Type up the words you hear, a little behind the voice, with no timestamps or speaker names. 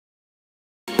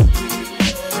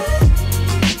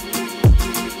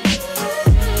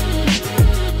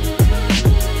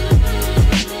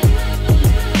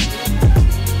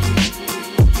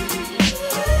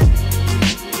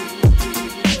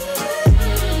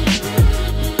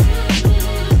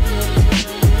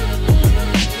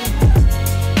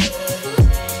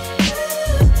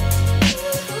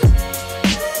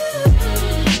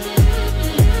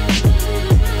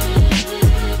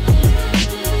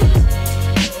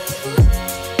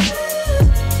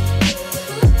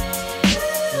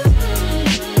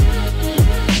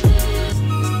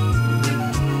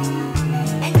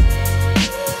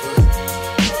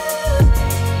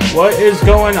is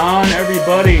going on,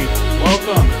 everybody?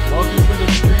 Welcome to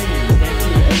the stream.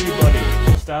 Thank you,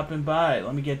 everybody, for stopping by.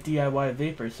 Let me get DIY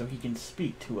Vapor so he can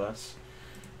speak to us,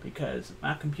 because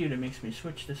my computer makes me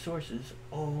switch the sources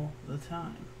all the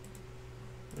time.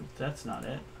 But that's not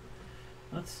it.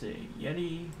 Let's see.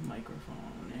 Yeti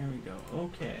microphone. There we go.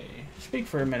 Okay. Speak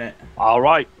for a minute. All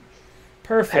right.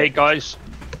 Perfect. Hey, guys.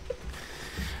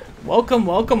 Welcome.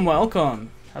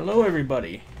 Hello,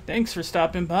 everybody. Thanks for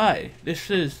stopping by. This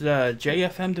is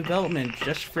JFM Development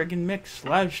Just Friggin Mix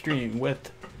live stream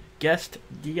with guest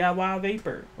DIY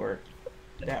Vapor, or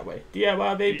that way,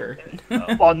 DIY Vapor.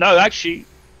 Well, no, actually.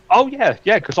 Oh, yeah,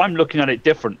 because I'm looking at it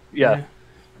different. Yeah.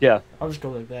 I'll just go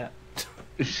like that.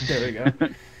 There we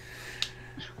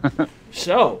go.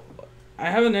 So,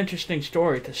 I have an interesting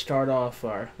story to start off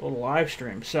our little live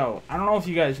stream. So, I don't know if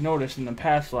you guys noticed in the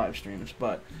past live streams,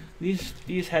 but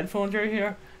these headphones right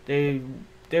here,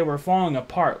 they were falling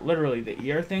apart, literally. The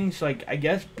ear things, like, I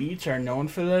guess Beats are known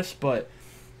for this, but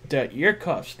the ear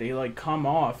cuffs, they, like, come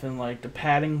off, and, like, the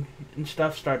padding and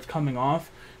stuff starts coming off.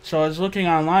 So I was looking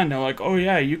online, they're like, oh,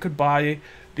 yeah, you could buy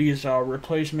these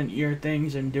replacement ear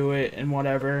things and do it and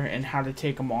whatever, and how to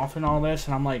take them off and all this,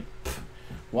 and I'm like,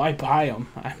 why buy them?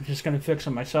 I'm just going to fix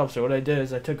them myself. So what I did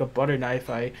is I took a butter knife,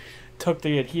 I took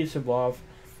the adhesive off,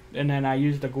 and then I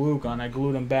used the glue gun, I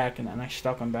glued them back, and then I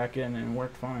stuck them back in, and it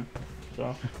worked fine.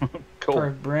 So, cool.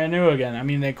 Brand new again. I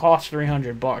mean, they cost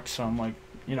 $300, so I'm like,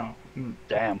 you know.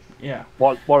 Damn. Yeah.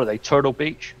 What are they? Turtle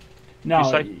Beach?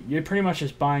 No, you're pretty much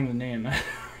just buying the name.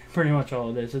 Pretty much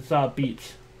all it is. It's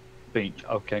Beats. Beach.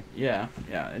 Okay. Yeah.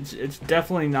 It's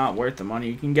definitely not worth the money.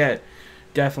 You can get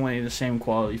definitely the same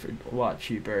quality for a lot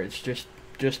cheaper. It's just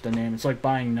the name. It's like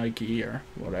buying Nike or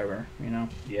whatever, you know.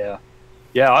 Yeah.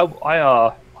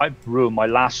 I ruined my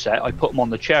last set. I put them on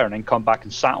the chair and then come back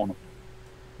and sat on them.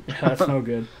 Yeah, that's no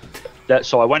good.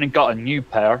 So I went and got a new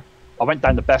pair. I went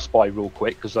down to Best Buy real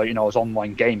quick because I was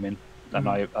online gaming, and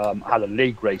I had a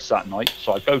league race that night.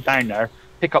 So I go down there,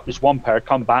 pick up this one pair,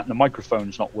 come back, and the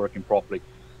microphone's not working properly.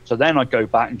 So then I go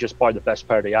back and just buy the best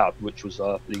pair they had, which was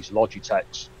these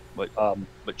Logitechs,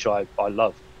 which I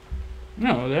love.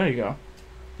 No, there you go.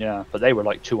 Yeah, but they were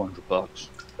like $200.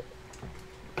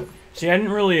 See, I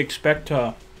didn't really expect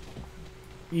to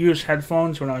use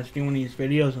headphones when I was doing these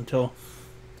videos until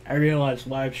I realized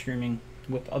live streaming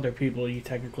with other people, you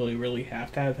technically really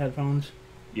have to have headphones.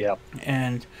 Yeah.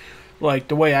 And, like,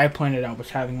 the way I planned it out was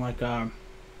having, like, a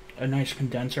nice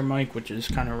condenser mic, which is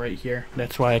kind of right here.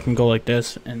 That's why I can go like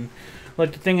this. And,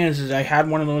 like, the thing is I had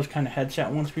one of those kind of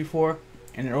headset once before,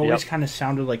 and it always kind of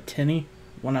sounded, like, tinny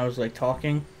when I was, like,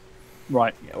 talking.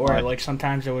 Right. Or, like,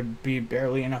 sometimes it would be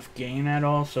barely enough gain at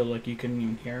all, so, like, you couldn't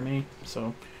even hear me.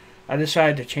 So I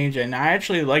decided to change it. And I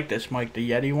actually like this mic, the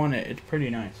Yeti one. It's pretty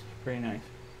nice.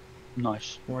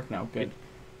 Nice. Working out good.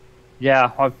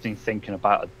 Yeah, I've been thinking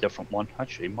about a different one.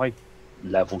 Actually, my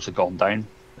levels have gone down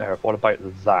there. What about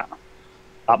that?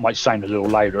 That might sound a little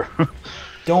louder.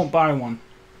 Don't buy one.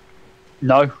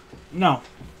 No? No.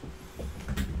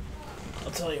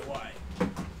 I'll tell you why.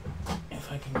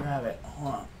 If I can grab it.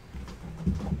 Hold on.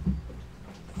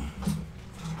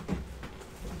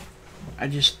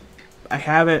 I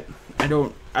have it. I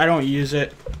don't use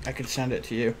it. I could send it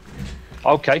to you.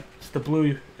 Okay. It's the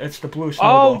blue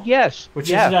Snowball. Oh, yes. Which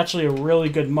is actually a really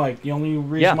good mic. The only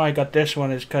reason why I got this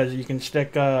one is because you can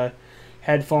stick a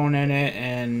headphone in it,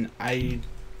 and I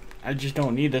just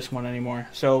don't need this one anymore.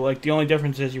 So, like, the only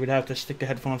difference is you would have to stick the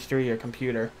headphones through your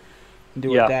computer and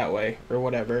do it that way, or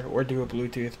whatever, or do a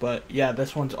Bluetooth. But, yeah,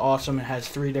 this one's awesome. It has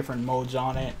 3 different modes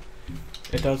on it.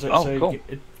 It does it so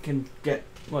it can get,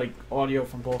 like, audio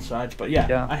from both sides. But,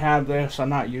 yeah, I have this. I'm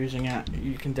not using it.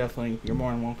 You're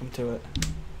more than welcome to it.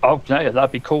 Oh, yeah,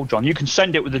 that'd be cool, John. You can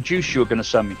send it with the juice you were going to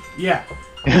send me. Yeah.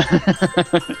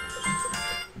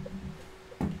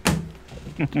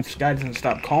 This guy doesn't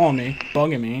stop calling me,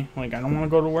 bugging me. Like, I don't want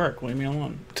to go to work. Leave me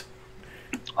alone.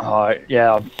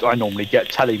 Yeah, I normally get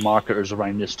telemarketers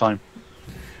around this time.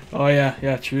 Oh,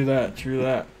 yeah, true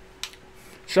that.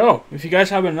 So, if you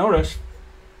guys haven't noticed,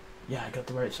 yeah, I got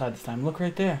the right side this time. Look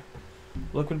right there.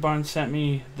 Liquid Barn sent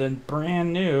me the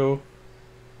brand new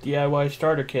DIY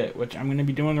starter kit, which I'm going to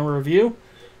be doing a review,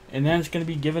 and then it's going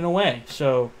to be given away.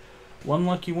 So, one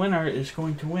lucky winner is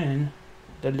going to win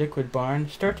the Liquid Barn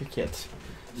starter kits.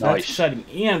 So that's exciting.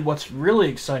 And what's really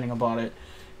exciting about it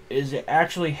is it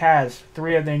actually has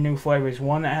 3 of their new flavors.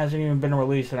 One that hasn't even been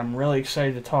released that I'm really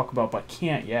excited to talk about, but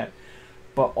can't yet.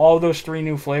 But all those 3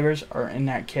 new flavors are in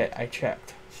that kit. I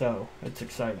checked. So, it's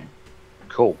exciting.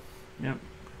 Cool. Yep.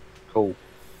 Cool.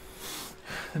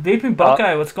 Vaping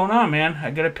Buckeye, what's going on, man?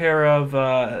 I got a pair of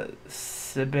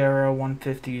Sibera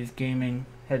 150s gaming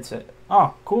headset.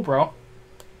 Oh, cool, bro.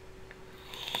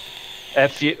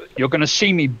 If you're going to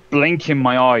see me blinking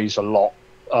my eyes a lot.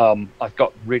 I've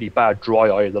got really bad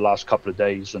dry eye the last couple of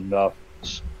days, and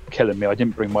it's killing me. I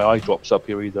didn't bring my eye drops up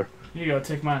here either. Here you go,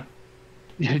 take mine.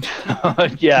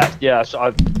 yeah. So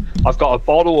I've got a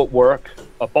bottle at work,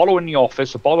 a bottle in the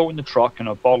office, a bottle in the truck, and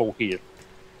a bottle here.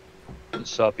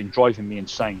 It's been driving me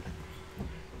insane.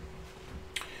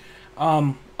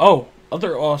 Oh,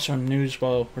 other awesome news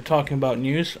while we're talking about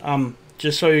news.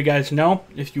 Just so you guys know,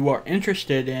 if you are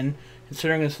interested in,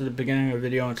 considering this is the beginning of the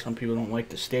video and some people don't like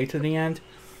to stay to the end,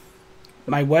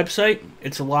 my website,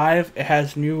 it's live. It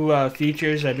has new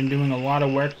features. I've been doing a lot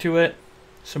of work to it.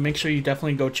 So make sure you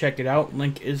definitely go check it out.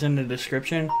 Link is in the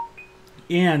description.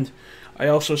 And I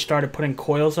also started putting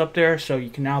coils up there, so you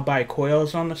can now buy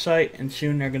coils on the site, and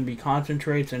soon they're going to be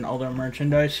concentrates and other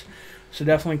merchandise. So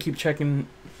definitely keep checking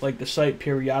like the site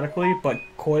periodically, but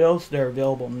coils, they're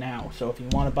available now. So if you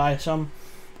want to buy some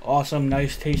awesome,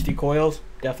 nice, tasty coils,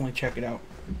 definitely check it out.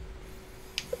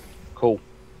 Cool.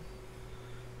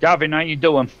 Gavin, how you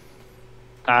doing?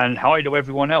 And hi to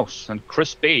everyone else. And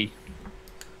Chris B.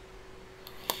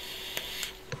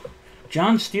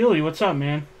 John Steely, what's up,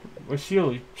 man? Or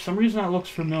Steely. For some reason that looks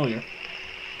familiar.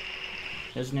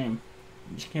 His name.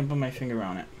 I just can't put my finger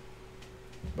on it.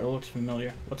 But it looks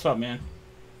familiar. What's up, man?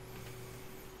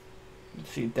 Let's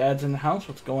see, Dad's in the house.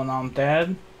 What's going on,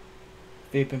 Dad?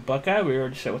 Vaping Buckeye. We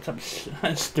already said what's up,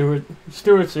 Stuart.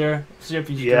 Stuart's here. See if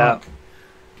he's drunk.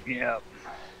 Yeah.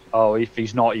 Oh, if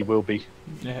he's not, he will be.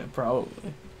 Yeah,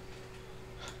 probably.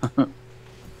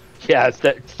 Yeah,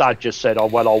 Dad just said, oh,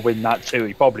 well, I'll win that too.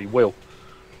 He probably will.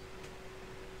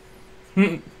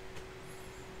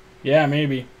 Yeah,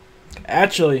 maybe.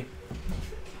 Actually,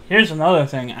 here's another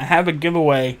thing. I have a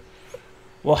giveaway.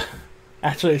 Well,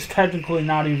 actually, it's technically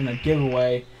not even a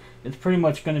giveaway. It's pretty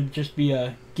much going to just be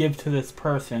a give to this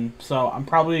person. So I'm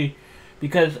probably,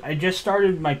 because I just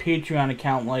started my Patreon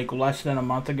account like less than a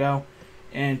month ago.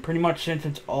 And pretty much since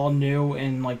it's all new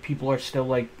and like people are still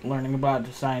like learning about it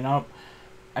to sign up,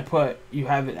 I put you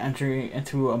have it entering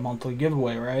into a monthly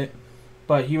giveaway, right?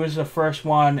 But he was the first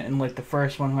one, and like the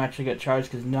first one who actually got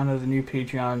charged, because none of the new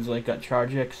Patreons like got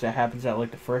charged yet, because that happens at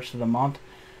like the first of the month.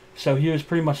 So he was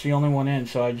pretty much the only one in,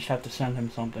 so I just have to send him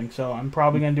something. So I'm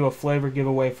probably going to do a flavor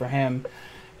giveaway for him,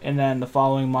 and then the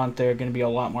following month there are going to be a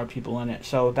lot more people in it.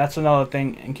 So that's another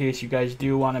thing in case you guys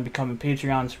do want to become a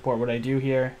Patreon, support what I do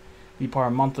here, be part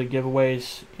of monthly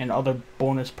giveaways and other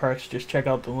bonus perks. Just check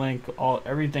out the link.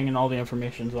 Everything and all the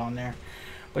information's on there.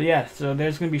 But yeah, so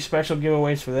there's going to be special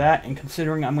giveaways for that, and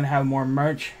considering I'm going to have more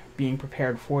merch being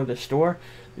prepared for the store,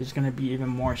 there's going to be even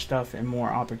more stuff and more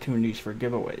opportunities for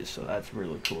giveaways, so that's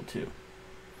really cool too.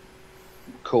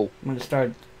 Cool. I'm going to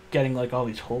start getting like all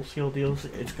these wholesale deals.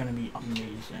 It's going to be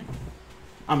amazing.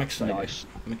 I'm excited. Nice.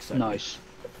 I'm excited. Nice.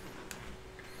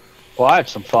 Well, I had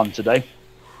some fun today.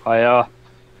 I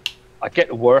get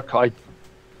to work, I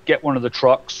get one of the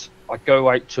trucks, I go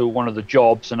out to one of the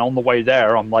jobs, and on the way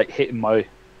there I'm like hitting my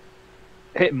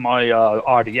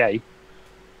RDA,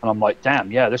 and I'm like,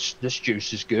 damn, yeah, this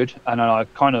juice is good. And then I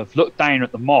kind of looked down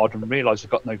at the mod and realized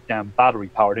I've got no damn battery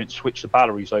power. I didn't switch the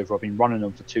batteries over. I've been running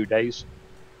them for 2 days.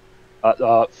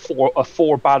 A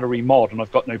 4 battery mod, and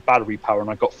I've got no battery power, and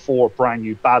I've got 4 brand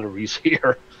new batteries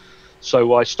here.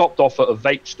 So I stopped off at a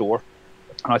vape store,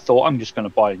 and I thought, I'm just going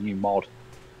to buy a new mod.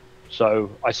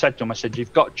 So I said to him, I said,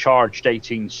 you've got charged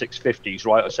 18650s,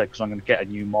 right? I said, because I'm going to get a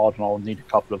new mod and I'll need a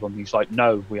couple of them. He's like,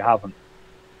 no, we haven't.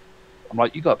 I'm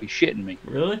like, you got to be shitting me.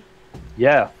 Really?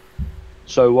 Yeah.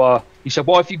 So he said,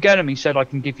 well, if you get them, he said, I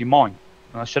can give you mine.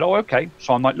 And I said, oh, okay.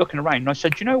 So I'm like looking around, and I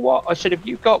said, you know what? I said, have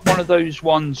you got one of those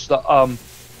ones that,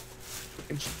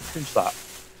 who's that?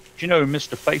 Do you know who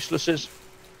Mr. Faceless is?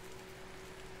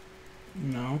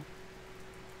 No.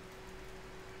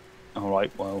 All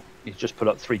right, well, he's just put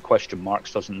up 3 question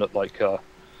marks. Doesn't look like,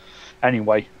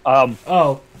 anyway.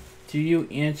 Oh, do you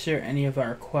answer any of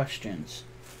our questions?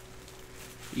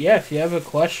 Yeah, if you have a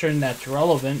question that's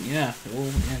relevant, yeah,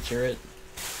 we'll answer it.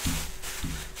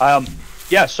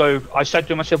 Yeah, so I said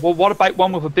to him, I said, well, what about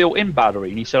one with a built-in battery?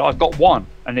 And he said, I've got one,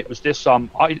 and it was this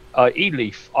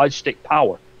E-Leaf iStick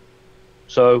Power.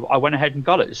 So I went ahead and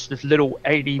got it. It's this little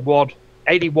 80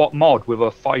 watt mod with a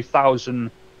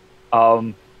 5,000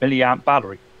 milliamp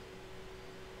battery.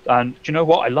 And do you know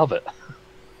what? I love it.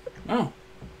 Oh,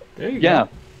 there you go.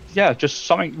 Yeah, just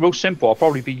something real simple. I'll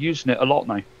probably be using it a lot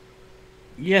now.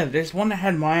 Yeah, there's one that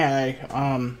had my eye,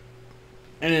 and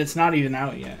it's not even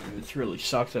out yet. It really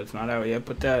sucks that it's not out yet.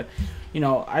 But you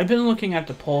know, I've been looking at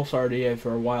the Pulse RDA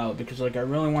for a while because like I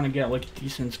really want to get like a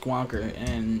decent squonker,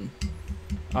 and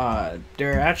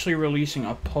they're actually releasing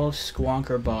a Pulse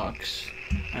squonker box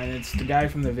and it's the guy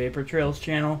from the Vapor Trails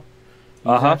channel. He's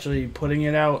Uh-huh. actually putting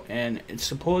it out, and it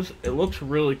looks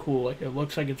really cool. Like, it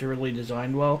looks like it's really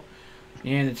designed well,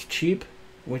 and it's cheap,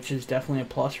 which is definitely a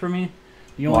plus for me.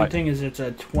 The only Right. thing is it's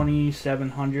a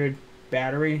 2700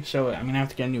 battery, so I'm gonna have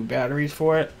to get new batteries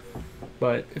for it.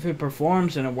 But if it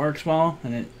performs and it works well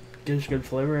and it gives good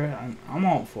flavor, I'm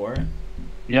all for it.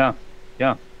 Yeah,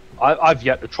 yeah. I've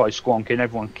yet to try squonking.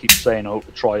 Everyone keeps saying I hope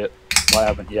to try it. I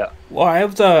haven't yet. Well, I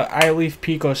have the iLeaf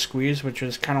Pico Squeeze, which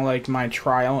is kind of like my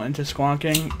trial into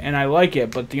squonking, and I like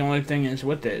it, but the only thing is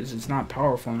with it is it's not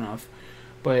powerful enough.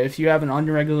 But if you have an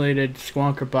unregulated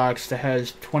squonker box that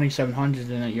has 2700s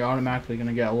in it, you're automatically going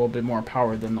to get a little bit more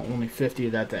power than the only 50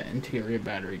 that the interior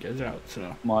battery gives out.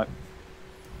 So. My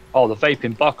Oh, the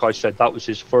vaping buck, I said that was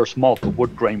his first mod, the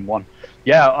wood grain one.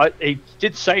 Yeah, he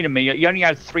did say to me he only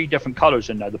had 3 different colors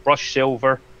in there: the brushed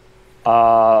silver,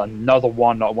 another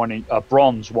one, a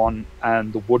bronze one,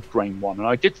 and the wood grain one. And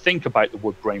I did think about the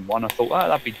wood grain one. I thought, oh,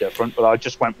 that'd be different, but I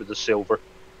just went with the silver.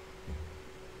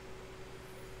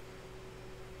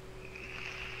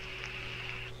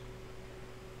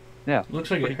 Yeah,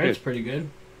 Looks like it hits pretty good.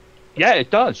 Yeah, it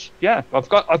does. Yeah, I've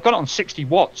got it on 60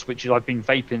 watts, which is I've been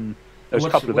vaping. There's a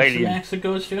couple of what's alien. the max it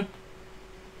goes to?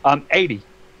 80.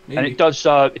 And it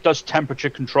does temperature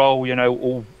control. You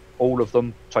know, all of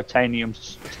them, titanium,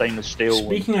 stainless steel.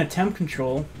 Speaking of temp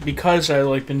control, because I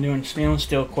like been doing stainless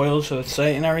steel coils for the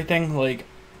site and everything, like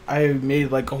I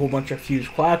made like a whole bunch of fused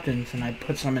Claptons and I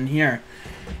put some in here,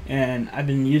 and I've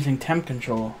been using temp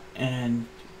control, and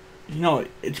you know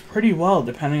it's pretty well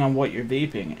depending on what you're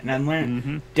vaping, and I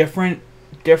learned different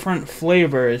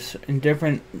flavors and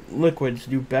different liquids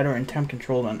do better in temp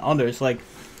control than others. Like,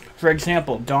 for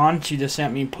example, Dawn, she just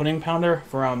sent me pudding pounder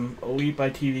from Elite by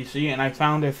TVC, and I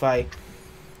found if I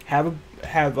have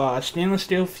stainless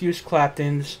steel fused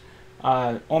Claptons,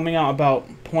 ohming out about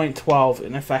 0.12,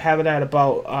 and if I have it at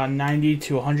about 90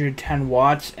 to 110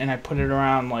 watts, and I put it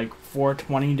around like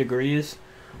 420 degrees,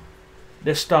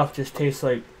 this stuff just tastes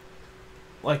like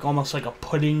almost like a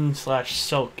pudding /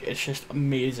 silk. It's just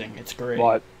amazing. It's great.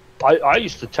 Right. I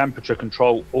used to temperature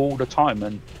control all the time,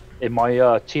 and in my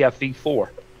TFV4,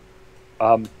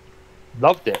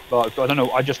 loved it. But I don't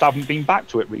know. I just haven't been back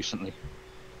to it recently.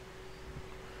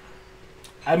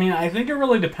 I mean, I think it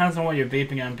really depends on what you're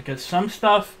vaping on, because some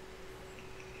stuff,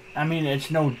 I mean, it's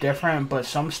no different, but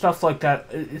some stuff like that,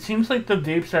 it seems like the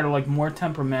vapes that are like more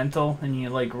temperamental and you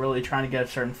like really trying to get a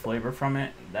certain flavor from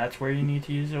it, that's where you need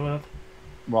to use it with.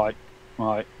 Right.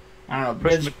 I don't know.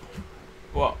 Because,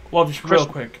 well, just real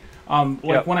quick.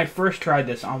 When I first tried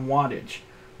this on wattage,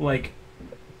 like,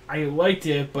 I liked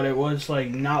it, but it was like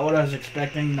not what I was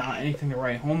expecting, not anything to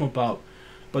write home about.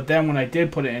 But then when I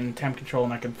did put it in temp control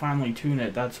and I could finally tune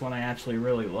it, that's when I actually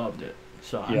really loved it.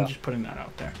 So I'm just putting that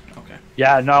out there. Okay.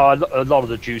 Yeah, no, a lot of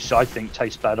the juice I think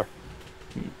tastes better.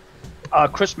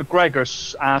 Chris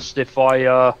McGregor asked if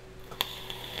I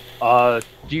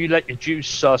do you let your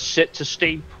juice sit to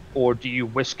steep, or do you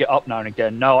whisk it up now and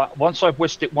again? No, once I've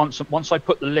whisked it once I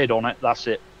put the lid on it, that's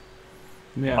it.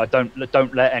 Yeah. I don't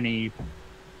let any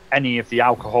of the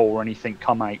alcohol or anything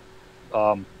come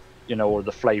out, you know, or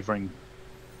the flavoring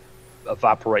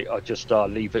evaporate. I just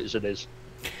leave it as it is.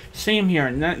 Same here.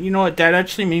 And that, you know what, that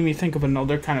actually made me think of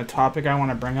another kind of topic I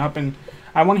want to bring up, and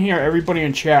I want to hear everybody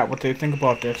in chat what they think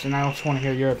about this, and I also want to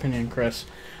hear your opinion, Chris.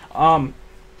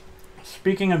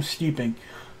 Speaking of steeping,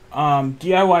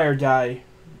 DIY or Die,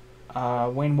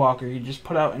 Wayne Walker, he just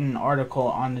put out an article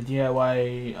on the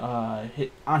DIY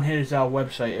on his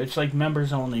website. It's like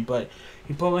members only, but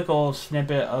he put like a little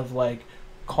snippet of like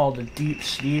called a deep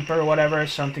steep or whatever,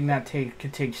 something that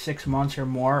could take 6 months or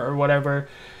more or whatever,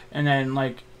 and then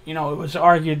like, you know, it was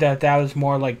argued that was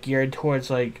more like geared towards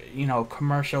like, you know,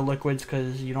 commercial liquids,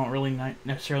 because you don't really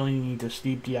necessarily need to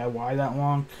steep DIY that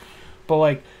long, but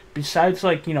like besides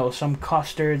like, you know, some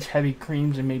custards, heavy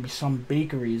creams, and maybe some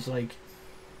bakeries, like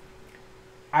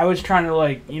I was trying to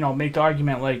like, you know, make the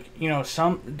argument like, you know,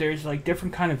 there's like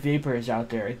different kind of vapors out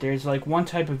there. There's like one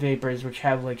type of vapors which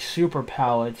have like super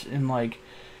palettes and like,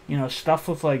 you know, stuff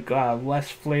with like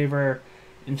less flavor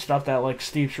and stuff that like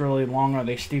steeps really long, or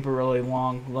they steep it really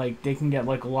long. Like they can get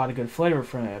like a lot of good flavor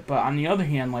from it. But on the other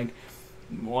hand, like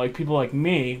people like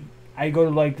me, I go to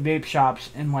like the vape shops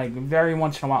and like very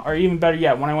once in a while, or even better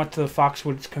yet, when I went to the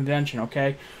Foxwoods convention,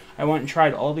 okay, I went and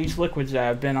tried all these liquids that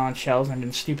have been on shelves and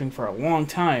been steeping for a long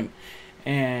time,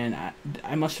 and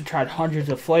I must have tried hundreds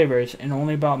of flavors, and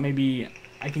only about maybe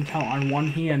I can count on one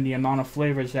hand the amount of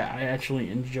flavors that I actually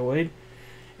enjoyed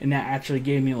and that actually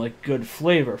gave me like good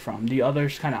flavor from. The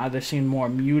others kind of either seemed more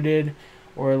muted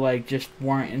or like just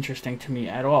weren't interesting to me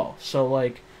at all. So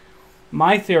like,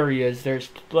 my theory is there's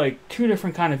like two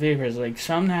different kind of vapors. Like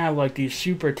some have like these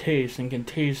super tastes and can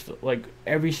taste like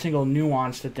every single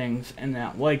nuance to things, and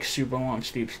that like super long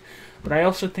steeps. But I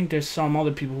also think there's some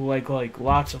other people who like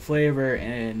lots of flavor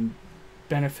and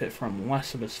benefit from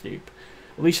less of a steep.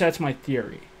 At least that's my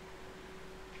theory.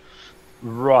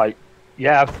 Right.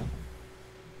 Yeah.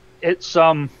 It's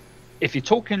if you're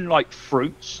talking like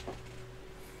fruits,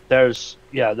 there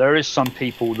is some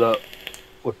people that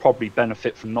would probably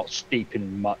benefit from not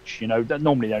steeping much. You know, that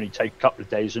normally they only take a couple of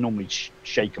days. They normally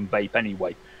shake and vape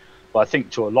anyway. But I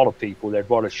think to a lot of people, they'd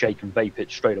rather shake and vape it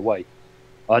straight away.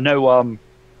 I know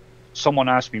someone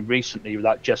asked me recently with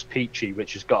that Just Peachy,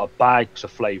 which has got a bags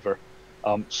of flavour,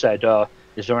 said,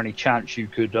 is there any chance you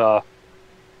could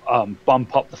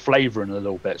bump up the flavouring a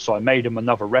little bit? So I made him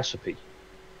another recipe.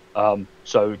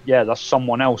 So yeah, that's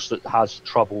someone else that has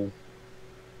trouble,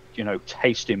 you know,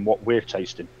 tasting what we're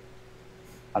tasting.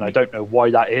 And I don't know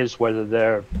why that is, whether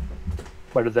their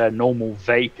normal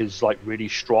vape is like really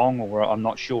strong, or I'm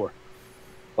not sure.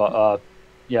 But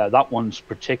yeah, that one's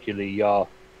particularly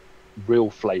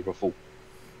real flavorful.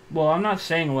 Well, I'm not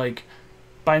saying like,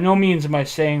 by no means am I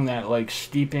saying that like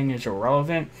steeping is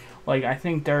irrelevant. Like I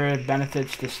think there are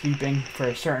benefits to steeping for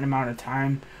a certain amount of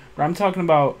time. But I'm talking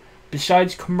about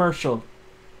besides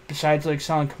like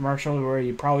selling commercial, where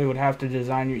you probably would have to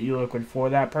design your e-liquid for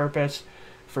that purpose,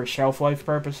 for shelf life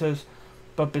purposes.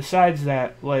 But besides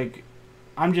that, like,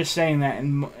 I'm just saying that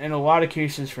in a lot of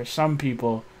cases for some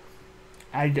people,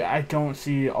 I don't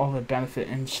see all the benefit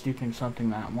in steeping something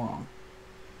that long.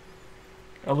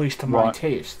 At least to my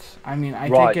taste. I mean,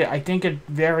 I think it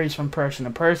varies from person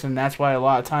to person. That's why a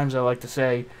lot of times I like to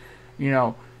say, you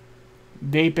know,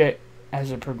 vape it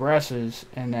as it progresses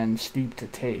and then steep to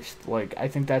taste. Like, I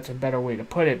think that's a better way to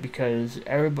put it, because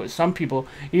some people,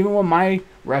 even with my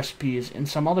recipes and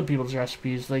some other people's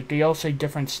recipes, like, they all say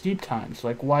different steep times.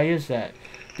 Like, why is that?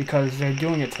 Because they're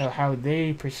doing it to how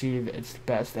they perceive it's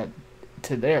best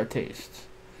to their tastes.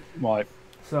 Right.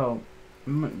 So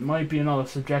might be another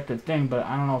subjective thing, but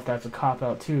I don't know if that's a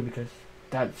cop-out too, because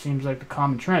that seems like the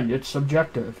common trend. It's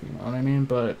subjective, you know what I mean?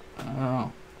 But I don't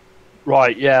know.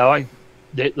 Right, yeah.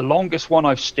 The longest one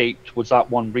I've steeped was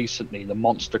that one recently, the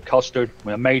Monster Custard.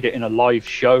 I made it in a live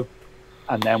show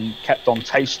and then kept on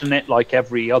tasting it like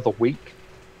every other week,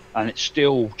 and it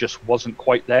still just wasn't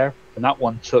quite there. And that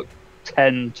one took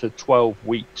 10 to 12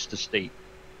 weeks to steep.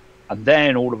 And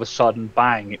then all of a sudden,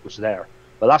 bang, it was there.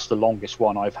 But that's the longest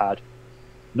one I've had.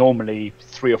 Normally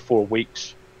 3 or 4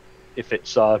 weeks if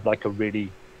it's like a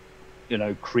really, you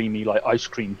know, creamy, like ice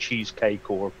cream cheesecake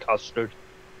or custard.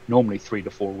 Normally 3 to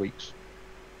 4 weeks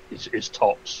is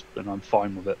tops, then I'm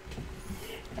fine with it.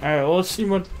 All right, well, let's see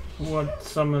what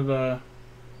some of the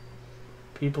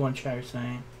people in chat are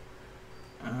saying.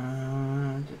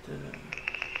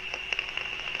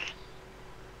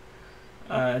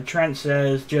 Trent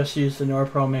says just use the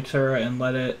Norpro mixer and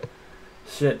let it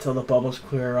sit till the bubbles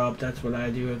clear up. That's what I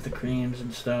do with the creams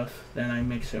and stuff. Then I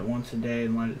mix it once a day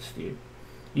and let it steep.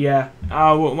 Yeah,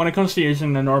 when it comes to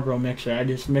using the Norpro mixer, I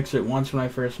just mix it once when I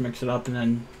first mix it up and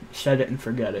then set it and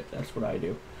forget it. That's what I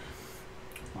do.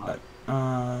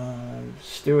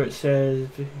 Stuart says...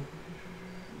 no,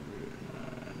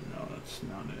 that's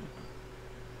not it.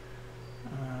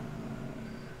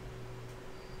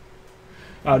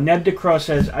 Ned DeCrow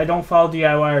says, I don't follow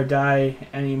DIY or die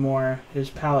anymore. His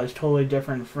palette is totally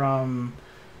different from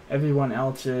everyone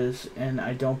else's, and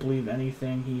I don't believe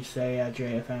anything he say at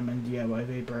JFM and DIY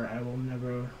Vapor. I will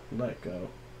never let go.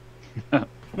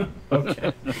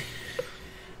 Okay.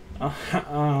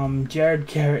 Jared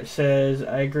Garrett says,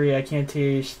 I agree, I can't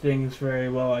taste things very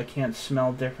well. I can't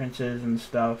smell differences and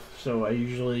stuff, so I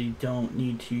usually don't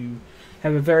need to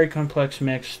have a very complex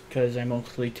mix because I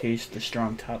mostly taste the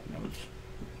strong top notes.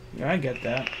 Yeah, I get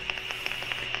that.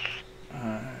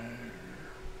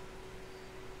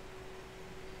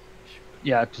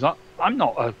 Yeah, because I'm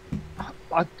not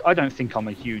I don't think I'm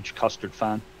a huge custard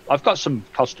fan. I've got some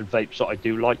custard vapes that I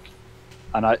do like,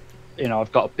 and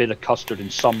I've got a bit of custard in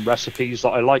some recipes that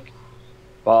I like,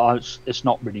 but it's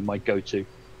not really my go-to.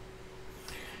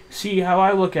 See, how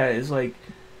I look at it is like,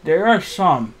 there are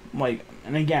some, like,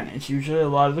 and again, it's usually a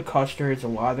lot of the custards, a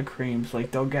lot of the creams,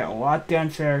 like, they'll get a lot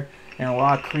denser and a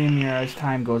lot creamier as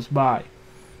time goes by.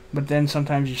 But then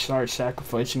sometimes you start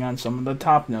sacrificing on some of the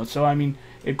top notes. So, I mean,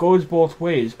 it goes both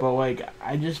ways, but, like,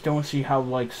 I just don't see how,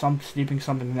 like, steeping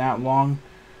something that long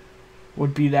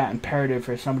would be that imperative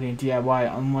for somebody in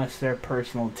DIY unless their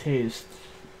personal taste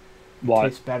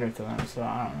tastes better to them. So,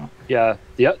 I don't know. Yeah.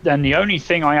 Then the only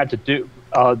thing I had to do,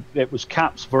 it was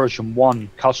Cap's version 1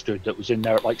 custard that was in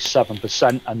there at like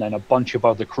 7%, and then a bunch of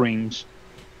other creams.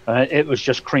 And it was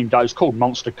just creamed out. It was called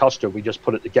Monster Custard. We just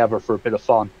put it together for a bit of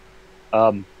fun.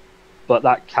 But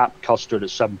that cap custard at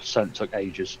 7% took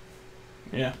ages.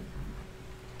 Yeah.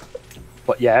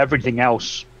 But yeah, everything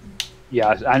else,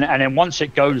 yeah. And then once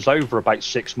it goes over about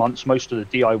 6 months, most of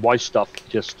the DIY stuff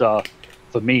just,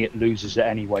 for me, it loses it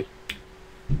anyway.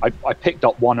 I picked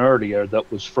up one earlier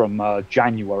that was from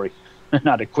January and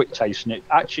had a quick taste, and it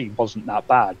actually wasn't that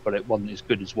bad, but it wasn't as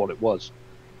good as what it was.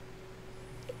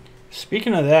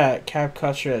 Speaking of that, cap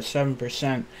custard at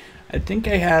 7%, I think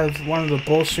I have one of the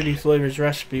Bull City Flavors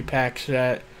recipe packs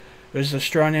that was the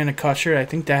straw banana custard. I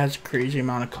think that has a crazy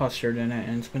amount of custard in it,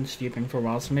 and it's been steeping for a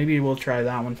while, so maybe we'll try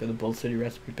that one for the Bull City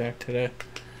recipe pack today.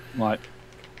 Right.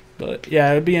 But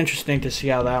yeah, it'd be interesting to see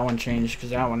how that one changed,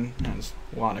 because that one has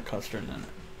a lot of custard in it.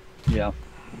 Yeah.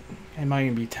 It might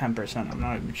even be 10%. I'm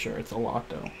not even sure. It's a lot,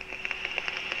 though.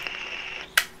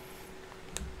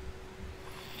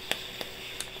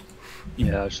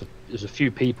 Yeah, there's a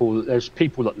few people. There's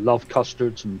people that love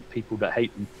custards and people that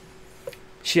hate them.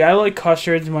 See, I like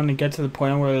custards when they get to the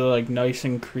point where they're like nice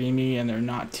and creamy and they're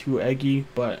not too eggy.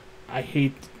 But I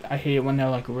hate it when they're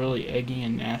like really eggy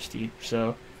and nasty.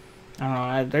 So I don't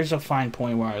know. There's a fine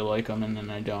point where I like them and then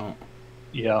I don't.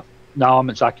 Yeah. No, I'm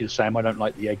exactly the same. I don't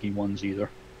like the eggy ones either.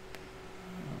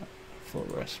 Full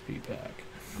recipe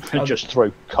pack. Just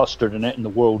throw custard in it and the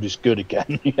world is good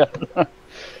again. Yeah.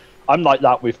 I'm like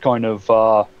that with kind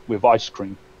of with ice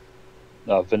cream,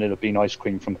 vanilla bean ice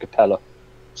cream from Capella.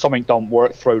 Something don't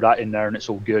work, throw that in there and it's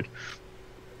all good.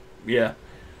 Yeah,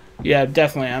 yeah,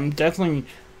 definitely.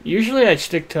 Usually I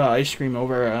stick to ice cream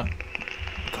over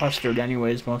custard,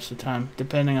 anyways, most of the time,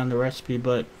 depending on the recipe.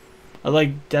 But I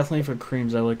like definitely for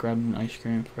creams. I like grabbing ice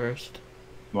cream first.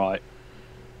 Right.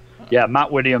 Yeah,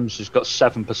 Matt Williams has got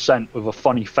 7% with a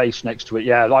funny face next to it.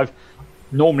 Yeah,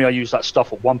 normally I use that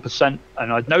stuff at 1%,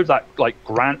 and I know that like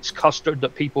Grant's custard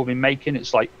that people have been making,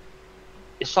 it's like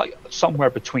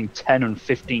somewhere between 10 and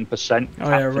 15%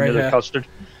 vanilla custard.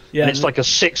 Yeah, and it's like a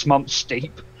 6 month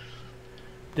steep.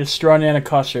 The straw banana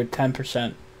custard,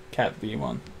 10% Cat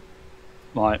V1.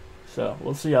 Right. So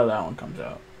we'll see how that one comes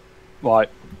out. Right.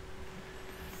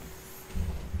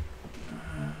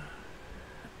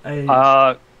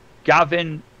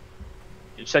 Gavin,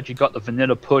 you said you got the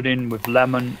vanilla pudding with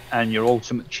lemon and your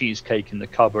ultimate cheesecake in the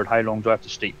cupboard. How long do I have to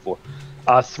steep for?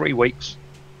 3 weeks.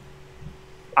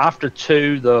 After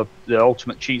 2, the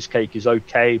ultimate cheesecake is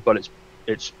okay, but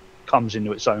it's comes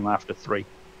into its own after 3.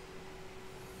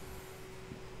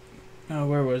 Oh,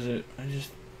 where was it?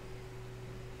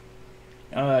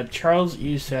 Charles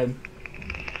E said,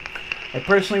 I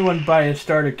personally wouldn't buy a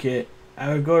starter kit.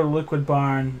 I would go to Liquid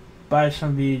Barn, buy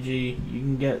some VG.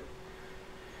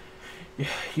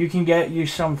 You can get you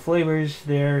some flavors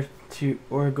there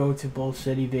or go to Bull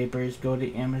City Vapors, go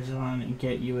to Amazon and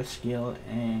get you a scale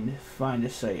and find a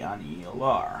site on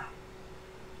ELR.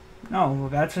 No, well,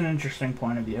 that's an interesting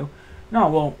point of view. No,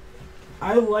 well,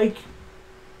 I like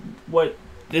what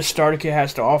this starter kit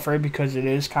has to offer because it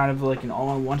is kind of like an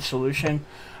all-in-one solution.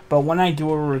 But when I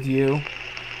do a review,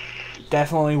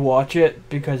 definitely watch it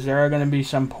because there are going to be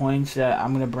some points that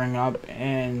I'm going to bring up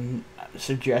and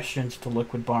suggestions to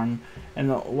Liquid Barn, and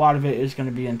a lot of it is going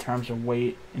to be in terms of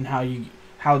weight and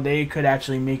how they could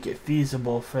actually make it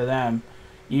feasible for them,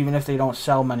 even if they don't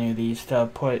sell many of these, to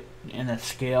put in a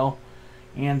scale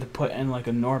and to put in like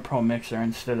a Norpro mixer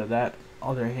instead of that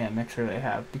other hand mixer they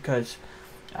have. Because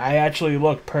I actually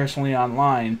looked personally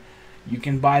online, you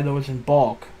can buy those in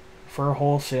bulk for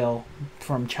wholesale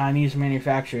from Chinese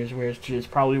manufacturers, which is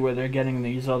probably where they're getting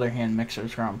these other hand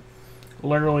mixers from.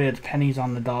 Literally, it's pennies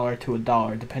on the dollar to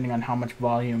 $1, depending on how much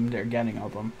volume they're getting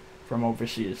of them from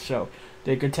overseas. So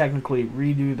they could technically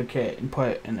redo the kit and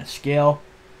put in a scale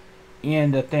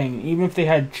and a thing. Even if they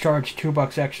had charged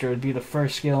 $2 extra, it would be the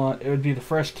first scale. It would be the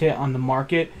first kit on the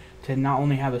market to not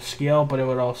only have a scale, but it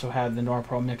would also have the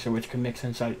Norpro mixer, which can mix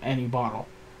inside any bottle,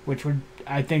 which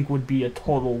I think would be a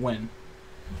total win.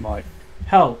 Right.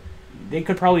 Hell, they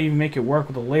could probably even make it work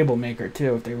with a label maker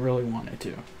too if they really wanted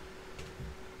to.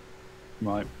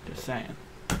 Right. Just saying.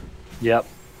 Yep.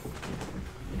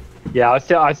 Yeah, I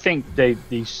think they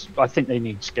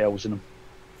need scales in them.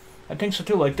 I think so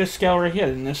too. Like this scale right here,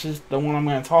 and this is the one I'm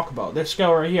going to talk about. This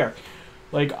scale right here,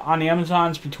 like on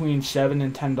Amazon, it's between $7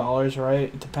 and $10,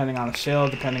 right? Depending on the sale,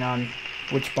 depending on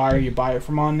which buyer you buy it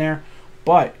from on there.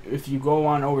 But if you go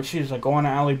on overseas, like go on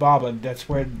Alibaba, that's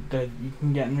where you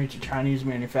can get and reach the Chinese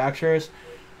manufacturers.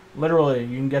 Literally,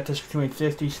 you can get this between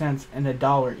 50 cents and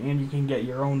 $1, and you can get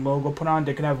your own logo put on.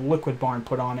 They could have Liquid Barn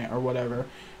put on it or whatever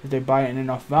if they buy it in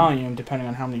enough volume, depending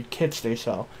on how many kits they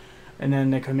sell. and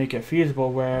then they could make it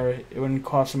feasible where it wouldn't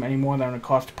cost them any more than it would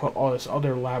cost to put all this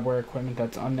other labware equipment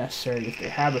that's unnecessary if they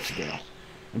have a scale.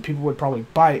 And people would probably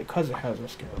buy it because it has a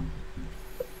scale.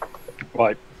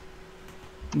 Right.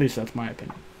 At least that's my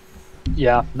opinion.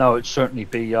 Yeah, no, it'd certainly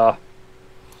be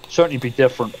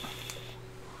different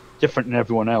than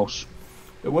everyone else.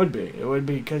 It would be,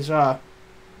 because,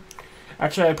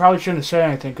 actually, I probably shouldn't have said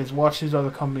anything, because watch these other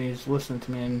companies listen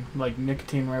to me, and, like,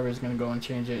 Nicotine River is going to go and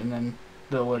change it, and then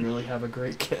they'll literally have a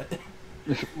great kit.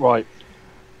 Right.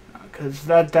 Because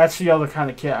that's the other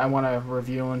kind of kit I want to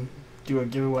review and do a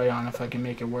giveaway on if I can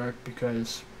make it work,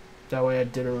 because that way I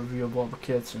did a review of all the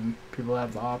kits, and people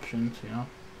have the options, you know?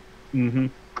 Mm-hmm.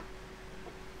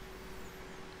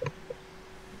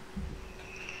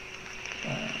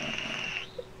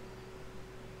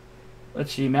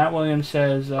 Let's see, Matt Williams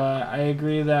says, I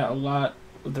agree that a lot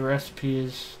of the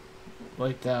recipes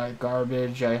like that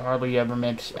garbage. I hardly ever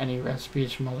mix any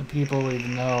recipes from other people,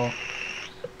 even though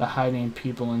the high-name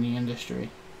people in the industry.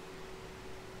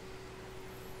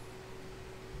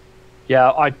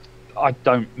 Yeah, I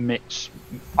don't mix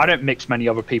many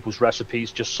other people's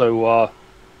recipes, just so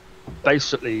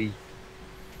basically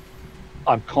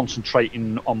I'm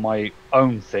concentrating on my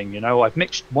own thing, you know. I've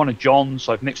mixed one of John's,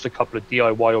 I've mixed a couple of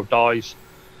DIY or dies,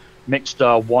 mixed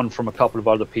one from a couple of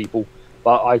other people,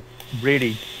 but I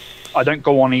don't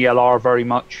go on ELR very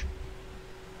much.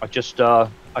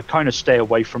 I kind of stay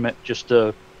away from it, just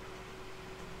to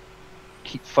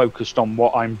keep focused on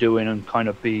what I'm doing and kind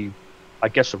of be, I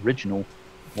guess, original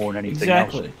more than anything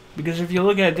else. Exactly. Because if you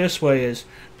look at it this way, is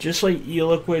just like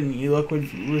e-liquid and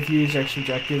e-liquid reviews are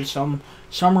subjective. Some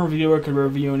reviewer could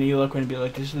review an e-liquid and be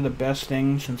like, this is the best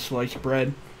thing since sliced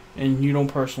bread, and you don't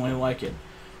personally like it.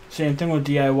 Same thing with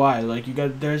DIY.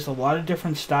 Like, there's a lot of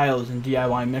different styles in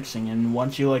DIY mixing, and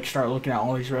once you like start looking at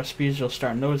all these recipes, you'll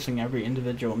start noticing every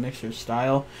individual mixer's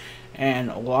style. And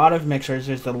a lot of mixers,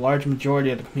 there's the large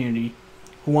majority of the community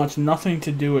who wants nothing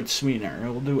to do with sweetener.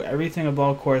 It will do everything of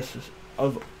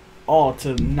all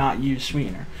to not use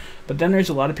sweetener. But then there's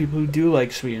a lot of people who do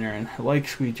like sweetener and like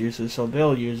sweet juices, so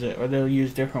they'll use it, or they'll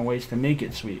use different ways to make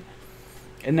it sweet.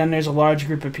 And then there's a large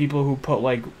group of people who put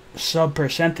like sub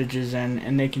percentages in,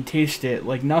 and they can taste it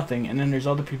like nothing. And then there's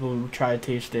other people who try to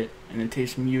taste it and it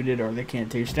tastes muted, or they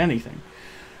can't taste anything.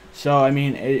 So I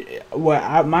mean,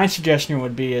 my suggestion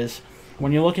would be is,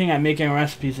 when you're looking at making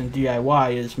recipes in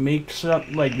DIY, is make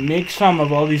some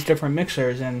of all these different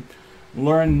mixers and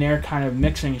learn their kind of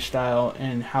mixing style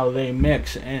and how they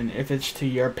mix. And if it's to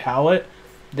your palate,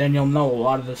 then you'll know a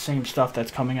lot of the same stuff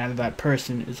that's coming out of that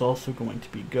person is also going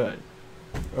to be good,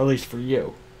 or at least for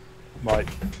you. Right.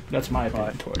 That's my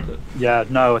opinion towards it. Yeah,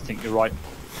 no, I think you're right.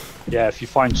 Yeah, if you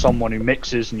find someone who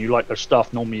mixes and you like their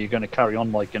stuff, normally you're going to carry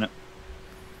on liking it.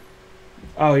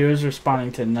 Oh, he was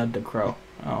responding to Nud the Crow.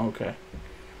 Oh, okay.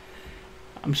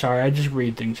 I'm sorry, I just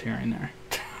read things here and there.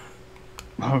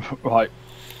 Right.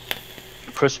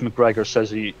 Chris McGregor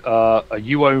says, are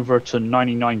you over to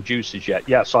 99 juices yet?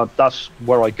 Yeah, so that's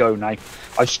where I go now.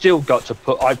 I still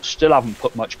haven't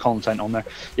put much content on there.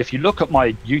 If you look at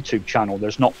my YouTube channel,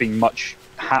 there's not been much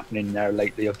happening there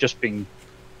lately. I've just been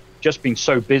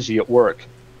so busy at work.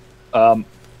 I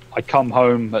come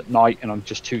home at night and I'm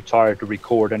just too tired to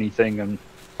record anything, and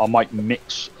I might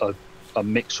mix a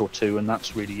mix or two, and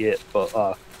that's really it.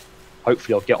 But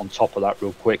hopefully I'll get on top of that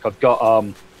real quick. I've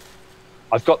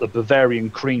got the Bavarian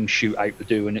cream shoot out to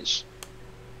do, and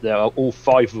all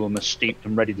 5 of them are steeped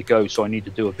and ready to go, so I need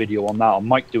to do a video on that. I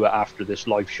might do it after this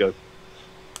live show.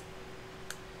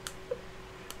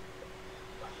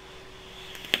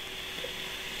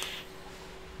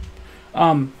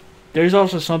 There's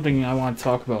also something I want to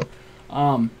talk about.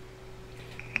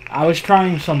 I was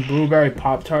trying some blueberry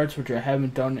Pop-Tarts, which I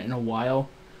haven't done in a while,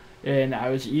 and I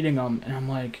was eating them, and I'm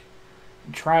like,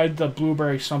 tried the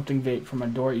blueberry something vape from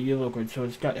Adore E-Liquid, so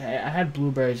I had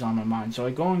blueberries on my mind, so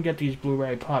I go and get these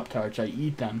blueberry Pop-Tarts, I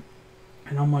eat them,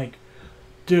 and I'm like,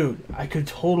 dude, I could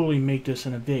totally make this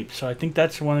in a vape. So I think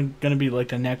that's going to be like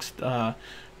the next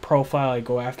profile I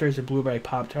go after, is a blueberry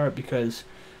Pop-Tart, because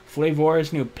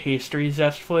Flavor's new pastry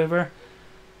zest flavor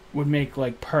would make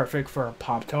like perfect for a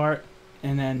Pop-Tart.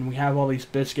 And then we have all these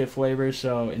biscuit flavors,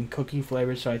 and cookie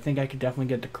flavors, so I think I could definitely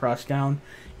get the crust down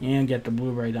and get the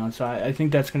blueberry down. So I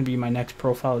think that's going to be my next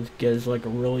profile, is get like a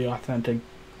really authentic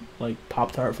like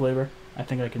Pop-Tart flavor. I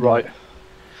think I could do it.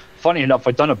 Funny enough,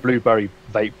 I'd done a blueberry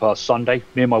vape Sunday.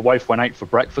 Me and my wife went out for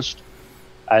breakfast,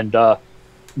 and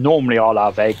normally I'll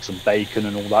have eggs and bacon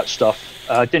and all that stuff.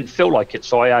 I didn't feel like it,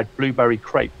 so I had blueberry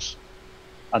crepes,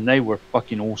 and they were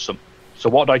fucking awesome. So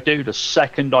what I do, the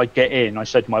second I get in, I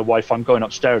said to my wife, I'm going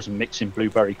upstairs and mixing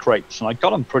blueberry crepes, and I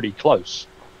got them pretty close.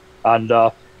 And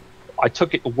I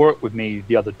took it to work with me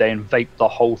the other day and vaped the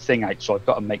whole thing out. So I've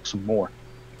got to make some more.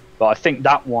 But I think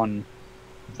that one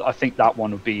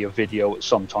would be a video at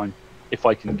some time if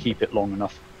I can keep it long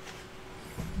enough.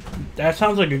 That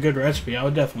sounds like a good recipe. I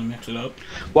would definitely mix it up.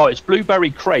 Well, it's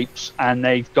blueberry crepes, and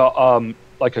they've got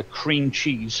like a cream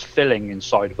cheese filling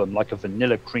inside of them, like a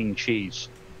vanilla cream cheese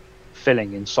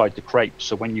filling inside the crepes.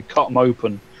 So when you cut them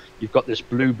open, you've got this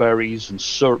blueberries and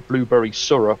blueberry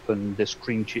syrup and this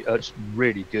cream cheese. It's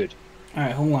really good. All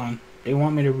right, hold on. They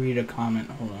want me to read a comment.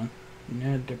 Hold on.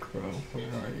 Ned the Crow, where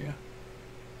are you?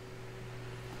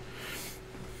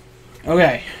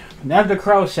 Okay. Ned the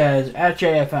Crow says, at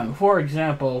JFM, for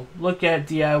example, look at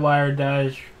DIYer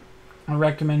does a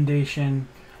recommendation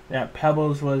that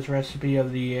Pebbles was recipe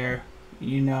of the year.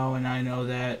 You know and I know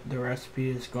that the recipe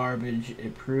is garbage.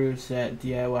 It proves that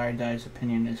DIYer Die's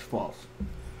opinion is false.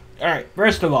 Alright,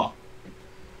 first of all,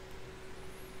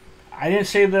 I didn't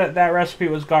say that that recipe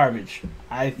was garbage.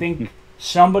 I think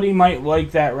somebody might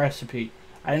like that recipe.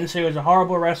 I didn't say it was a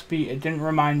horrible recipe. It didn't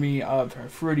remind me of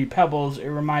Fruity Pebbles. It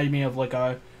reminded me of like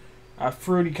a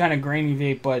fruity kind of grainy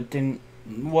vape, but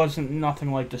wasn't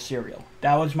nothing like the cereal.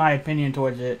 That was my opinion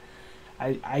towards it.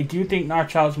 I do think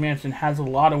Narchild's Manson has a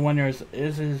lot of winners.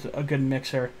 This is a good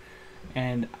mixer,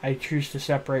 and I choose to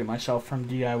separate myself from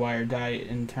DIY or Die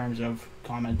in terms of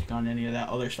commenting on any of that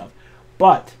other stuff.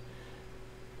 But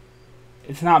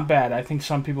it's not bad. I think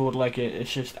some people would like it.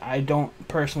 It's just I don't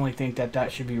personally think that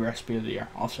that should be recipe of the year.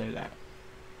 I'll say that.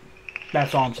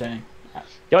 That's all I'm saying.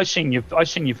 Yeah, I seen your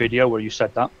video where you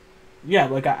said that. Yeah,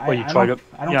 like I don't think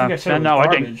I said it was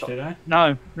garbage, did I?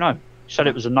 No. You said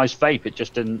it was a nice vape. It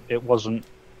just didn't. It wasn't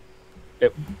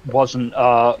the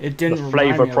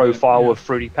flavor profile of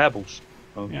Fruity Pebbles.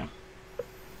 Oh. Yeah.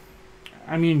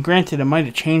 I mean, granted, it might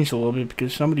have changed a little bit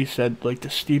because somebody said like to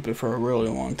steep it for a really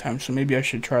long time, so maybe I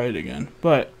should try it again.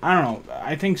 But I don't know.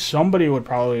 I think somebody would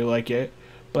probably like it,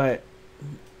 but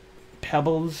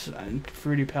Pebbles and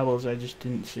Fruity Pebbles, I just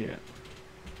didn't see it.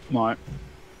 Right.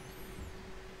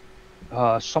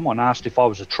 Someone asked if I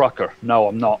was a trucker. No,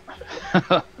 I'm not.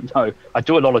 No, I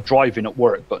do a lot of driving at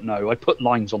work, but no, I put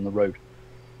lines on the road.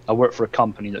 I work for a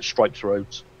company that stripes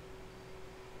roads.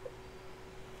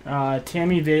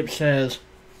 Tammy Vape says,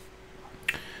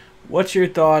 what's your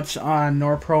thoughts on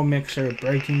Norpro Mixer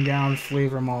breaking down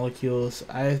flavor molecules?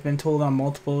 I have been told on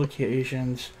multiple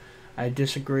occasions. I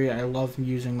disagree. I love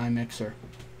using my mixer.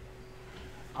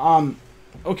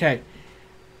 Okay.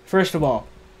 First of all,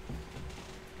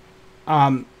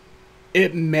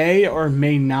 it may or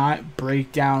may not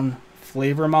break down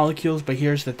flavor molecules, but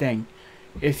here's the thing.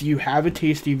 If you have a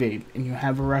tasty vape and you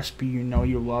have a recipe you know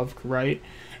you love, right,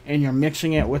 and you're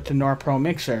mixing it with the Norpro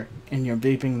mixer and you're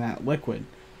vaping that liquid,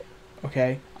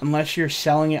 okay, unless you're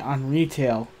selling it on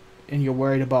retail and you're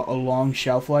worried about a long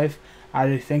shelf life,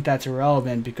 I think that's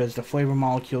irrelevant because the flavor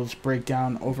molecules break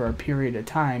down over a period of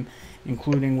time,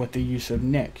 including with the use of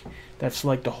nic. That's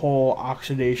like the whole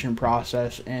oxidation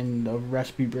process and the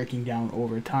recipe breaking down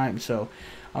over time. So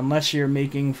unless you're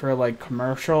making for like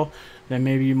commercial, then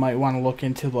maybe you might want to look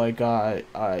into like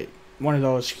one of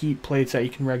those heat plates that you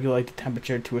can regulate the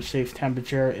temperature to a safe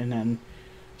temperature and then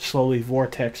slowly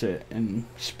vortex it and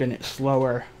spin it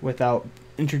slower without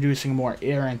introducing more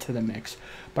air into the mix.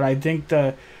 But I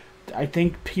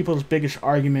think people's biggest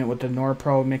argument with the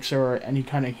Norpro mixer or any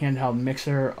kind of handheld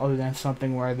mixer other than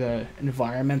something where the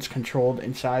environment's controlled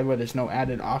inside where there's no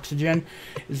added oxygen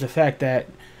is the fact that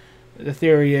the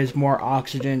theory is more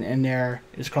oxygen in there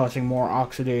is causing more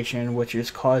oxidation, which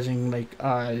is causing like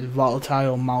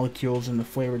volatile molecules in the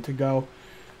flavor to go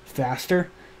faster.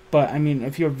 But I mean,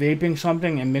 if you're vaping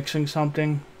something and mixing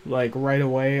something like right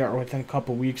away or within a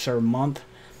couple weeks or a month,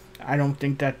 I don't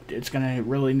think that it's going to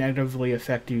really negatively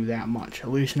affect you that much, at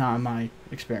least not in my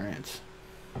experience.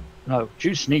 No,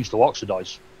 juice needs to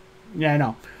oxidize. Yeah, I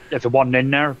know. If it wasn't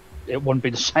in there, it wouldn't be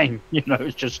the same. You know,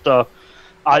 it's just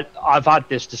I've had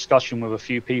this discussion with a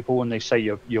few people, and they say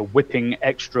you're whipping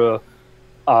extra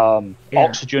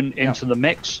oxygen into the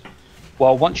mix.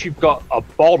 Well, once you've got a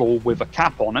bottle with a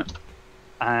cap on it,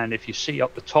 and if you see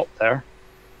up the top there,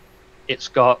 it's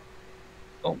got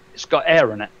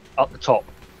air in it up the top.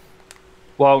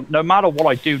 Well, no matter what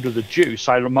I do to the juice,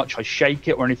 how much I shake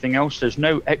it or anything else, there's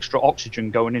no extra oxygen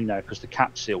going in there because the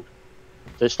cap's sealed.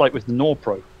 So it's like with the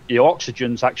Norpro. The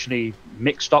oxygen's actually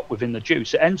mixed up within the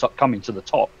juice. It ends up coming to the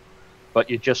top. But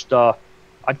you just, I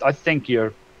think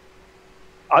you're,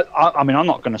 I mean, I'm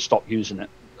not going to stop using it.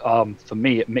 For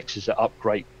me, it mixes it up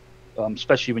great,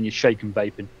 especially when you're shaking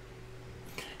vaping.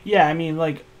 Yeah, I mean,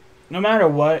 like, no matter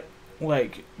what,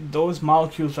 like, those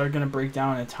molecules are going to break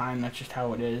down in time. That's just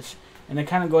how it is. And it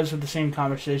kind of goes with the same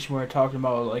conversation we were talking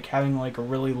about, like having like a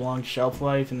really long shelf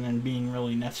life and then being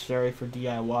really necessary for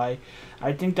DIY.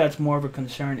 I think that's more of a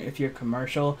concern if you're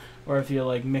commercial or if you're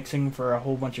like mixing for a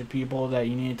whole bunch of people that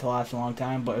you need it to last a long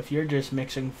time. But if you're just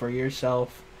mixing for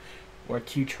yourself or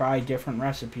to try different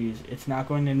recipes, it's not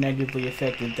going to negatively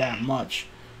affect it that much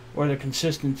or the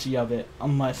consistency of it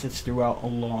unless it's throughout a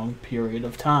long period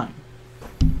of time.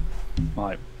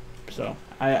 Right. So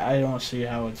I don't see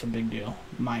how it's a big deal,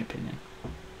 in my opinion.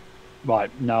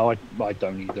 Right. No, I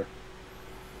don't either.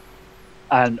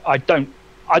 And I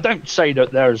don't say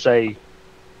that there's a.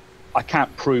 I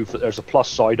can't prove that there's a plus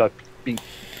side.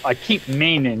 I keep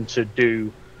meaning to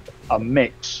do a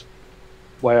mix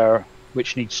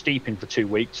which needs steeping for 2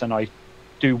 weeks, and I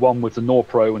do one with the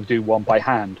Norpro and do one by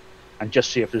hand, and just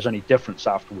see if there's any difference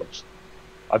afterwards.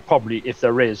 If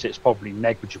there is, it's probably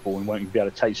negligible and won't even be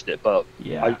able to taste it. But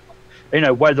yeah,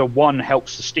 whether one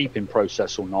helps the steeping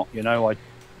process or not, I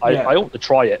ought to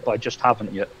try it, but I just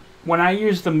haven't yet. When I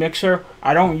use the mixer,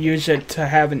 I don't use it to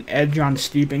have an edge on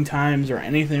steeping times or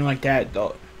anything like that.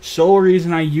 The sole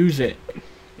reason I use it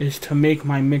is to make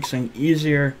my mixing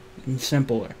easier and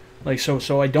simpler. Like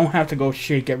so I don't have to go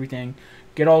shake everything,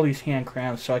 get all these hand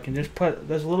cramps. So I can just put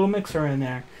this little mixer in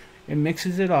there. It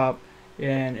mixes it up,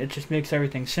 and it just makes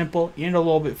everything simple and a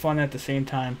little bit fun at the same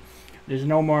time. There's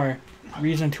no more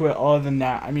reason to it other than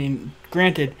that. I mean,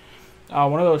 granted,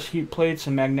 one of those heat plates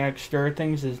and magnetic stir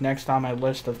things is next on my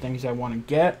list of things I want to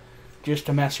get just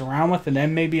to mess around with, and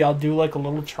then maybe I'll do like a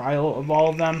little trial of all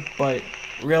of them. But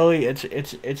really,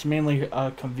 it's mainly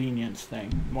a convenience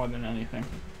thing more than anything.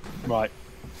 Right.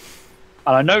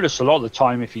 And I notice a lot of the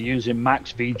time if you're using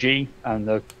max VG and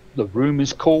the room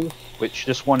is cool, which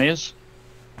this one is.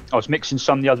 I was mixing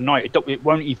some the other night. It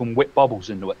won't even whip bubbles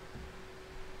into it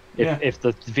if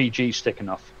the VG's thick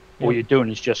enough. All you're doing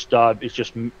is just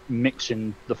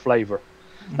mixing the flavor.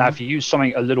 Mm-hmm. Now, if you use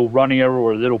something a little runnier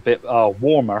or a little bit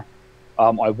warmer,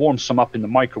 I warmed some up in the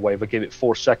microwave. I gave it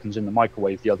 4 seconds in the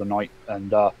microwave the other night,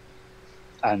 and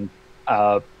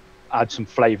add some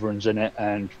flavorings in it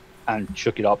and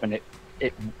shook it up, and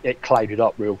it clouded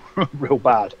up real real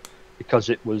bad because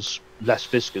it was less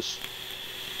viscous.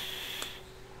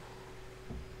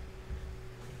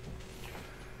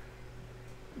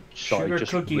 Sugar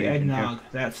cookie eggnog.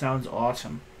 That sounds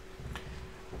awesome.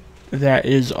 That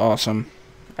is awesome.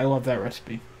 I love that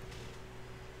recipe.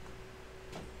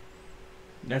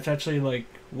 That's actually like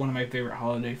one of my favorite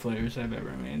holiday flavors I've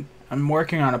ever made. I'm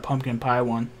working on a pumpkin pie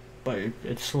one, but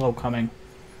it's slow coming.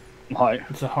 Right.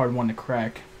 It's a hard one to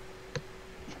crack.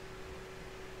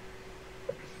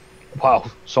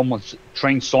 Wow, someone's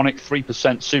trained Sonic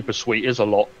 3% super sweet is a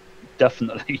lot.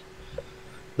 Definitely.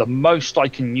 The most I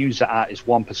can use it at is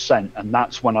 1%, and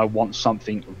that's when I want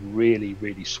something really,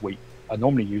 really sweet. I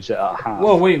normally use it at half.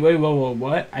 Whoa, wait,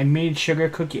 what? I made sugar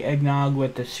cookie eggnog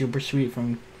with the super sweet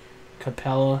from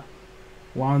Capella.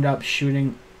 Wound up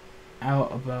shooting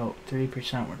out about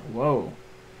 3%. Whoa.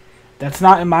 That's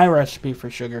not in my recipe for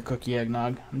sugar cookie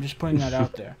eggnog. I'm just putting that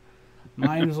out there.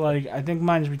 Mine's like, I think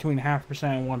mine's between 0.5%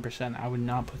 and 1%. I would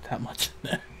not put that much in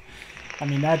there. I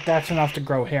mean, that's enough to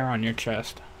grow hair on your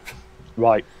chest.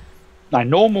 Right. Now,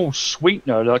 normal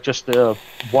sweetener, like just the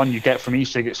one you get from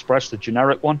E-Cig Express, the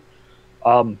generic one,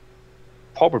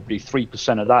 probably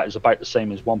 3% of that is about the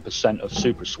same as 1% of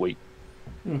super sweet.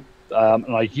 And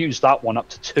I used that one up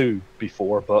to 2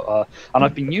 before, but and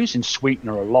I've been using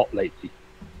sweetener a lot lately.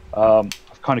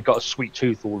 I've kind of got a sweet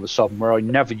tooth all of a sudden where I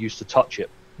never used to touch it.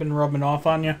 Been rubbing off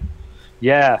on you?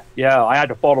 Yeah. I had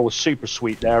a bottle of super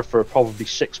sweet there for probably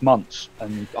 6 months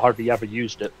and hardly ever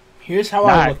used it. Here's how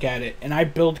I look at it, and I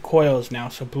build coils now,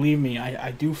 so believe me,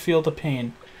 I do feel the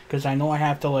pain, because I know I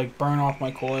have to like burn off my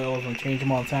coils and change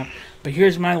them all the time. But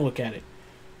here's my look at it,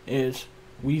 is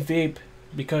we vape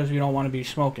because we don't want to be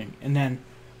smoking, and then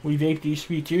we vape these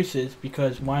sweet juices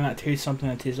because why not taste something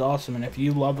that tastes awesome? And if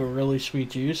you love a really sweet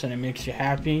juice and it makes you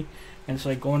happy, and it's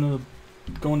like going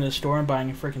to the store and buying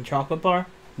a freaking chocolate bar,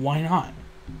 why not?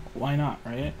 Why not,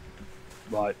 right?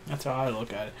 Right. That's how I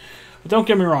look at it. But don't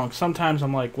get me wrong, sometimes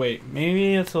I'm like, wait,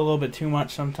 maybe it's a little bit too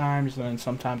much sometimes, and then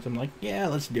sometimes I'm like, yeah,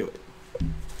 let's do it.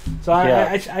 So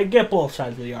I get both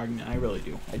sides of the argument, I really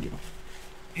do. I do.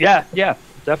 Yeah,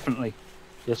 definitely.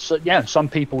 Some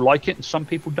people like it and some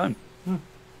people don't.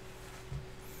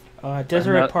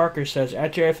 Desiree Parker says,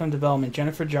 at JFM Development,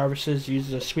 Jennifer Jarvis says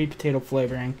uses a sweet potato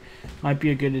flavoring. Might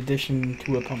be a good addition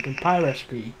to a pumpkin pie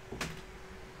recipe.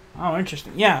 Oh,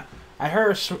 interesting. Yeah, I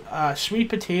heard sweet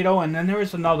potato, and then there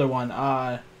was another one.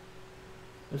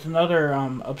 There's another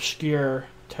obscure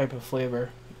type of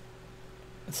flavor.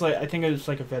 It's like, I think it's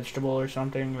like a vegetable or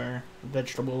something, or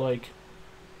vegetable-like.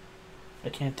 I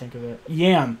can't think of it.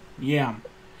 Yam.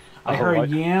 I heard right.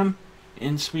 yam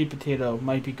and sweet potato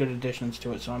might be good additions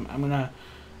to it, so I'm gonna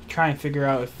try and figure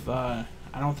out if I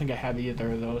don't think I have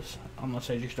either of those, unless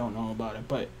I just don't know about it.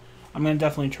 But I'm gonna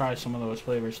definitely try some of those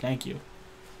flavors. Thank you.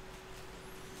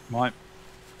 Right.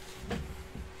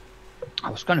 I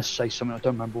was going to say something. I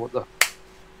don't remember what the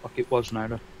fuck it was now.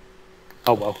 Though.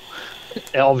 Oh well.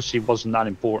 It obviously wasn't that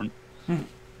important.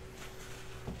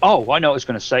 Oh, I know what I was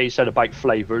going to say. You said about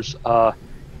flavors.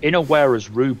 Inawera's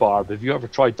rhubarb. Have you ever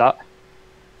tried that?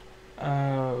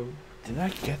 Did I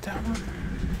get that one?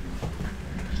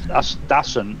 That's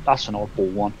an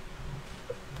oddball one.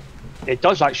 It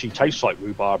does actually taste like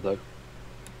rhubarb though.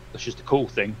 That's just the cool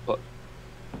thing. But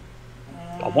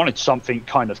I wanted something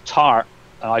kind of tart.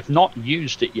 And I've not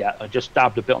used it yet. I just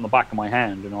dabbed a bit on the back of my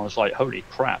hand, and I was like, "Holy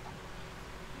crap!"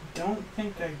 Don't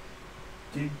think I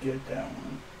did get that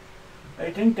one. I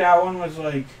think that one was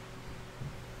like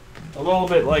a little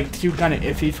bit like too kind of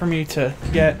iffy for me to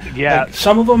get. Yeah. Like,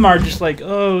 some of them are just like,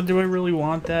 oh, do I really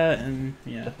want that? And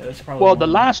yeah, that's probably. Well, the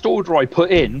last order I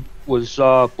put in was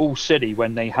Bull City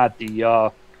when they had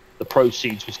the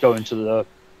proceeds was going to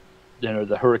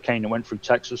the hurricane that went through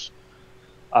Texas,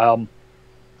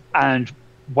 and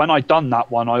when I done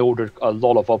that one, I ordered a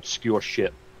lot of obscure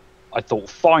shit. I thought,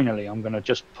 finally, I'm going to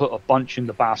just put a bunch in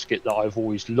the basket that I've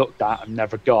always looked at and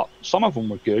never got. Some of them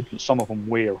were good, and some of them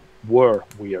were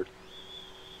weird.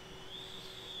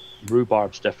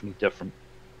 Rhubarb's definitely different.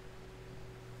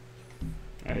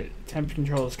 Alright, temp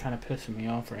control is kind of pissing me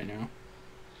off right now.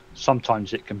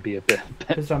 Sometimes it can be a bit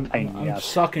Because I'm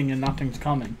sucking and nothing's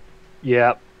coming.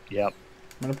 Yep. I'm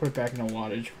going to put it back in the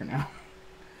wattage for now.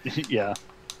 Yeah.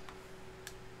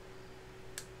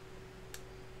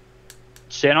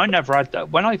 See, and I never had that.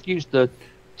 When I've used the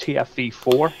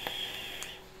TFE4,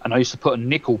 and I used to put a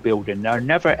nickel build in there, I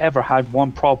never ever had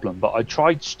one problem. But I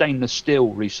tried stainless steel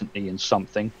recently in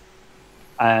something,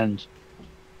 and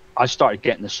I started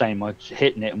getting the same. I was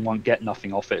hitting it and won't get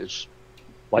nothing off it. It's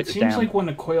like it seems like when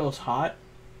the coil's hot,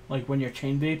 like when you're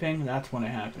chain vaping, that's when it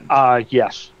happens.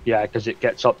 Yes. Yeah, because it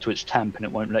gets up to its temp and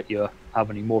it won't let you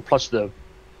have any more. Plus the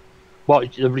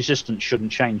resistance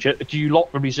shouldn't change it. Do you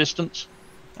lock the resistance?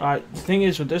 The thing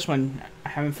is with this one, I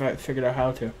haven't figured out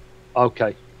how to.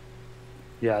 Okay.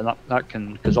 Yeah, that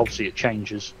can, because obviously it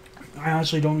changes. I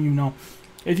honestly don't even know.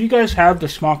 If you guys have the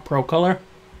Smok Pro Color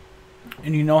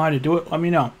and you know how to do it, let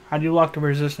me know. How do you lock the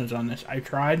resistance on this? I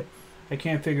tried. I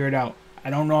can't figure it out.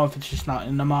 I don't know if it's just not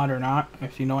in the mod or not.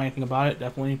 If you know anything about it,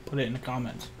 definitely put it in the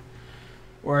comments.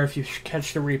 Or if you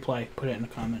catch the replay, put it in the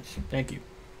comments. Thank you.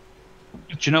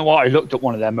 Do you know what? I looked at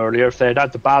one of them earlier. If they'd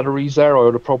had the batteries there, I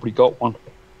would have probably got one.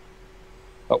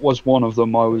 That was one of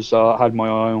them I was had my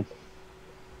eye on.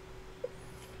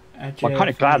 I'm kind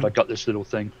of glad I got this little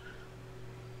thing.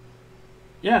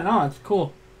 Yeah, no, it's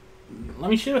cool. Let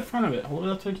me see the front of it. Hold it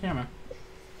up to the camera.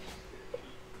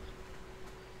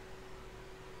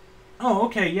 Oh,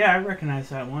 okay. Yeah, I recognize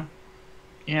that one.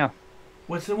 Yeah.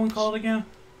 What's the one called again?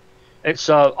 It's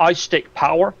iStick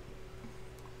Power.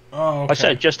 Oh, okay. I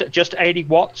said just 80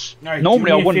 watts. Right,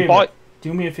 Normally I wouldn't buy.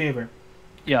 Do me a favor.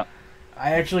 Yeah.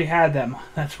 I actually had them.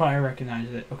 That's why I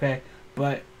recognized it. Okay,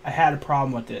 but I had a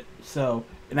problem with it. So,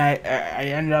 and I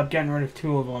ended up getting rid of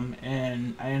 2 of them,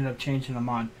 and I ended up changing them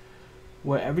on.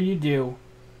 Whatever you do,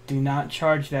 do not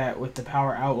charge that with the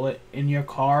power outlet in your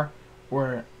car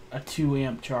or a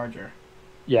 2-amp charger.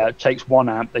 Yeah, it takes 1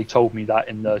 amp. They told me that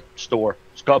in the store.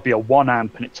 It's got to be a 1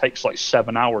 amp, and it takes like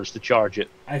 7 hours to charge it.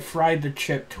 I fried the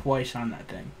chip twice on that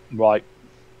thing. Right.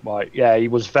 Yeah, he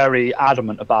was very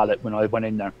adamant about it when I went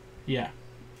in there. Yeah.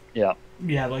 Yeah.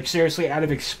 Yeah, like seriously, out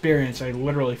of experience, I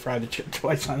literally fried the chip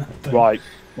twice on that thing.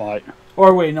 Right.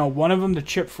 Or wait, no, one of them the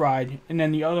chip fried, and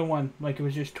then the other one, like it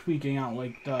was just tweaking out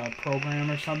like the program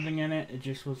or something in it. It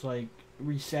just was like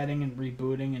resetting and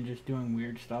rebooting and just doing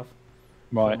weird stuff.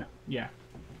 Right. So, yeah.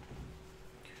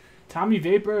 Tommy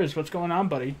Vapors, what's going on,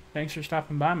 buddy? Thanks for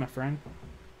stopping by, my friend.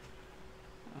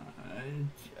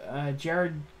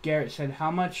 Jared Garrett said,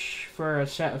 how much for a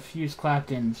set of fused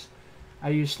Claptons? I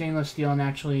use stainless steel and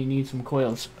actually need some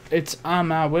coils. It's on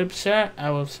my website. I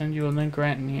will send you a link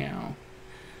right now.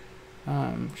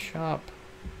 Shop.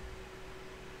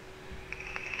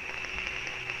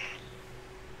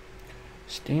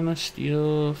 Stainless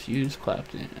steel fused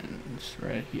Claptons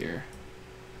right here.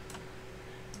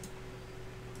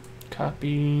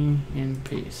 Copy and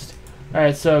paste.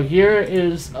 Alright, so here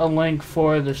is a link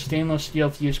for the stainless steel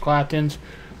fused Claptons,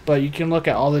 but you can look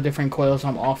at all the different coils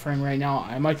I'm offering right now.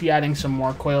 I might be adding some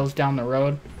more coils down the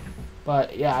road,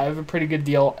 but yeah, I have a pretty good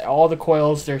deal. All the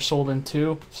coils, they're sold in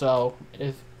 2, so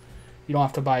if you don't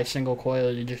have to buy a single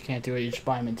coil. You just can't do it. You just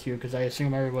buy them in two, because I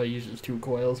assume everybody uses 2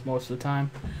 coils most of the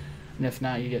time. And if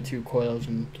not, you get 2 coils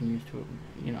and can use 2,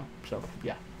 you know. So,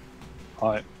 yeah.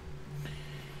 All right.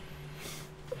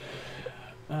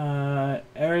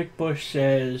 Eric Bush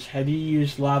says, have you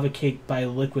used Lava Cake by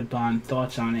Liquid Bond?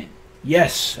 Thoughts on it?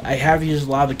 Yes, I have used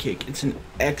Lava Cake. It's an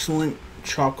excellent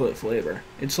chocolate flavor.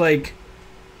 It's like,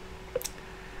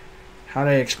 how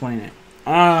do I explain it?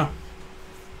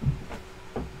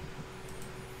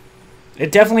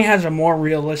 It definitely has a more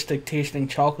realistic tasting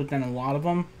chocolate than a lot of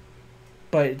them,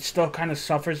 but it still kind of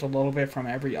suffers a little bit from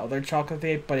every other chocolate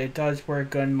vape, but it does work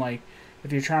good in, like,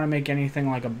 if you're trying to make anything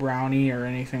like a brownie or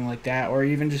anything like that, or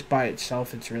even just by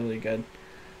itself, it's really good.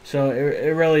 So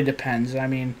it really depends. I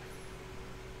mean,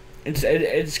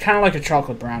 it's kind of like a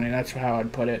chocolate brownie. That's how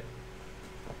I'd put it.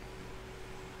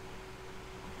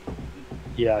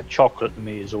 Yeah, chocolate to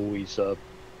me is always a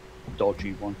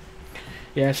dodgy one.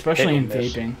 Yeah, especially in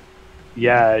miss. vaping.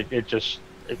 Yeah, it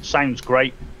sounds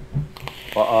great,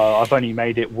 but I've only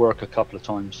made it work a couple of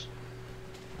times.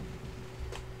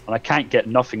 And I can't get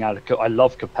nothing out of I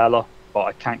love Capella, but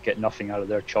I can't get nothing out of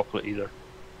their chocolate either.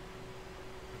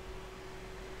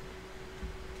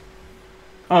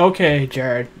 Oh, okay,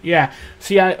 Jared. Yeah.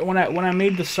 See, when I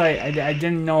made the site, I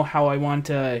didn't know how I want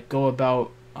to go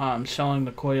about selling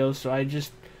the coils, so I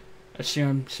just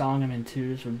assumed selling them in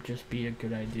 2s would just be a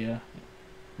good idea.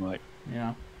 Right.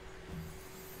 Yeah.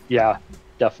 Yeah,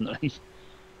 definitely.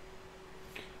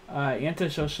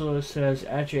 Antisocialist says,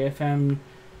 at JFM,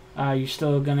 you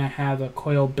still gonna have a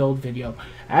coil build video.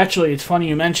 Actually, it's funny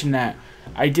you mentioned that.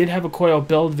 I did have a coil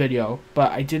build video,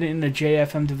 but I did it in the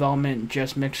JFM Development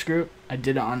Just Mix group. I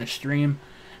did it on a stream,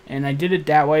 and I did it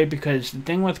that way because the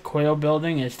thing with coil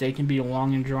building is they can be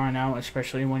long and drawn out,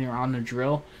 especially when you're on the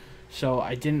drill. So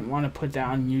I didn't want to put that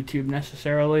on YouTube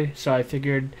necessarily, so I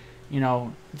figured, you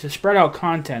know, to spread out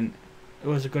content, it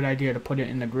was a good idea to put it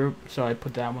in the group, so I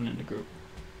put that one in the group.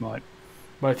 Right.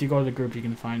 But if you go to the group, you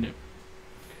can find it.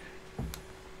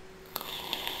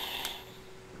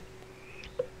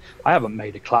 I haven't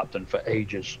made a Clapton for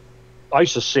ages. I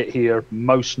used to sit here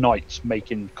most nights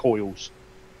making coils,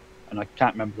 and I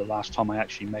can't remember the last time I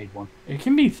actually made one. It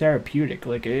can be therapeutic.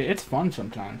 Like, it's fun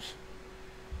sometimes.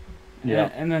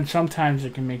 Yeah. And then sometimes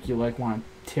it can make you, like, want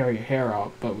to tear your hair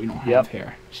out, but we don't have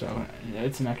hair. So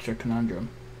it's an extra conundrum.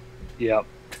 Yeah.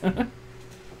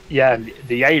 Yeah,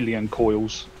 the alien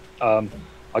coils.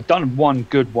 I've done one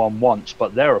good one once,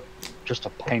 but they're just a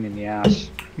pain in the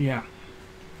ass. Yeah.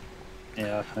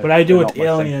 Yeah. What I do with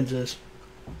aliens is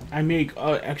I make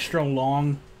an extra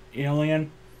long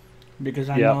alien because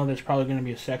I know there's probably going to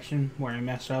be a section where I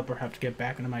mess up or have to get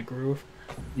back into my groove.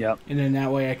 Yeah. And then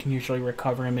that way I can usually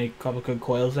recover and make a couple good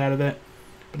coils out of it.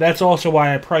 But that's also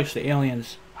why I price the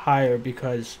aliens higher,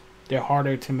 because they're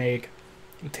harder to make.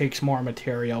 It takes more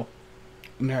material,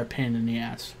 and they're a pain in the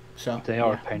ass. So they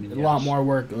are a pain in the ass. A lot more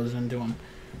work goes into them.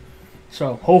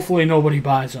 So hopefully nobody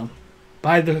buys them.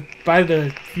 Buy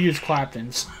the fused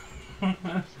Claptons.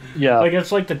 Yeah. Like,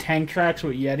 it's like the tank tracks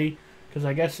with Yeti, because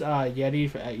I guess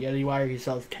Yeti at Yeti Wire, he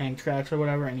sells tank tracks or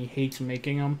whatever, and he hates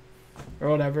making them or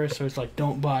whatever. So it's like,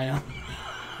 don't buy them.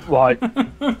 Right.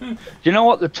 You know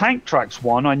what? The tank tracks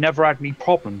one, I never had any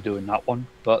problem doing that one,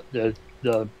 but the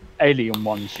alien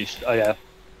ones, just yeah,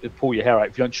 it pull your hair out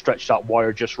if you don't stretch that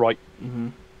wire just right. Mm-hmm.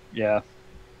 Yeah.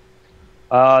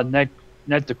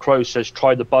 Ned the Crow says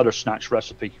try the butter snatch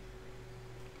recipe.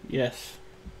 Yes.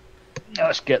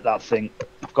 Let's get that thing.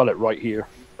 I've got it right here.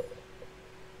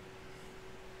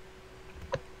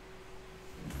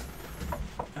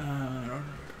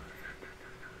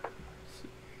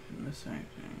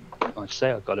 I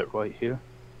say I got it right here.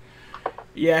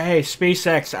 Yeah, hey,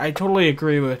 SpaceX, I totally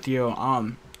agree with you.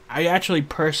 I actually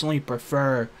personally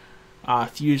prefer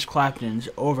fused Claptons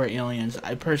over aliens.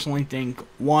 I personally think,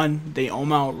 one, they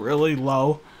ohm out really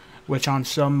low, which on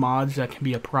some mods that can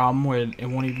be a problem where it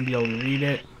won't even be able to read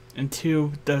it. And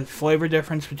two, the flavor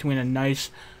difference between a nice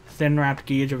thin wrapped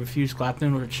gauge of a fused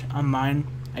Clapton, which on mine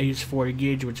I use 40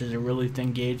 gauge, which is a really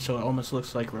thin gauge, so it almost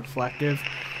looks like reflective.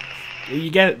 You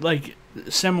get like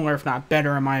similar, if not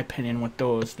better, in my opinion, with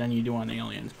those than you do on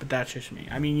aliens. But that's just me.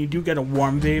 I mean, you do get a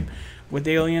warm vape with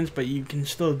aliens, but you can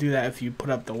still do that if you put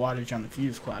up the wattage on the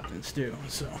fused Claptons too.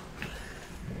 So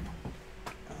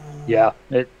yeah,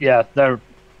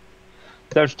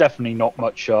 there's definitely not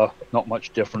much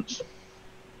difference.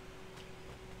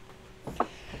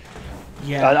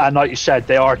 Yeah, and like you said,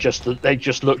 they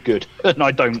just look good, and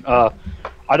I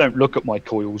don't look at my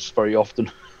coils very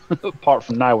often, apart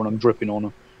from now when I'm dripping on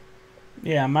them.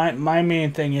 Yeah, my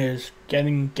main thing is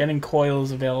getting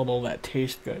coils available that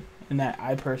taste good and that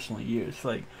I personally use.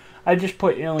 Like, I just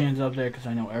put aliens up there because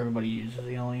I know everybody uses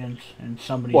aliens, and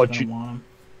somebody's Well, gonna want them.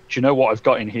 do you know what I've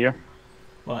got in here?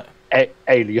 What?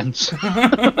 Aliens.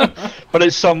 But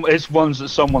it's ones that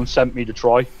someone sent me to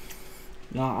try.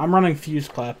 No, I'm running fuse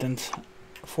Claptons,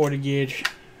 40 gauge,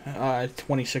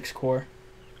 26 core,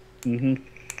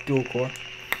 dual core.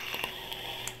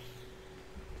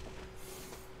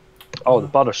 Oh, the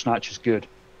butter snatch is good.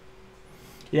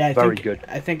 Yeah, Very good.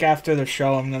 I think after the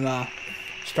show, I'm gonna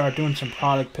start doing some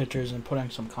product pictures and putting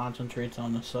some concentrates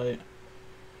on the site,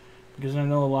 because I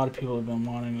know a lot of people have been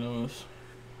wanting those.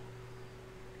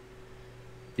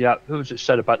 Yeah, who was it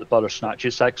said about the butter snatch?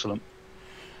 It's excellent.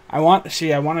 I want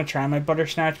to try my butter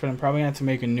snatch, but I'm probably gonna have to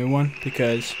make a new one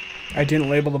because I didn't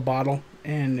label the bottle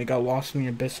and it got lost in the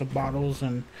abyss of bottles,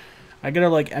 and I gotta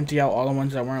like empty out all the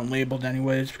ones that weren't labeled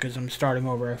anyways because I'm starting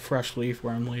over a fresh leaf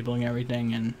where I'm labeling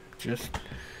everything and just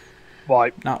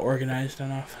not organized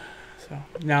enough. So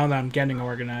now that I'm getting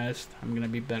organized, I'm gonna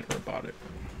be better about it.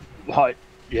 Right.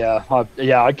 Yeah,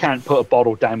 I can't put a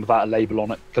bottle down without a label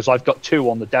on it because I've got 2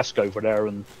 on the desk over there,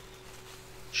 and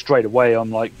straight away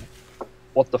I'm like,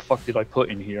 what the fuck did I put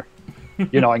in here?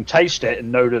 You know, I can taste it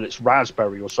and know that it's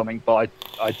raspberry or something, but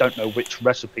I don't know which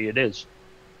recipe it is.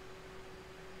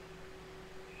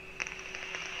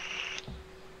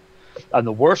 And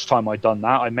the worst time I done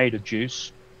that, I made a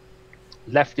juice,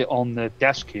 left it on the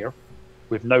desk here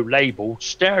with no label,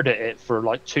 stared at it for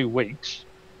like 2 weeks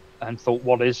and thought,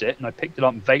 what is it? And I picked it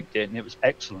up and vaped it, and it was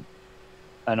excellent.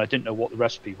 And I didn't know what the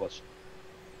recipe was.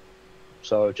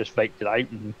 So I just vaped it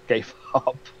out and gave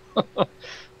up.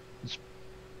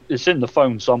 It's in the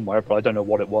phone somewhere, but I don't know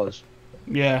what it was.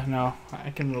 Yeah, no, I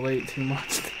can relate too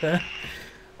much to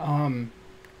that.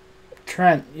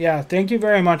 Trent, yeah, thank you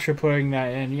very much for putting that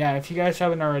in. Yeah, if you guys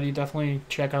haven't already, definitely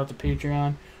check out the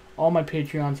Patreon. All my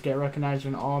Patreons get recognized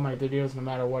in all my videos, no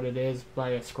matter what it is, by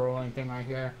a scrolling thing right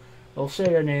here. They'll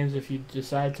say your names if you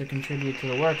decide to contribute to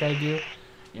the work I do,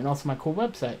 and also my cool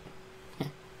website.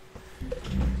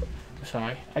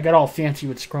 Sorry, I got all fancy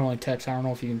with scrolling text. I don't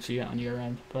know if you can see it on your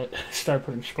end, but start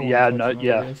putting scrolling. Yeah, text no,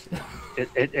 yeah,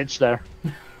 it's there.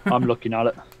 I'm looking at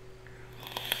it.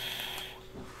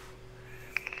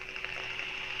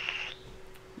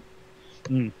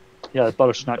 Yeah, the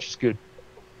butter snatch is good.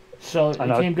 So it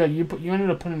came good. You ended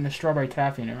up putting the strawberry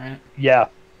taffy in it, right? Yeah,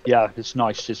 it's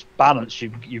nice. It's balanced.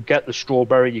 You get the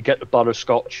strawberry, you get the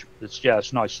butterscotch.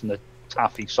 It's nice, and the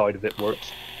taffy side of it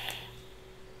works.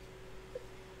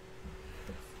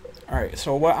 Alright,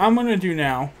 so what I'm going to do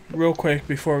now, real quick,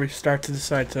 before we start to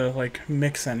decide to, like,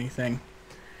 mix anything,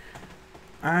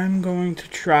 I'm going to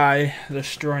try the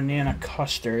Stronana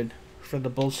custard for the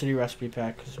Bull City recipe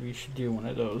pack, because we should do one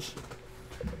of those.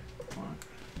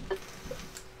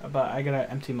 But I gotta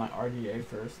empty my RDA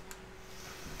first.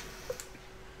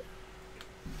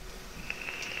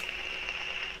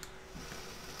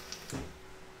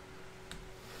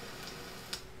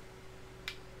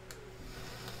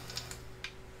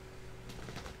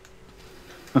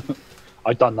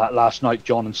 I done that last night,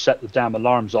 John, and set the damn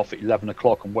alarms off at 11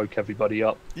 o'clock and woke everybody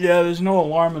up. Yeah, there's no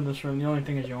alarm in this room. The only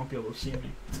thing is you won't be able to see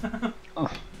me.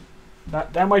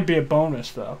 That might be a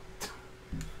bonus, though.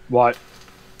 Right.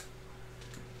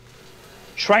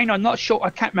 Train, I'm not sure.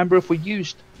 I can't remember if we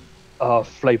used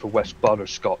Flavor West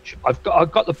butterscotch. I've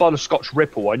got the butterscotch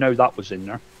Ripple. I know that was in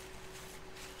there.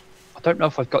 I don't know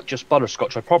if I've got just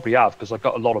butterscotch. I probably have, because I've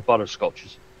got a lot of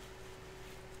butterscotches.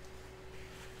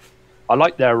 I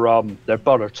like their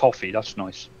butter toffee. That's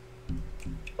nice.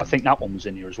 I think that one was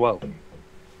in here as well.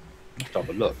 Let's have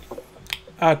a look.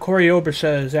 Corey Ober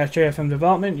says, at JFM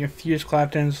Development, your fused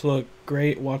Claptons look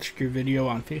great. Watched your video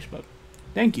on Facebook.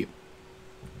 Thank you.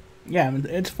 Yeah,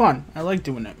 it's fun. I like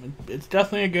doing it. It's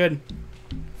definitely a good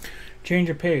change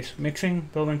of pace. Mixing,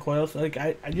 building coils. Like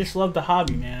I just love the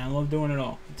hobby, man. I love doing it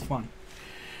all. It's fun.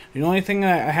 The only thing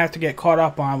that I have to get caught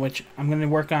up on, which I'm going to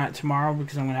work on it tomorrow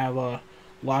because I'm going to have a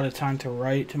lot of time to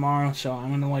write tomorrow, so I'm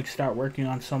going to like start working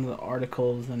on some of the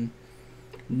articles and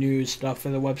news stuff for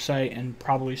the website and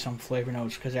probably some flavor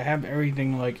notes because I have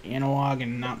everything like analog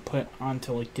and not put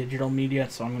onto like digital media,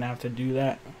 so I'm going to have to do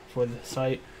that for the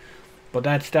site. But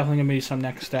that's definitely going to be some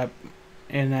next step,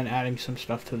 and then adding some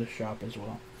stuff to the shop as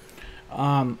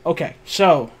well. Okay,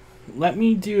 so let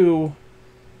me do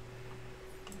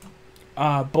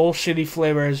Bull City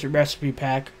Flavors recipe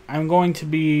pack. I'm going to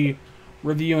be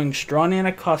reviewing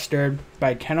Stronana Custard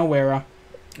by Ken O'Wara.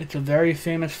 It's a very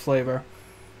famous flavor.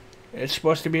 It's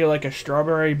supposed to be like a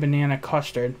strawberry banana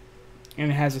custard,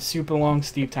 and it has a super long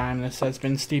steep time. This has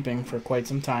been steeping for quite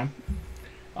some time.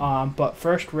 But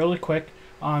first, really quick,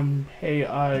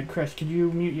 hey, Chris, could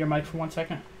you mute your mic for 1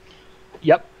 second?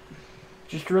 Yep.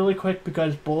 Just really quick,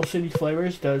 because Bull City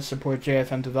Flavors does support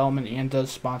JFM Development and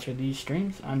does sponsor these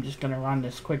streams, I'm just going to run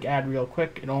this quick ad real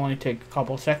quick. It'll only take a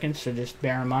couple seconds, so just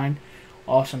bear in mind.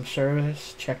 Awesome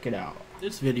service. Check it out.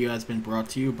 This video has been brought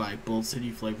to you by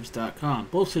BullCityFlavors.com.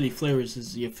 Bull City Flavors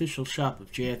is the official shop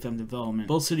of JFM Development.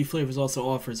 Bull City Flavors also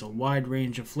offers a wide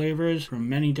range of flavors from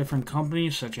many different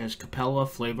companies such as Capella,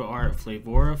 Flavor Art,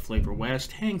 Flavora, Flavor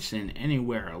West, Hankson,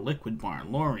 Anywhere, Liquid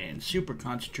Barn, Lorian, Super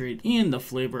Concentrate, and the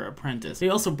Flavor Apprentice. They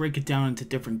also break it down into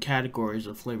different categories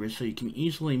of flavors so you can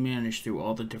easily manage through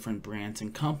all the different brands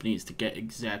and companies to get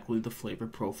exactly the flavor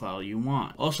profile you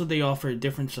want. Also, they offer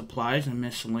different supplies and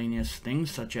miscellaneous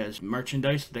things such as merchandise.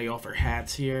 They offer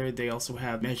hats here. They also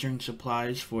have measuring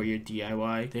supplies for your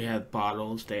DIY. They have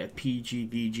bottles. They have PG,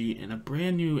 VG, and a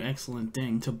brand new excellent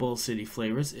thing to Bull City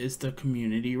Flavors is the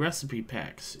community recipe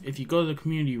packs. If you go to the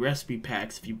community recipe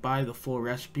packs, if you buy the full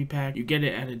recipe pack, you get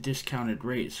it at a discounted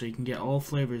rate, so you can get all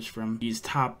flavors from these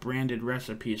top branded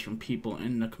recipes from people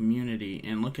in the community.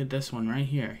 And look at this one right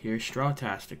here. Here's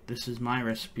Strawtastic. This is my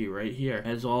recipe right here. It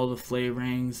has all the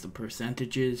flavorings, the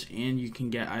percentages, and you can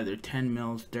get either 10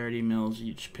 mils, 30 mils.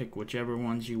 You just pick whichever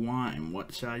ones you want and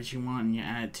what size you want, and you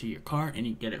add it to your cart, and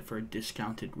you get it for a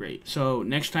discounted rate. So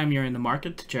next time you're in the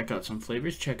market to check out some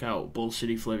flavors, check out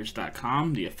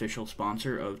BullCityFlavors.com, the official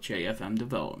sponsor of JFM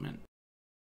Development.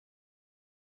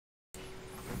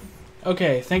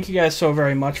 Okay, thank you guys so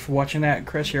very much for watching that.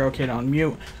 Chris, you're okay to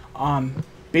unmute.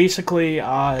 Basically,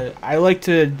 I like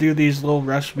to do these little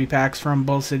recipe packs from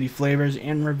Bull City Flavors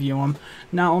and review them.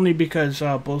 Not only because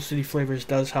Bull City Flavors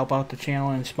does help out the channel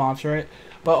and sponsor it,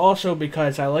 but also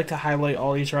because I like to highlight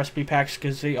all these recipe packs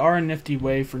because they are a nifty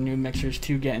way for new mixers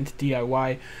to get into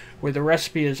DIY, where the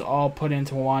recipe is all put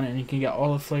into one and you can get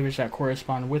all the flavors that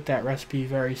correspond with that recipe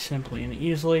very simply and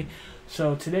easily.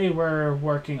 So today we're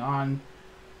working on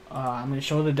I'm going to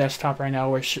show the desktop right now.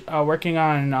 We're working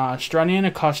on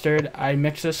Struniana custard. I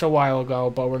mixed this a while ago,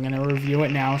 but we're going to review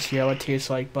it now, see how it tastes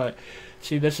like. But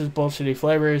see, this is Bull City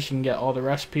Flavors. You can get all the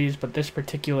recipes, but this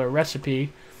particular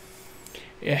recipe,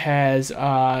 it has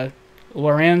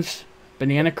Lorenz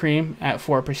banana cream at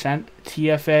 4%,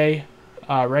 TFA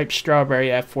ripe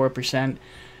strawberry at 4%,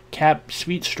 Cap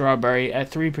sweet strawberry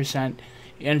at 3%,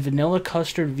 and vanilla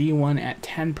custard V1 at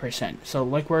 10%. So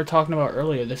like we were talking about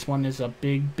earlier, this one is a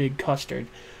big custard.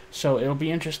 So it'll be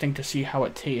interesting to see how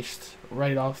it tastes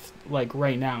right off, like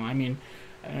right now. I mean,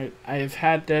 I've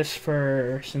had this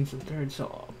since the 3rd,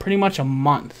 so pretty much a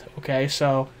month, okay?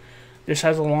 So this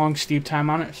has a long steep time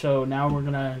on it. So now we're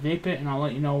gonna vape it, and I'll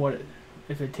let you know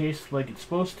if it tastes like it's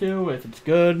supposed to, if it's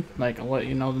good. Like, I'll let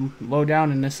you know the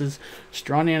lowdown. And this is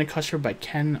Struniana custard by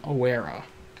Ken Owera.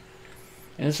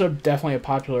 And this is definitely a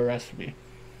popular recipe.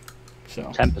 So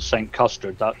 10%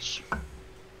 custard. That's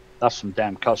some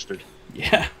damn custard.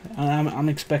 Yeah, I'm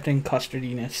expecting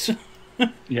custardiness.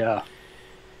 Yeah.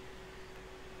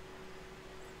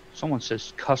 Someone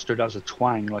says custard has a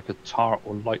twang like a tart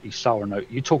or lightly sour note.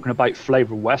 You talking about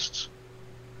Flavor Wests?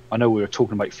 I know we were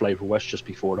talking about Flavor West just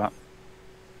before that.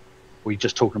 We're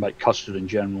just talking about custard in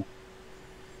general.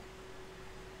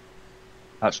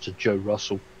 That's to Joe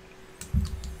Russell.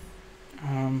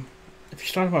 If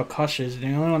you're talking about custards, the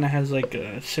only one that has like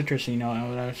a citrusy note, I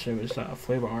would actually was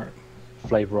Flavor Art.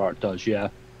 Flavor Art does, yeah.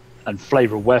 And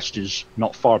Flavor West is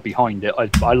not far behind it. I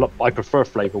prefer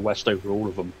Flavor West over all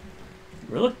of them.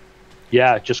 Really?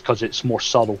 Yeah, just because it's more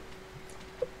subtle.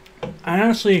 I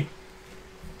honestly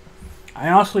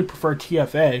prefer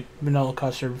TFA vanilla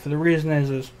custard for the reason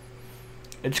is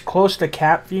it's close to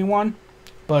Cap V1,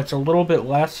 but it's a little bit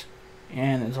less,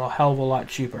 and it's a hell of a lot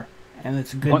cheaper. And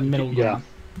it's a good middle ground.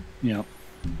 Yeah.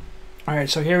 Alright,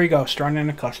 so here we go.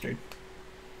 Struniana custard.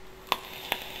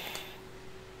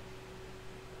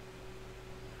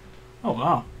 Oh,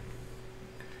 wow.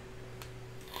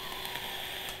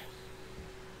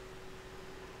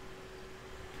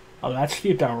 Oh, that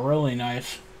steeped out really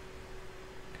nice.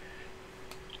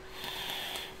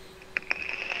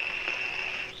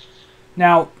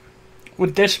 Now,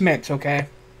 with this mix, okay,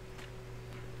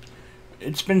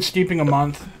 it's been steeping a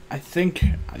month. I think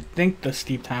the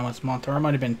steep time was a month, or it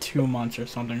might have been 2 months or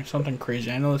something crazy.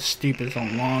 I know the steep is a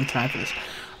long time for this.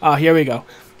 Here we go.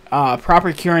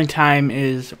 Proper curing time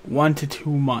is 1 to 2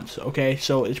 months. Okay,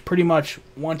 so it's pretty much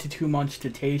 1 to 2 months to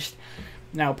taste.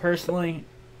 Now, personally,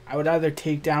 I would either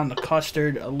take down the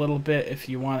custard a little bit if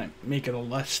you want to make it a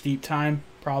less steep time,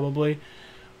 probably.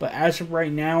 But as of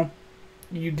right now,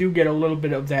 you do get a little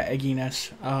bit of that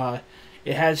egginess.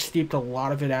 It has steeped a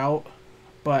lot of it out,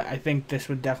 but I think this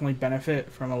would definitely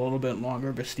benefit from a little bit longer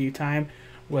of a steep time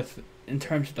in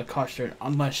terms of the custard,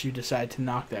 unless you decide to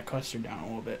knock that custard down a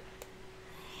little bit.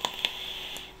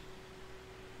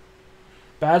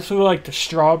 But as for like the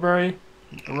strawberry,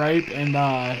 ripe, and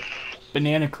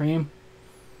banana cream,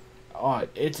 oh,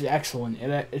 it's excellent.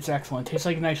 It's excellent. It tastes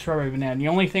like a nice strawberry banana. The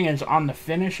only thing is on the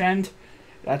finish end,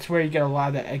 that's where you get a lot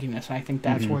of the egginess, and I think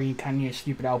that's where you kind of need to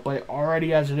scoop it out. But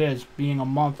already as it is, being a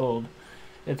month old,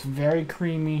 it's very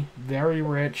creamy, very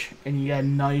rich, and you get a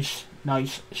nice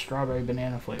strawberry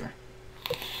banana flavor.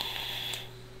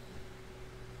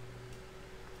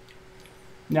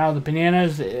 Now the banana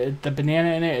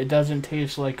in it doesn't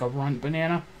taste like a runt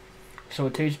banana, so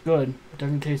it tastes good. It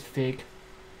doesn't taste fake.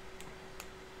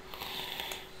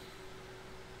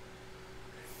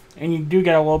 And you do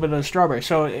get a little bit of the strawberry,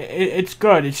 so it's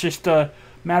good. It's just a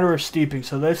matter of steeping.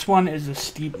 So this one is a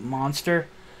steep monster.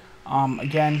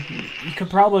 Again, you could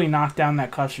probably knock down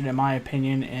that custard, in my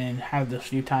opinion, and have the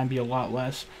steep time be a lot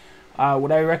less.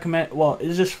 Would I recommend? Well,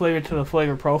 is this flavored to the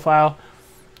flavor profile?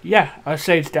 Yeah, I'd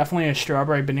say it's definitely a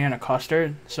strawberry banana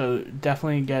custard. So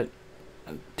definitely get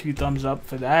 2 thumbs up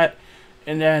for that.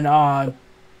 And then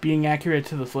being accurate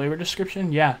to the flavor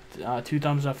description, yeah, 2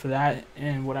 thumbs up for that.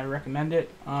 And would I recommend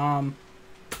it?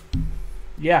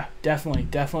 Yeah, definitely.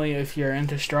 If you're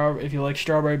into if you like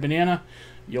strawberry banana,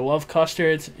 you love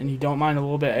custards, and you don't mind a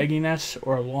little bit of egginess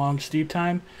or a long steep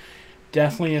time,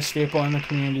 definitely a staple in the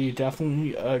community.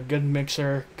 Definitely a good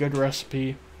mixer, good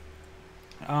recipe.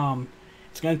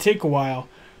 It's gonna take a while,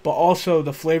 but also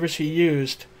the flavors he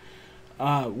used.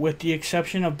 With the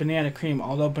exception of banana cream,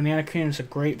 although banana cream is a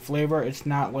great flavor, it's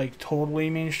not like totally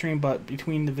mainstream, but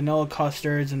between the vanilla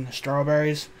custards and the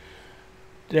strawberries,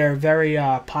 they're very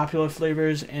popular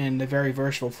flavors, and they're very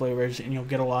versatile flavors, and you'll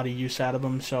get a lot of use out of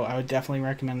them. So I would definitely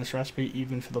recommend this recipe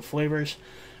even for the flavors,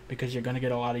 because you're going to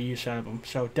get a lot of use out of them.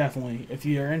 So definitely, if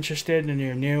you're interested and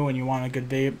you're new and you want a good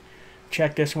vape,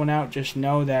 check this one out. Just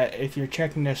know that if you're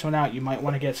checking this one out, you might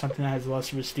want to get something that has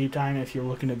less of a steep time if you're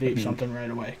looking to vape something right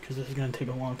away, because this is going to take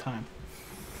a long time.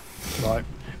 Right.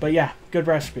 But yeah, good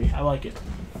recipe. I like it.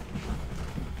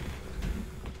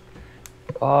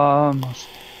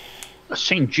 I've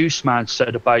seen Juice Man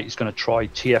said about he's going to try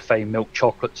TFA milk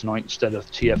chocolate tonight instead of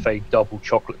TFA double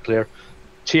chocolate clear.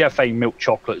 TFA milk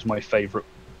chocolate is my favourite,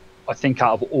 I think,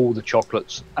 out of all the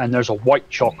chocolates. And there's a white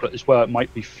chocolate as well. It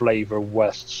might be Flavor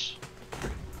West's,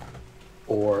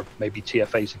 or maybe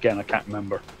TFA's again, I can't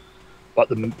remember. But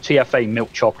the TFA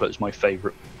milk chocolate is my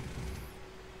favourite.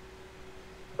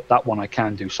 That one I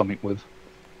can do something with.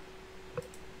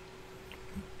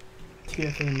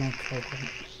 TFA milk chocolate.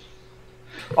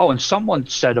 Oh, and someone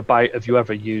said about, have you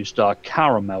ever used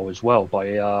caramel as well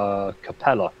by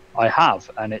Capella? I have,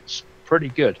 and it's pretty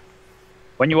good.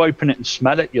 When you open it and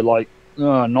smell it, you're like,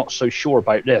 not so sure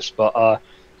about this, but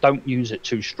don't use it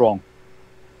too strong.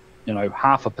 You know,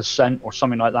 0.5% or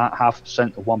something like that,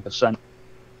 0.5% to 1%.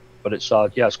 But it's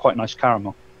yeah, it's quite nice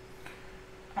caramel.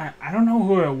 I don't know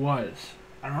who it was.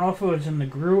 I don't know if it was in the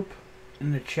group,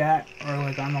 in the chat, or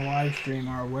like on the live stream,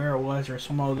 or where it was, or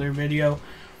some other video.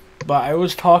 But I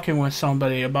was talking with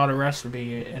somebody about a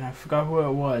recipe, and I forgot who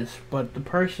it was. But the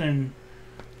person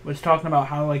was talking about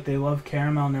how like they love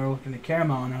caramel, and they were looking at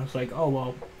caramel, and I was like, oh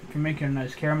well, if you're making a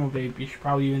nice caramel vape, you should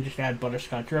probably even just add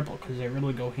butterscotch ripple, because they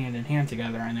really go hand in hand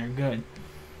together, and they're good.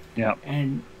 Yeah.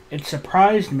 And it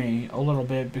surprised me a little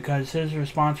bit, because his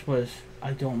response was,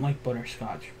 I don't like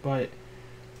butterscotch, but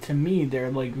to me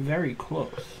they're like very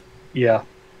close. Yeah,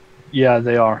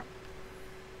 they are.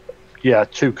 Yeah,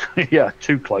 too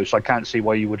close. I can't see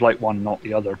why you would like one, not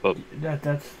the other. But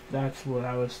that's what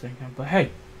I was thinking. But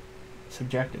hey,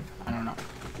 subjective. I don't know.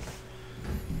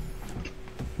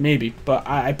 Maybe, but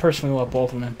I personally love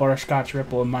both of them. And butterscotch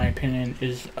ripple, in my opinion,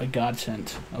 is a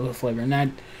godsend of a flavor. And that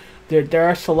there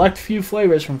are select few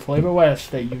flavors from Flavor West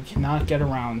that you cannot get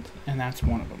around, and that's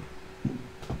one of them.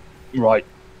 Right.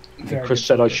 Chris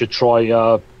said I should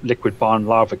try liquid barn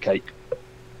lava cake.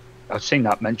 I've seen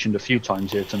that mentioned a few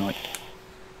times here tonight.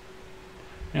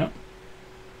 Yep.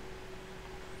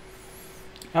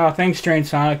 Oh, thanks, Train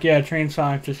Sonic. Yeah, Train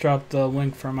Sonic just dropped the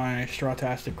link for my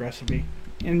Strawtastic recipe.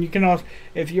 And you can also,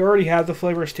 if you already have the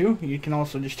flavors too, you can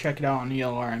also just check it out on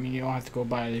ELR. I mean, you don't have to go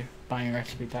buy a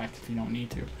recipe pack if you don't need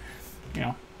to. You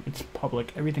know, it's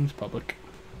public. Everything's public.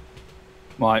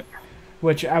 Right.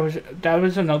 Which that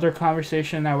was another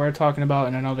conversation that we were talking about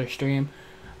in another stream.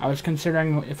 I was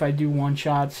considering if I do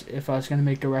one-shots, if I was going to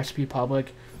make the recipe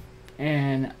public.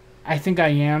 And I think I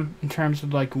am in terms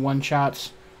of like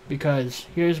one-shots, because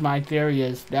here's my theory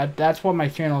is that's what my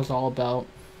channel is all about.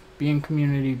 Being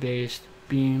community-based,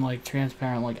 being like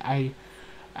transparent. Like I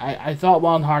thought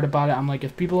long and hard about it. I'm like,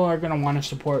 if people are going to want to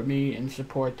support me and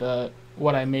support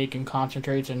what I make in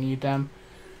concentrates and need them,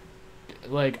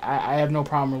 like I have no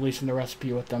problem releasing the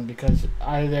recipe with them because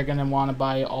either they're gonna want to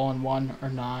buy it all in one or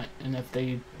not, and if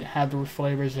they have the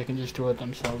flavors, they can just do it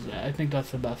themselves. I think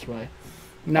that's the best way.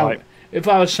 Now, Right. if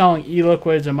I was selling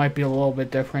e-liquids, it might be a little bit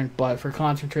different, but for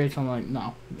concentrates, I'm like,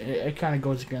 no, it kind of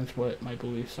goes against what my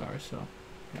beliefs are. So,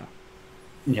 yeah.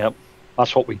 Yep.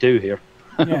 That's what we do here.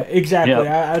 Yeah, exactly.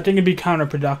 Yeah. I think it'd be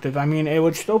counterproductive. I mean, it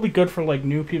would still be good for like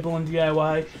new people in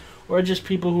DIY, or just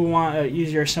people who want an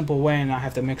easier, simple way and not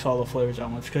have to mix all the flavors at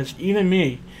once. Because even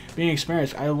me, being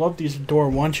experienced, I love these door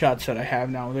one shots that I have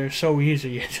now. They're so easy.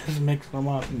 You just mix them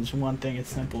up and it's one thing. It's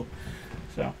simple.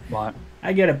 So Right.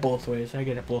 I get it both ways.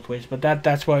 But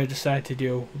that's why I decided to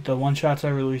do the one shots I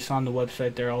release on the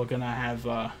website. They're all gonna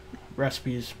have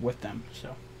recipes with them.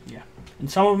 So yeah, and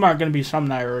some of them are gonna be some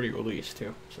that I already released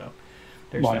too. So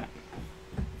there's Right.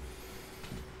 that.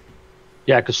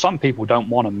 Yeah, because some people don't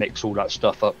want to mix all that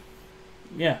stuff up.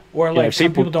 Yeah, or like some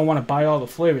people- people don't want to buy all the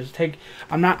flavors.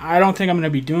 I don't think I'm gonna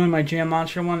be doing my Jam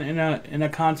Monster one in a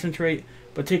concentrate.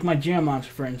 But take my Jam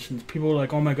Monster for instance. People are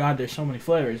like, "Oh my God, there's so many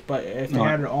flavors." But if they Right.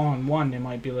 had it all in one, they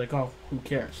might be like, "Oh, who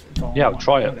cares? It's all Yeah, in one."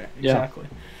 try it. Okay, Yeah. exactly.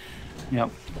 Yep.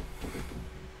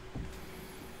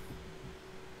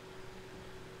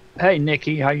 Hey,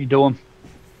 Nikki, how you doing?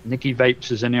 Nikki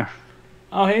Vapes is in here.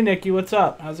 Oh, hey Nikki, what's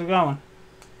up? How's it going?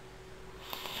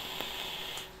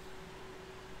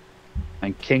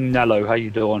 And King Nello, how you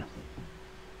doing?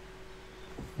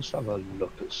 Let's have a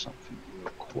look at something real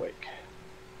quick.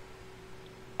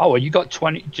 Oh, well, you got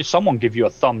 20. Just someone give you a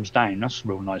thumbs down. That's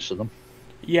real nice of them.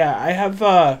 Yeah, I have,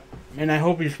 and I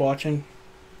hope he's watching.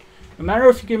 No matter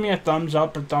if you give me a thumbs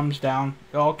up or thumbs down,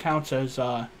 it all counts as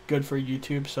good for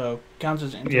YouTube, so it counts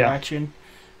as interaction.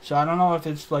 So I don't know if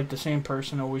it's like the same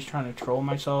person always trying to troll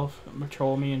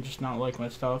me and just not like my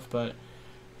stuff, but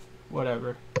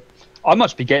whatever. I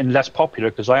must be getting less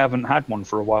popular because I haven't had one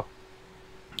for a while.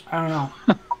 I don't know.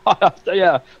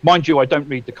 Yeah, mind you, I don't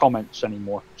read the comments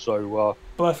anymore. So,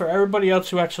 But for everybody else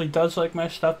who actually does like my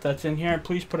stuff that's in here,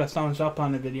 please put a thumbs up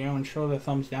on the video and show the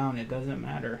thumbs down. It doesn't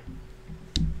matter.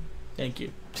 Thank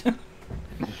you.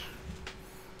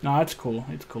 No, it's cool.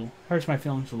 It's cool. Hurts my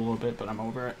feelings a little bit, but I'm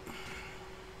over it.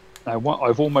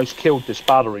 I've almost killed this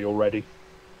battery already.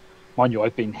 Mind you,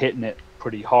 I've been hitting it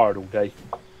pretty hard all day.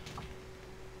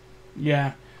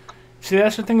 Yeah. See,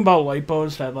 that's the thing about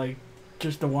lipos that, like,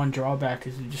 just the one drawback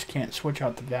is you just can't switch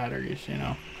out the batteries, you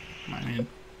know? I mean...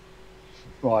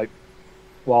 Right.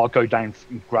 Well, I'll go down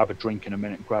and grab a drink in a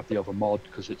minute and grab the other mod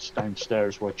because it's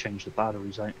downstairs where I change the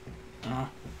batteries out.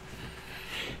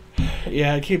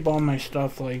 Yeah, I keep all my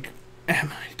stuff, like, at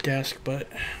my desk, but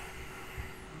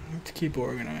I have to keep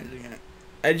organizing it.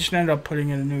 I just ended up putting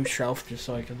in a new shelf just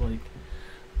so I could, like,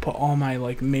 put all my,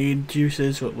 like, made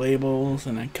juices with labels,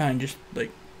 and I kind of just,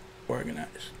 like,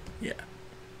 organize. Yeah.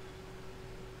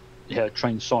 Yeah,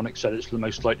 Train Sonic said it's the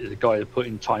most likely the guy that put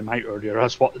in time out earlier.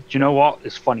 That's what. Do you know what?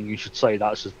 It's funny you should say that.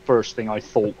 That's the first thing I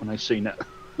thought when I seen it.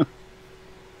 It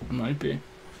might be.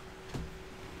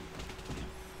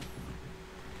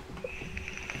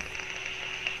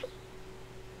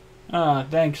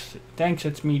 Thanks. Thanks,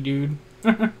 it's me, dude.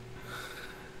 Gotta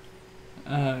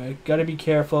be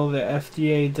careful. The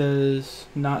FDA does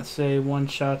not say one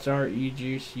shots are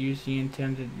e-juice. Use the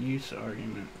intended use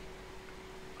argument.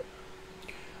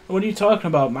 What are you talking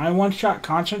about? My one-shot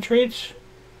concentrates?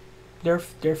 They're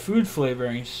food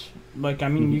flavorings. Like, I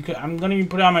mean, you could. I'm gonna even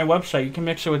put it on my website. You can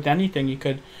mix it with anything. You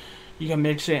can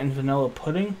mix it in vanilla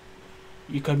pudding.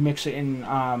 You could mix it in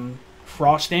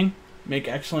frosting. Make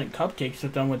excellent cupcakes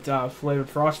with them with flavored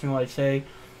frosting. Like say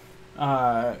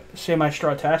my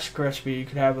Strawtastic recipe, you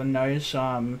could have a nice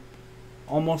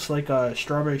almost like a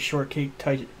strawberry shortcake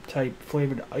type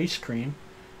flavored icing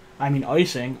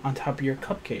on top of your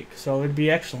cupcake. So it'd be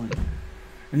excellent.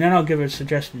 And then I'll give it a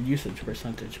suggested usage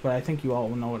percentage, but I think you all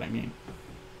will know what I mean.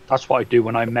 That's what I do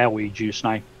when I mail e-juice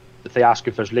now. If they ask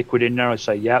if there's liquid in there, I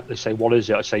say, yep. They say, what is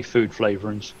it? I say, food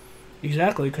flavorings.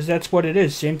 Exactly, because that's what it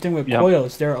is. Same thing with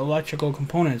coils. They're electrical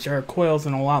components. There are coils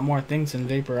and a lot more things than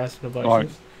vaporizer devices. Right.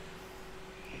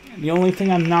 The only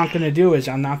thing I'm not going to do is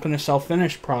I'm not going to sell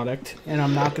finished product, and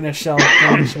I'm not going to sell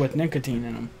things with nicotine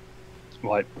in them.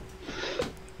 Right.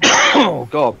 Oh,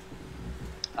 God.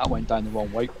 That went down the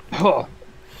wrong way.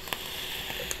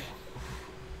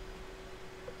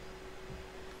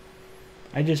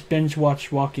 I just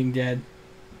binge-watched Walking Dead.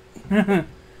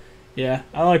 Yeah,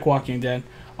 I like Walking Dead.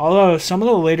 Although, some of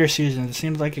the later seasons, it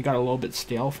seems like it got a little bit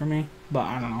stale for me. But,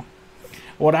 I don't know.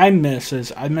 What I miss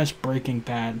is, I miss Breaking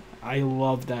Bad. I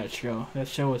love that show. That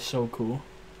show is so cool.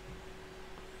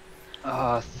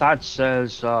 Thad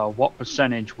says, what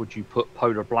percentage would you put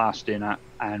Polar Blast in at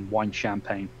and wine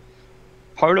champagne?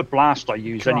 Polar Blast I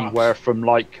use Drops. anywhere from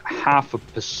like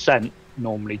 0.5%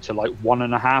 normally to like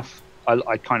 1.5.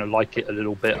 I kind of like it a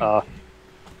little bit.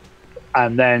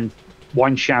 And then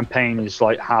wine champagne is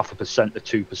like 0.5%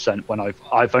 to 2% when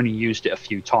I've only used it a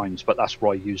few times, but that's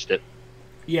where I used it.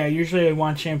 Yeah, usually I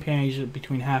want champagne, I use it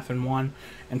between 0.5 and 1.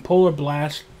 And Polar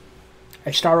Blast, I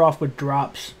start off with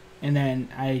drops, and then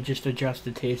I just adjust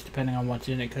the taste depending on what's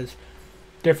in it, because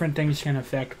different things can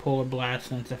affect Polar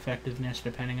Blast and its effectiveness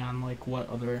depending on like what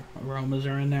other aromas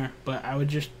are in there. But I would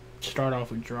just start off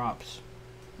with drops.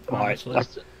 Honestly.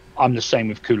 Right, I'm the same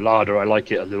with Coulada. I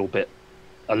like it a little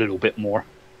bit more.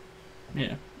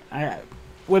 Yeah,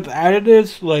 with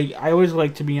additives, like I always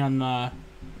like to be on the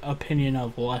opinion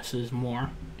of less is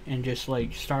more, and just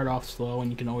like start off slow,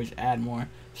 and you can always add more,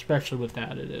 especially with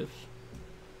additives.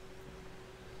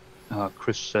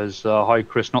 Chris says, "Hi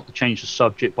Chris, not to change the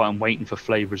subject, but I'm waiting for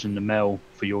flavors in the mail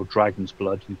for your Dragon's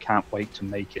Blood and can't wait to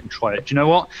make it and try it." Do you know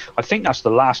what? I think that's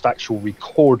the last actual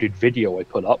recorded video I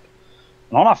put up,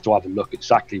 and I'll have to have a look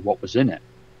exactly what was in it,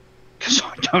 because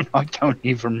I don't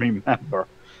even remember.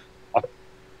 I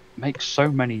make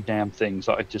so many damn things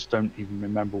that I just don't even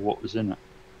remember what was in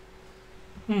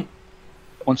it.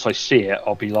 Once I see it,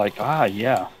 I'll be like, ah,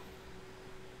 yeah.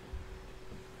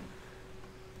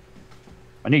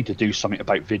 I need to do something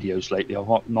about videos lately.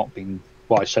 I've not been...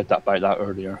 Well, I said that about that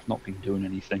earlier. I've not been doing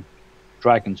anything.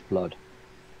 Dragon's Blood.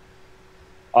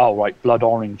 Oh, right. Blood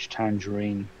orange,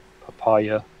 tangerine,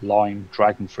 papaya, lime,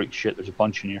 dragon fruit. Shit, there's a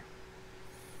bunch in here.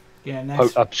 Yeah,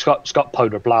 next... It's got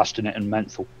Polar Blast in it and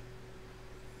menthol.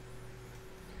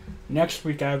 Next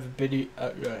week I have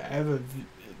a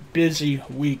busy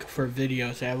week for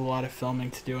videos. I have a lot of filming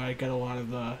to do. I got a lot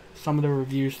of some of the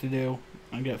reviews to do.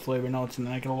 I get flavor notes, and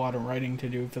then I get a lot of writing to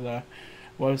do for the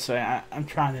website. I'm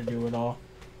trying to do it all,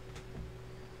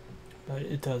 but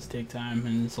it does take time,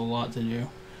 and it's a lot to do.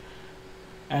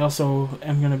 I also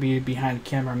am going to be behind the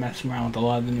camera messing around with a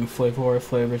lot of the new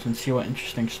flavors and see what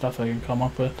interesting stuff I can come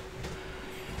up with.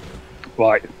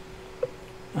 Right.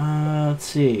 Let's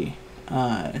see.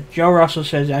 Joe Russell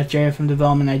says, at JFM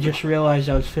Development, I just realized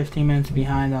I was 15 minutes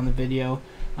behind on the video.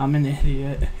 I'm an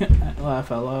idiot. I laugh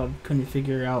out loud. Couldn't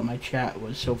figure out my chat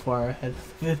was so far ahead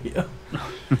of the video.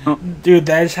 Dude,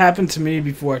 that has happened to me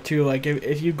before, too. Like,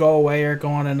 if you go away or go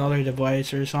on another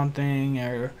device or something,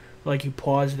 or, like, you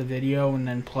pause the video and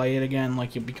then play it again,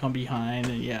 like, you become behind.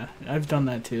 And, yeah, I've done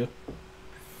that, too.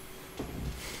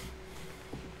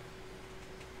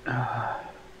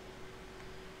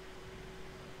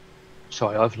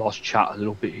 Sorry, I've lost chat a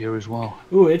little bit here as well.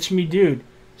 Ooh, it's me, dude.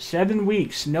 7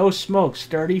 weeks, no smokes,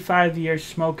 35-year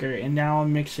smoker, and now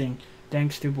I'm mixing.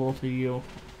 Thanks to both of you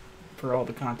for all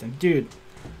the content. Dude,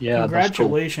 yeah,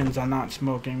 congratulations on not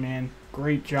smoking, man.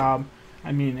 Great job.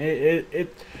 I mean,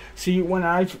 see, when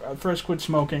I first quit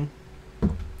smoking,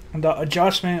 the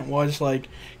adjustment was, like,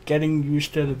 getting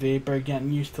used to the vapor,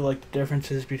 getting used to, like, the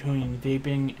differences between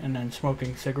vaping and then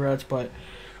smoking cigarettes, but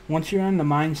once you're in the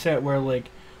mindset where, like,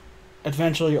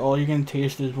 eventually all you're going to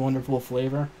taste is wonderful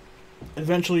flavor,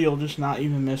 eventually you'll just not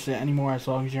even miss it anymore as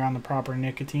long as you're on the proper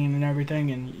nicotine and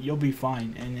everything, and you'll be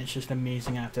fine, and it's just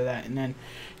amazing after that. And then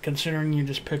considering you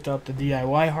just picked up the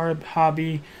DIY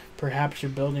hobby, perhaps you're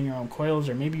building your own coils,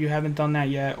 or maybe you haven't done that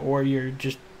yet, or you're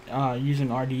just using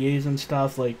RDAs and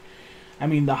stuff. Like, I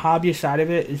mean, the hobby side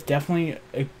of it is definitely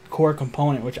a core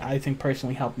component, which I think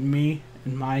personally helped me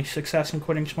in my success in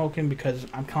quitting smoking, because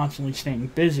I'm constantly staying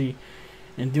busy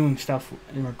and doing stuff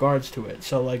in regards to it.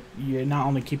 So, like, you're not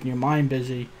only keeping your mind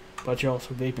busy, but you're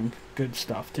also vaping good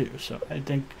stuff too. So I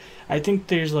think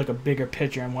there's, like, a bigger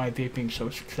picture on why vaping's so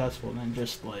successful than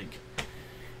just, like,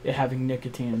 it having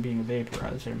nicotine and being a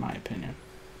vaporizer, in my opinion.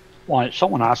 Well,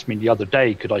 someone asked me the other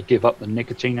day, could I give up the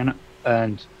nicotine in it?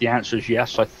 And the answer is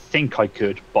yes. I think I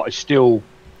could, but I still,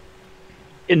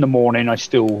 in the morning, I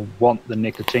still want the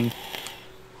nicotine.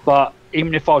 But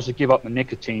even if I was to give up the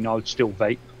nicotine, I would still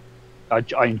vape.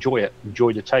 I enjoy it,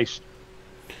 enjoy the taste.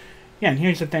 Yeah, and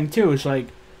here's the thing too, is like,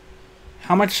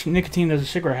 how much nicotine does a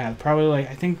cigarette have? Probably, like,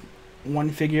 I think one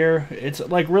figure, it's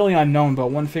like really unknown, but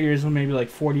one figure is maybe like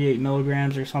 48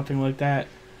 milligrams or something like that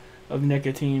of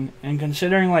nicotine. And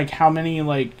considering, like, how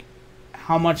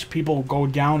much people go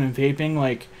down in vaping,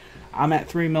 like, I'm at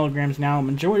 3 milligrams now.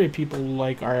 Majority of people,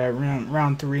 like, are at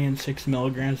around 3 and 6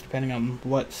 milligrams, depending on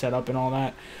what setup and all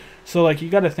that. So, like, you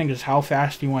got to think is how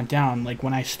fast you went down. Like,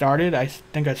 when I started, I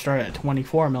think I started at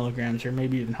 24 milligrams or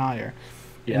maybe even higher.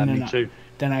 Yeah, me too.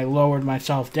 Then I lowered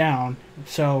myself down.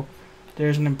 So,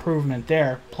 there's an improvement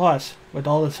there. Plus, with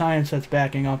all the science that's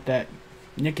backing up that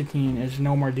nicotine is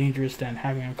no more dangerous than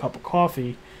having a cup of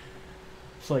coffee,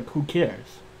 it's like, who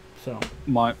cares? So,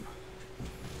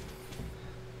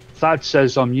 Thad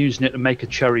says I'm using it to make a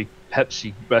cherry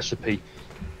Pepsi recipe.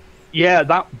 Yeah,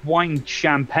 that wine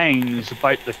champagne is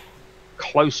about the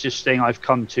closest thing I've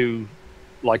come to,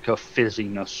 like a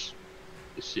fizziness.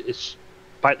 It's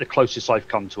about the closest I've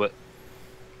come to it.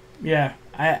 Yeah,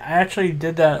 I actually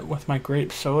did that with my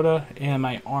grape soda and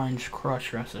my orange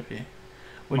crush recipe.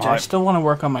 Which I still want to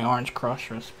work on my orange crush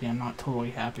recipe. I'm not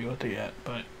totally happy with it yet,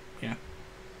 but yeah.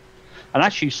 And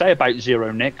actually, say about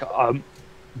Zero Nick,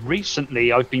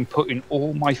 recently I've been putting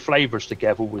all my flavors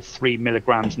together with 3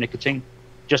 milligrams nicotine,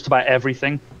 just about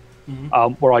everything.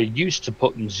 Where I used to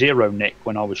put in Zero Nick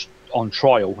when I was on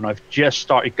trial, and I've just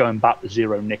started going back to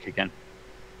Zero Nick again.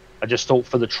 I just thought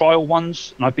for the trial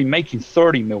ones, and I've been making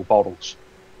 30 ml bottles.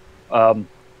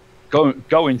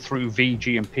 Going through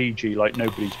VG and PG like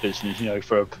nobody's business, you know,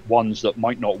 for ones that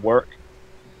might not work.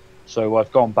 So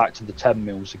I've gone back to the 10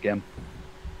 mils again.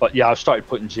 But yeah, I've started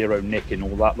putting Zero Nick in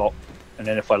all that lot, and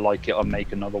then if I like it, I'll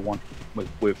make another one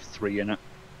with 3 in it.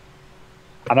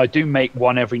 And I do make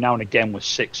one every now and again with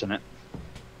 6 in it.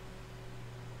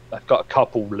 I've got a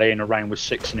couple laying around with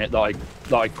 6 in it that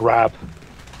I grab,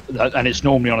 and it's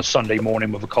normally on a Sunday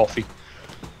morning with a coffee.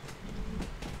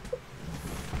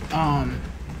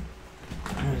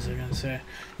 What was I gonna say?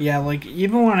 Yeah, like,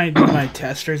 even when I do my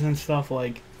testers and stuff,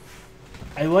 like,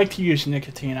 I like to use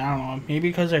nicotine. I don't know, maybe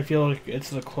because I feel like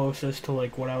it's the closest to,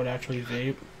 like, what I would actually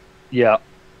vape. Yeah,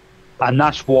 and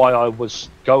that's why I was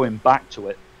going back to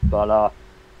it. But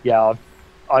yeah,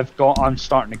 I'm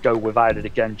starting to go without it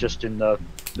again, just in the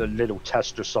little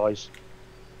tester size.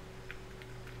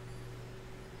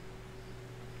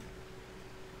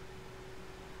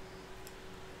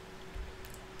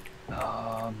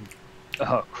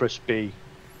 Chris B.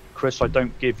 Chris, I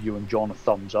don't give you and John a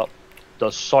thumbs up.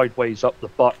 Does sideways up the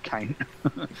butt count?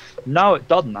 No, it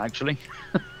doesn't actually.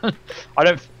 I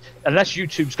don't, unless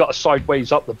YouTube's got a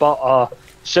sideways up the butt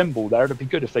symbol there. It'd be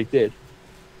good if they did.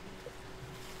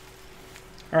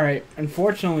 Alright,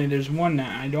 unfortunately there's one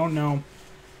that I don't know.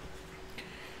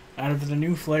 Out of the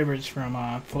new flavors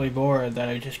from Flavor that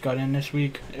I just got in this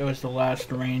week, it was the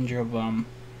last range of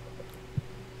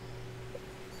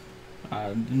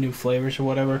new flavors or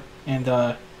whatever,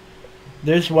 and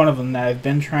there's one of them that I've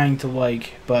been trying to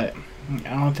like, but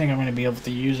I don't think I'm going to be able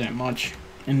to use it much,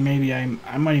 and maybe I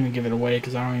might even give it away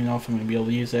because I don't even know if I'm going to be able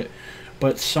to use it.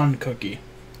 But Sun Cookie.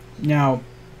 Now,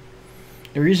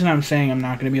 the reason I'm saying I'm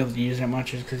not going to be able to use it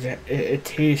much is because it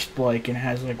tastes like, and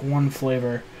has like one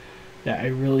flavor that I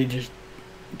really just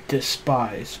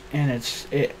despise, and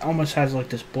it almost has like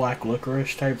this black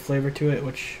licorice type flavor to it,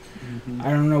 which I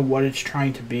don't know what it's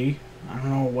trying to be. I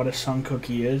don't know what a Sun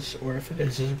Cookie is, or if it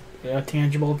is a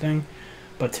tangible thing,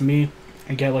 but to me,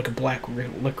 I get like a black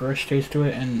licorice taste to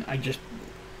it, and I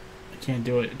can't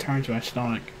do it. It turns my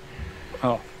stomach.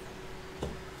 Oh.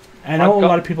 I know a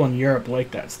lot of people in Europe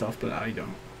like that stuff, but I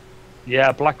don't.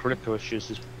 Yeah, black licorice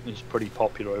is pretty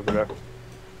popular over there,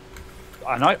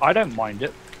 and I don't mind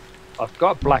it. I've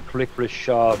got black licorice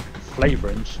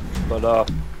flavorings, but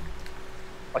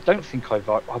I don't think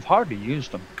I've hardly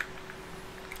used them.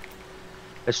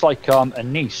 It's like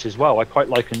anise as well. I quite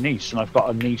like anise, and I've got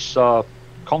anise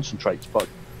concentrates, but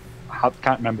I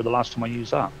can't remember the last time I used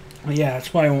that. Well, yeah,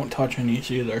 that's why I won't touch anise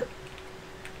either.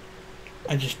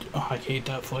 I hate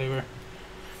that flavor.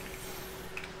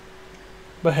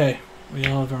 But hey, we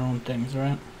all have our own things,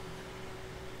 right?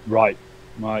 Right.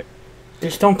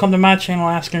 Just don't come to my channel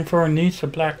asking for anise or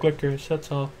black licorice,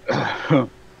 that's all.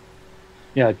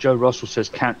 Yeah, Joe Russell says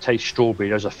can't taste strawberry.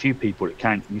 There's a few people that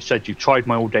can't. You said you tried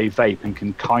my all-day vape and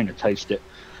can kind of taste it.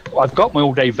 I've got my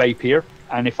all-day vape here,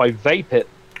 and if I vape it,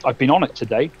 I've been on it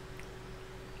today.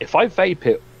 If I vape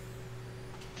it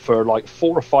for like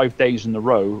 4 or 5 days in a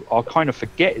row, I'll kind of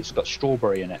forget it's got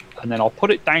strawberry in it, and then I'll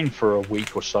put it down for a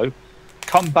week or so,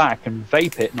 come back and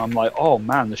vape it, and I'm like, oh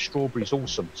man, the strawberry's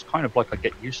awesome. It's kind of like I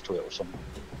get used to it or something.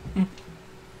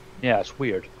 Yeah, it's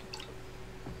weird.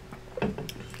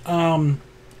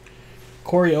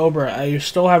 Corey Ober, I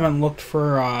still haven't looked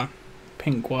for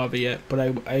pink guava yet, but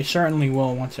I certainly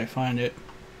will once I find it.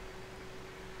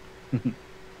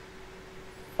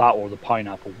 That or the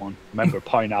pineapple one. Remember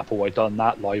pineapple? I done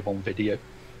that live on video.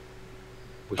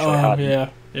 Wish I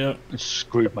hadn't. yeah. It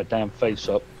screwed my damn face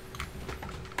up.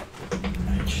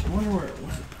 I just wonder where it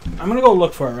went. I'm gonna go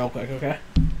look for it real quick, okay?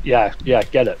 Yeah,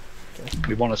 get it. Okay.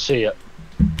 We want to see it.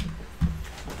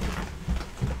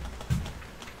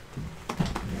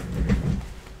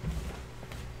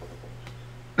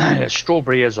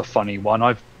 Strawberry is a funny one.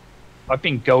 I've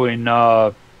been going,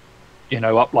 up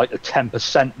like the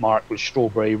 10% mark with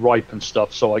strawberry ripe and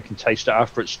stuff, so I can taste it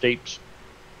after it steeps.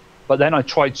 But then I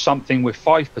tried something with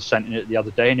 5% in it the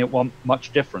other day, and it wasn't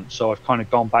much different. So I've kind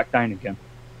of gone back down again.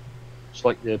 It's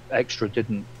like the extra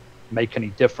didn't make any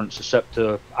difference except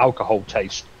the alcohol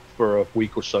taste for a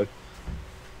week or so.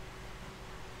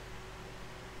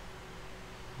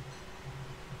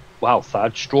 Wow,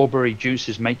 Thad, strawberry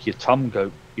juices make your tongue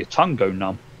go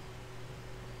numb.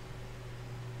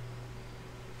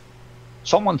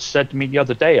 Someone said to me the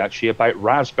other day actually about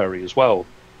raspberry as well.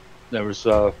 There was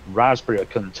raspberry I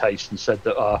couldn't taste, and said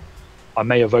that I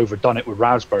may have overdone it with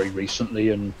raspberry recently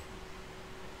and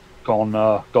gone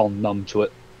numb to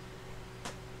it.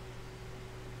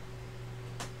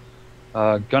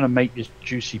 Gonna make this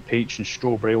juicy peach and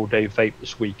strawberry all day vape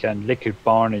this weekend. Liquid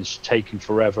Barn is taking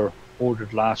forever.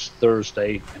 Ordered last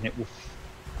Thursday, and it will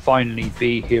finally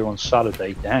be here on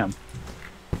Saturday. Damn.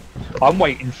 I'm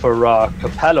waiting for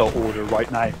Capella order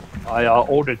right now. I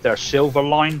ordered their silver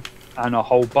line and a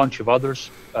whole bunch of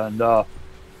others, and I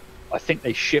think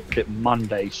they shipped it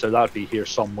Monday, so that'll be here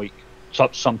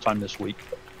sometime this week.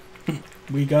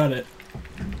 We got it.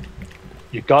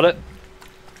 You got it?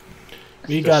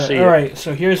 We got it. Alright,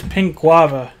 so here's pink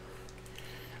guava.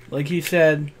 Like he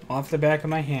said, off the back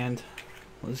of my hand.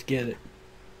 Let's get it.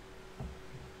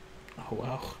 Oh,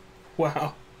 wow.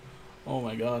 Wow. Oh,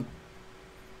 my God.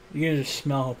 You can just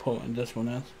smell how potent this one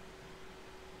is.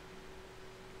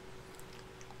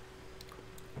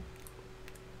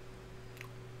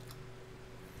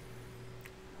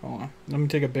 Hold on. Let me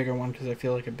take a bigger one because I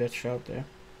feel like a bitch out there.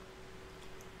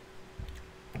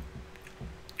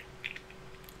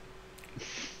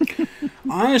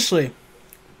 Honestly,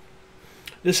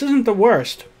 this isn't the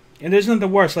worst. It isn't the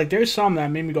worst. Like, there's some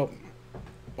that made me go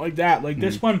like that. Like,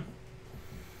 this one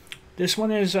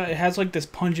is, it has, like, this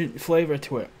pungent flavor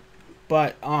to it.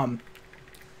 But, kind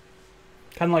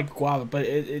of like guava. But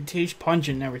it tastes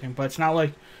pungent and everything. But it's not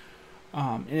like,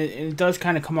 and it does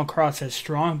kind of come across as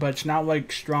strong. But it's not,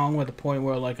 like, strong with the point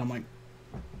where, like, I'm, like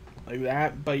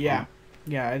that. But, yeah.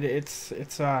 Yeah, it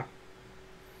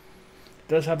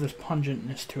does have this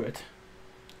pungentness to it.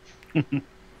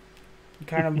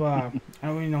 Kind of, I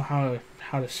don't even know how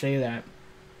to say that.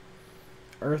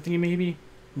 Earthy, maybe?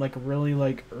 Like, really,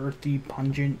 like, earthy,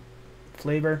 pungent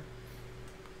flavor.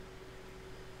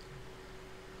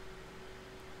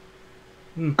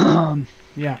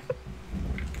 Yeah.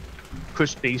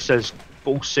 Crispy says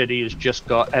Bull City has just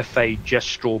got FA just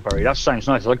strawberry. That sounds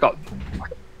nice. I got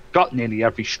nearly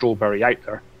every strawberry out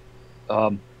there.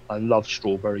 I love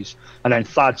strawberries. And then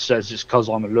Thad says it's because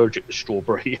I'm allergic to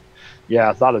strawberry.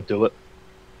 Yeah, that'll do it.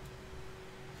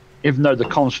 Even though the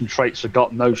concentrates have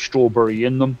got no strawberry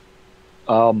in them,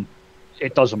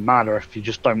 it doesn't matter if you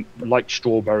just don't like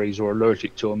strawberries or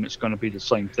allergic to them. It's going to be the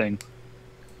same thing.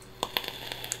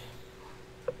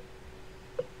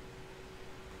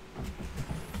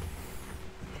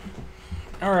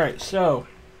 Alright, so,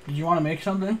 did you want to make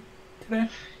something today?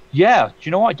 Yeah, do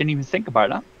you know what? I didn't even think about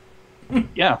that.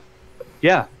 Yeah.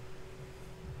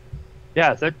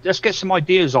 Let's get some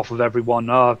ideas off of everyone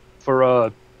for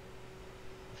a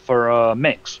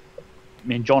mix.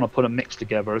 Me and John will put a mix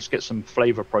together. Let's get some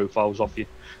flavor profiles off you.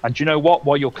 And do you know what?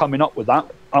 While you're coming up with that,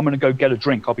 I'm going to go get a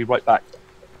drink. I'll be right back.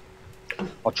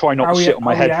 I'll try not to sit on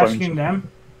my headphones. Asking them?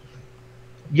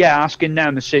 Yeah, asking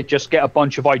them to see, just get a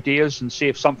bunch of ideas and see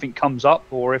if something comes up,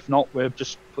 or if not, we'll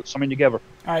just put something together.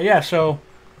 Alright, yeah, so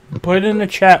put it in the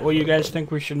chat what you guys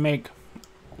think we should make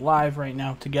live right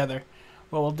now together.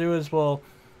 What we'll do is we'll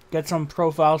get some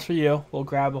profiles for you. We'll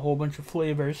grab a whole bunch of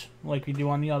flavors like we do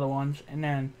on the other ones, and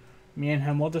then me and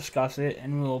him will discuss it,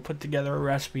 and we'll put together a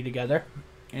recipe together,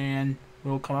 and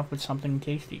we'll come up with something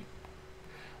tasty.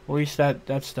 At least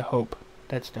that's the hope.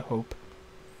 That's the hope.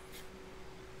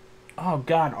 Oh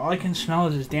God, all I can smell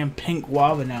is this damn pink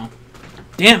guava now.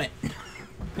 Damn it!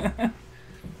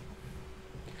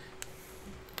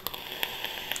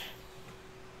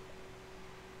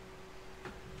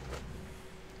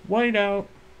 White out.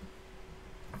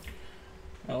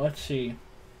 Now let's see.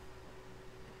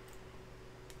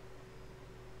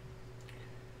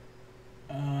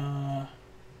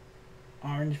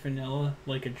 Orange vanilla,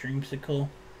 like a dreamsicle.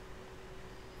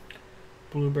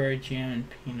 Blueberry jam and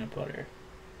peanut butter.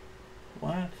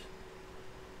 What?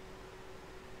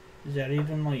 Is that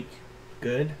even, like,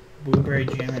 good? Blueberry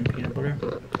jam and peanut butter?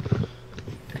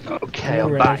 Okay,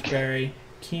 I'm back. Raspberry,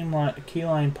 key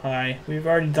lime pie. We've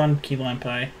already done key lime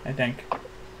pie, I think.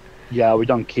 Yeah, we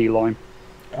done key lime.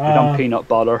 We done peanut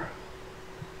butter.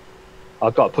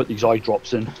 I've got to put these eye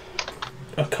drops in.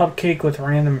 A cupcake with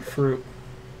random fruit.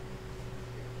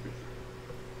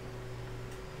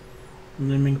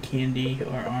 Lemon candy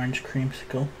or orange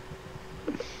creamsicle.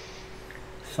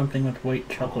 Something with white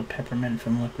chocolate peppermint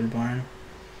from Liquid Barn.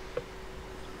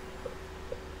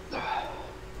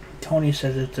 Tony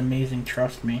says it's amazing,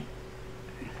 trust me.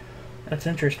 That's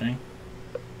interesting.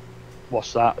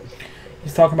 What's that?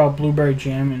 He's talking about blueberry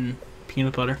jam and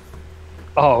peanut butter.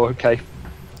 Oh, okay.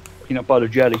 Peanut butter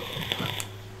jelly.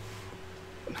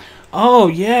 Oh,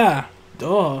 yeah.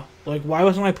 Duh. Like, why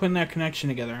wasn't I putting that connection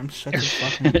together? I'm such a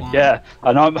fucking blonde. Yeah,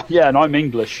 and I'm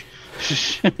English.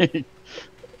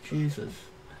 Jesus.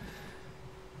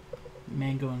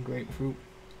 Mango and grapefruit.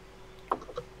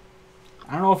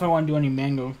 I don't know if I want to do any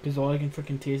mango, because all I can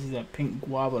freaking taste is that pink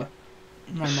guava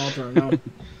in my mouth right now.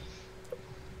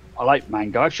 I like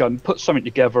mango. Actually, I put something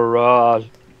together,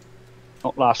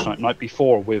 not last night, night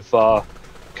before, with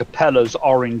Capella's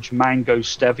orange mango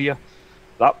stevia.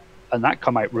 That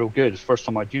come out real good. It's the first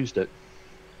time I'd used it.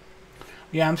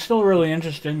 Yeah, I'm still really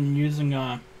interested in using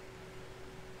the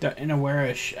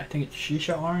Inawera, I think it's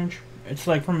Shisha orange. It's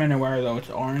like from Inawera though, it's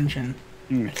orange and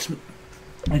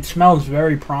it smells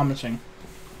very promising.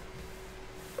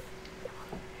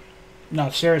 No,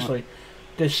 seriously.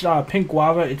 This pink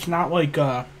guava, it's not like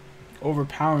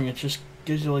overpowering, it just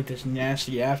gives you like this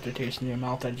nasty aftertaste in your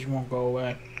mouth that just won't go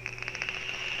away.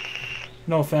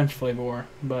 No offense, Flavor,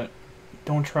 but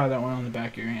don't try that one on the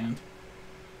back of your hand.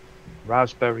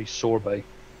 Raspberry sorbet.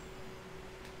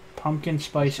 Pumpkin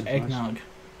spice eggnog. Nice.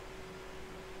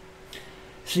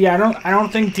 See, I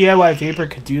don't think DIY Vapor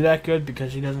could do that good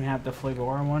because he doesn't have the Flavor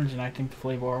ones, and I think the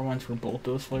Flavor ones for both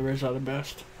those flavors are the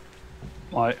best.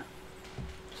 Right.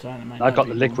 So I got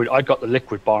the liquid. I got the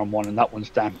liquid bar one, and that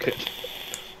one's damn good.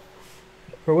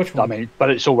 For which one? I mean, but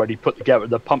it's already put together.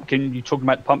 The pumpkin. You talking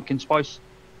about the pumpkin spice?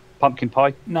 Pumpkin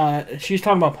pie? No, she's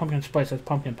talking about pumpkin spice. That's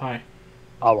pumpkin pie.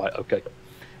 All right. Okay.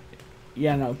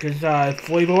 Yeah, no, because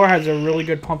Flavor has a really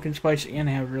good pumpkin spice and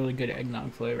they have really good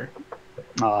eggnog flavor.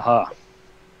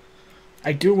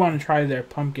 I do want to try their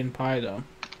pumpkin pie though.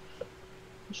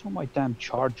 What's all my damn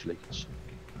charge leads?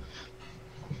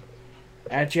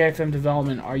 At JFM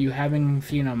Development, are you having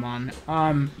Phenom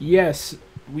on? Yes.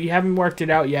 We haven't worked it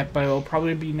out yet, but it'll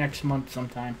probably be next month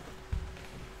sometime.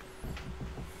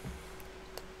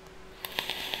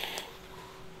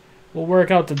 We'll work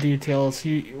out the details.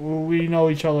 We know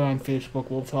each other on Facebook.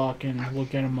 We'll talk and we'll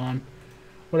get him on.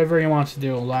 Whatever he wants to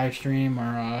do, a live stream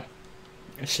or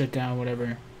a sit down,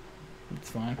 whatever.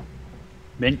 It's fine.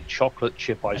 Mint chocolate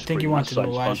chip ice cream. I think he wants to do a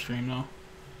live stream though.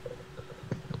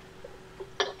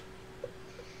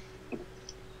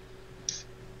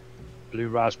 Blue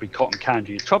raspberry cotton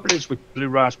candy. The trouble is with blue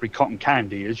raspberry cotton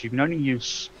candy is you can only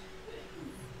use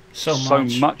so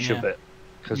much of it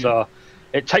because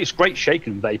it tastes great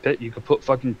shaken and vape it. You could put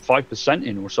fucking 5%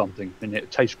 in or something and it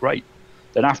tastes great.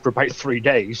 Then after about 3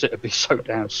 days it'd be so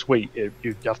damn sweet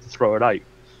you'd have to throw it out.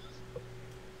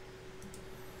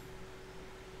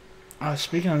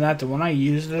 Speaking of that, the one I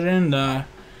used it in, the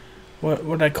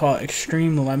what I call it,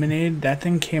 extreme lemonade, that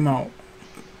thing came out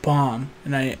bomb,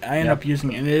 and I end up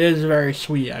using it, and it is very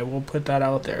sweet. I will put that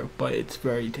out there, but it's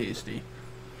very tasty.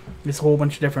 There's a whole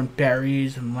bunch of different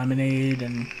berries and lemonade,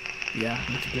 and yeah,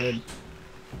 it's good.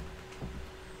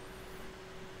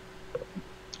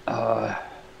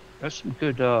 There's some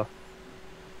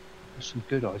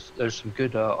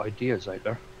good ideas out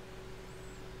there.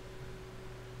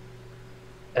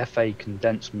 FA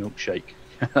condensed milkshake.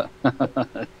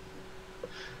 Do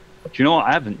you know what?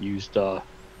 I haven't used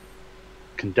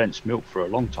condensed milk for a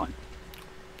long time.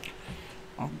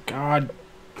 Oh God,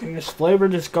 can this flavor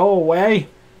just go away?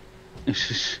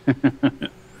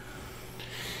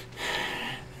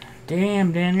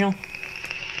 Damn, Daniel.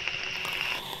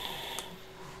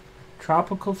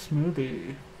 Tropical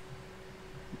smoothie.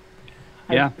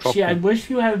 Yeah. See, I wish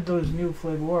you had those new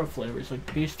Flavor flavors like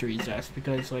pastry zest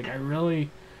because, like, I really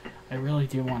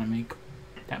do want to make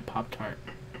that Pop-Tart.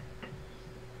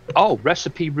 Oh,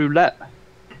 recipe roulette.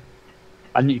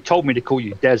 And you told me to call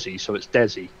you Desi, so it's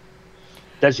Desi.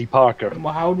 Desi Parker.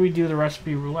 Well, how would we do the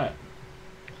recipe roulette?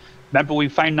 Remember we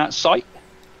found that site?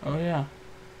 Oh yeah.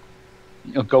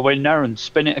 You'll go in there and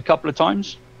spin it a couple of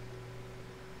times.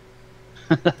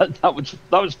 that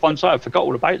was fun. So I forgot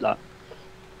all about that.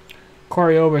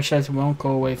 Corey Ober says it won't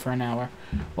go away for an hour.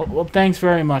 Well, thanks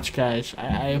very much, guys.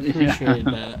 I appreciate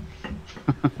that.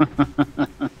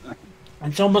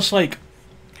 It's almost like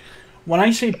when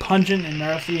I say pungent and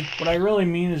earthy, what I really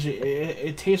mean is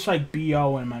it tastes like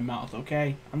BO in my mouth.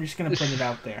 Okay, I'm just gonna put it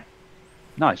out there.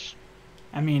 Nice.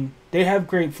 I mean, they have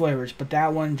great flavors, but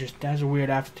that one just has a weird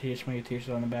aftertaste when you taste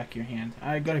it on the back of your hand.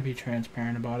 I gotta be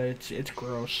transparent about it. It's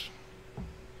gross.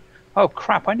 Oh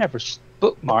crap! I never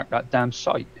bookmarked that damn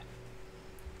site.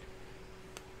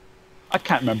 I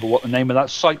can't remember what the name of that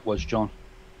site was, John.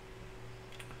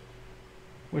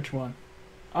 Which one?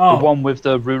 Oh, the one with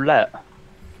the roulette.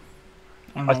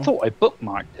 I don't I know. thought I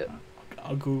bookmarked it.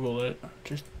 I'll Google it.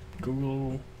 Just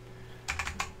Google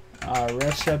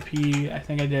recipe. I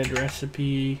think I did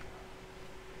recipe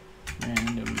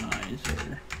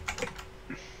randomizer.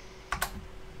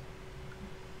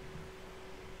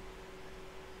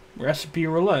 Recipe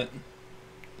roulette.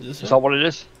 Is Is that what it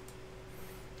is?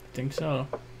 I think so.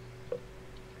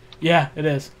 Yeah, it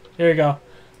is. Here we go.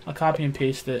 I'll copy and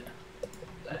paste it.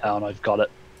 And I've got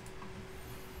it.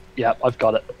 Yeah, I've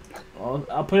got it.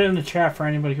 I'll put it in the chat for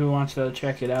anybody who wants to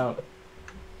check it out.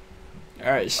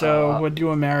 Alright, so we'll do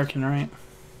American, right?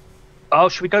 Oh,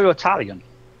 should we go to Italian?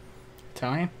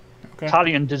 Italian? Okay.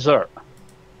 Italian dessert.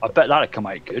 I bet that'd come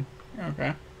out good.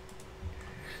 Okay.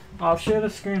 I'll share the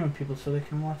screen with people so they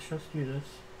can watch us do this.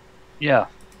 Yeah.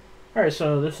 Alright,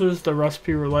 so this is the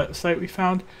recipe roulette site we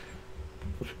found.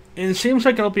 It seems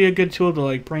like it'll be a good tool to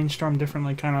like brainstorm different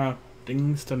like kind of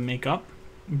things to make up.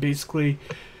 Basically,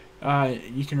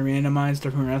 you can randomize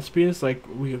different recipes. Like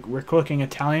we're clicking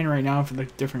Italian right now for the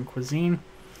different cuisine,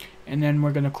 and then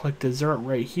we're gonna click dessert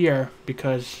right here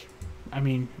because, I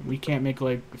mean, we can't make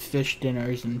like fish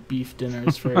dinners and beef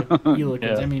dinners for Helicans.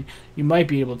 Yeah. I mean, you might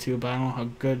be able to, but I don't know how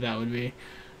good that would be.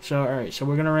 So alright, so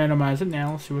we're gonna randomize it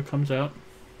now. Let's see what comes out.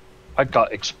 I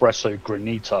got espresso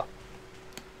granita.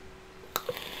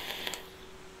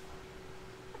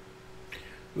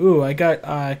 Ooh, I got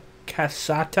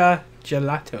cassata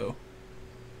gelato.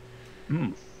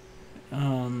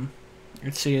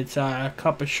 Let's see, it's a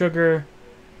cup of sugar,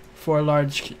 4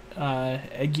 large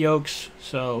egg yolks.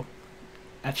 So,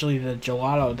 actually, the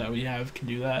gelato that we have can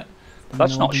do that.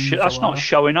 That's not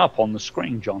showing up on the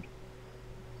screen, John.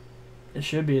 It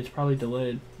should be. It's probably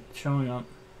delayed. It's showing up.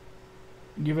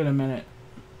 Give it a minute.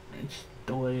 It's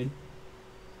delayed.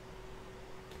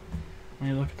 Let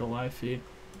me look at the live feed.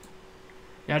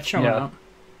 Yeah, it's showing up.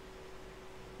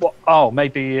 Well, oh,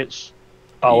 maybe it's.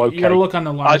 Oh, okay. You gotta look on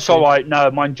the live. It's all right. No,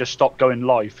 mine just stopped going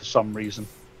live for some reason.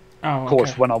 Oh, of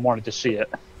course, okay. when I wanted to see it.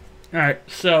 All right.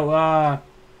 So, oh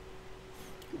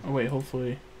wait.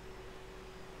 Hopefully.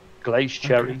 Glazed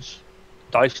cherries,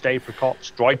 diced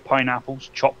apricots, dried pineapples,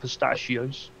 chopped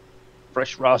pistachios,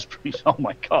 fresh raspberries. Oh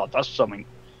my God, that's something.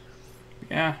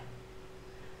 Yeah.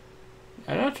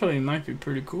 That actually might be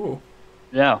pretty cool.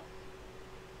 Yeah.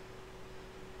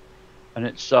 And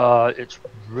it's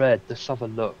red. Let's have a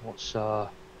look. What's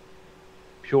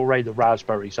puree the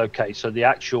raspberries? Okay, so the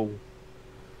actual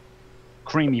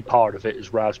creamy part of it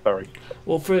is raspberry.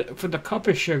 Well, for the cup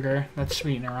of sugar, that's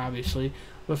sweetener, obviously.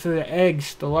 But for the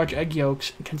eggs, the large egg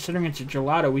yolks, considering it's a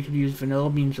gelato, we could use vanilla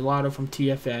bean gelato from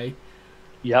TFA.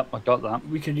 Yep, I got that.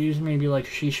 We could use maybe like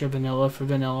shisha vanilla for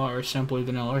vanilla, or simply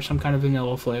vanilla, or some kind of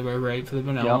vanilla flavor, right, for the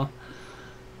vanilla.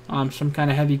 Yep. Some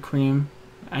kind of heavy cream.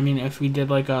 I mean, if we did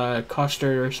like a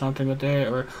custard or something with it,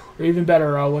 or even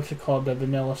better, what's it called, the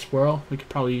vanilla swirl? We could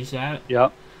probably use that.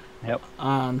 Yep. Yep.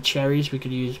 Cherries, we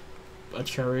could use a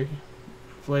cherry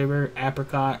flavor.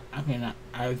 Apricot, I mean,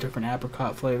 I have different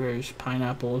apricot flavors.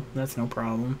 Pineapple, that's no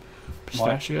problem.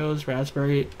 Pistachios,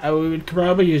 raspberry. I would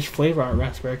probably use flavor out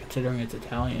raspberry, considering it's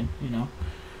Italian, you know.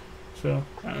 So,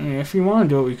 I mean, if you want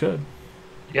to do it, we could.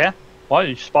 Yeah. Why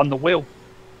you spun the wheel?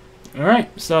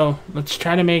 Alright, so let's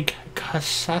try to make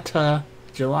cassata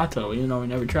gelato, even though we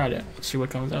never tried it. Let's see what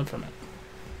comes out from it.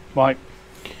 Right.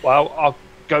 Well, I'll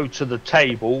go to the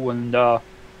table and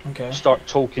start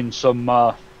talking some.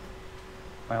 Hang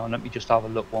on, let me just have a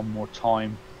look one more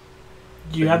time.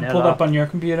 Do you have it pulled up on your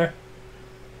computer?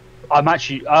 I'm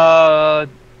actually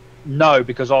no,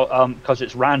 because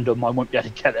it's random. I won't be able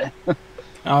to get it.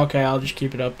 Okay, I'll just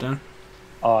keep it up then.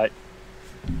 All right.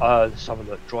 Let's have a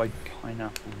look. Dried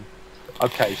pineapple.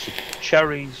 Okay, so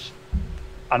cherries,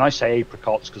 and I say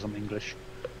apricots because I'm English.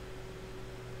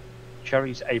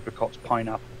 Cherries, apricots,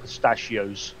 pineapple,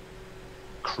 pistachios,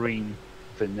 cream,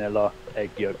 vanilla,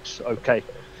 egg yolks. Okay.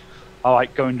 All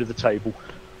right, going to the table.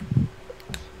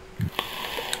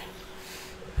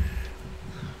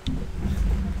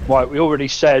 Right, we already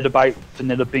said about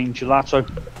vanilla bean gelato.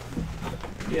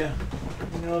 Yeah,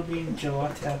 vanilla bean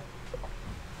gelato.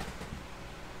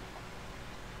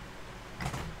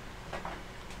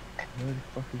 Where the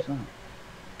fuck is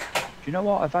that? Do you know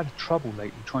what? I've had trouble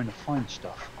lately trying to find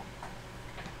stuff.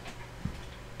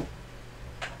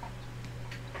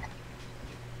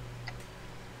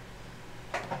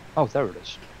 Oh, there it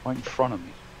is. Right in front of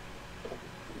me.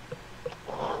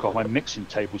 God, my mixing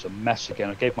table's a mess again.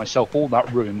 I gave myself all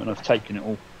that room and I've taken it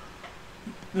all.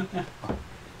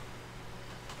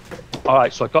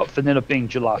 Alright, so I got vanilla bean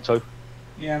gelato.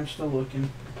 Yeah, I'm still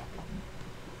looking.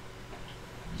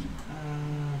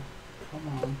 Come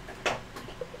on.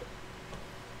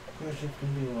 Of course, it's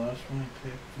gonna be the last one I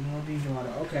picked. Vanilla bean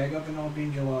gelato. Okay, I got vanilla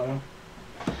bean gelato.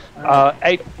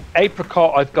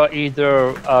 Apricot, I've got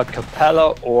either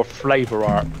Capella or Flavor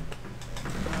Art.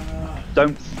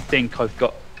 Don't think I've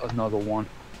got another one.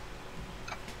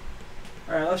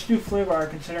 Alright, let's do Flavor Art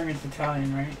considering it's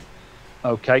Italian, right?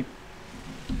 Okay.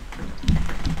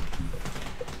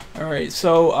 Alright,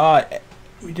 so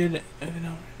we did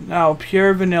now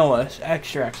pure vanilla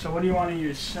extract. So what do you want to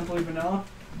use? Simply vanilla?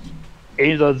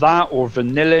 Either that or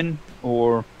vanillin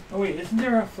or... Oh wait, isn't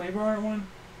there a Flavor Art one?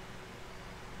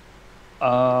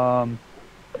 Can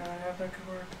I have that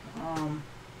covered? Let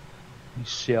me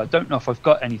see, I don't know if I've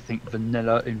got anything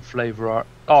vanilla in Flavor Art.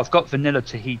 Oh, I've got vanilla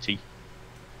Tahiti.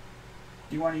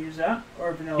 Do you want to use that?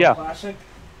 Or vanilla classic?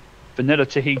 Vanilla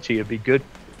Tahiti would be good.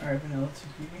 Alright, vanilla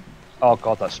Tahiti. Oh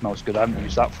god, that smells good. I haven't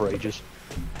used that for ages.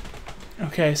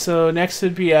 Okay, so next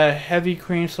would be a heavy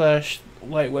cream /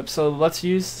 light whip. So let's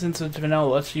use, since it's vanilla,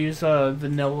 let's use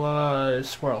vanilla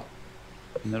swirl.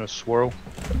 Vanilla swirl.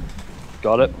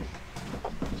 Got it.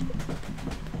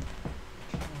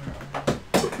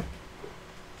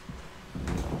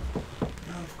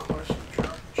 Of course, I'm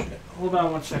charging shit. Hold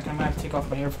on 1 second. I'm gonna have to take off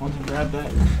my earphones and grab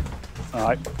that.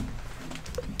 Alright.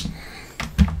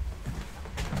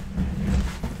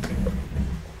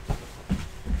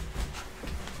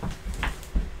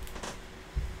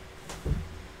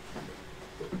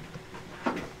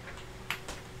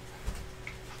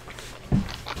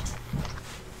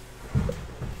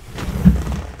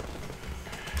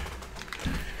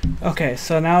 Okay,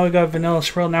 so now we got vanilla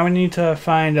swirl. Now we need to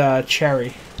find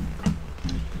cherry.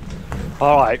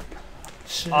 All right.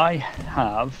 So, I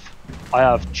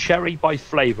have cherry by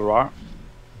Flavor Art,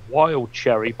 wild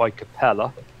cherry by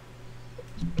Capella.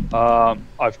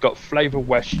 I've got Flavor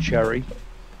West cherry.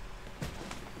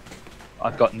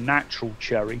 I've got natural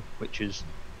cherry, which is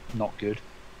not good.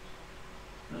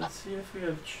 let's see if we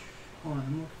have. Hold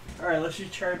on. All right, let's use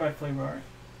cherry by Flavor Art.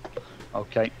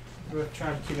 Okay. We'll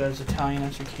try to keep it as Italian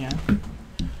as we can.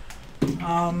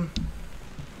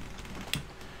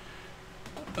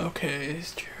 Okay,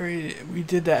 cherry. We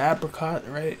did the apricot,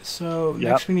 right? So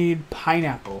next we need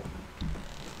pineapple.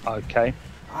 Okay.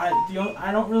 I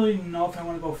don't really know if I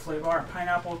want to go Flavor Art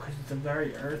pineapple because it's a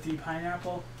very earthy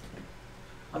pineapple.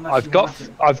 I've got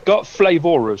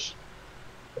Flavoras,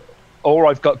 or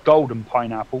I've got golden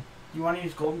pineapple. You want to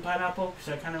use golden pineapple?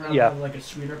 Because I kind of rather have like a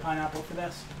sweeter pineapple for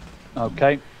this.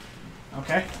 Okay.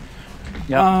 Okay.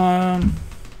 Yeah.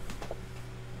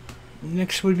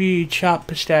 Next would be chopped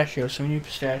pistachios. So we need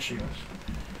pistachios.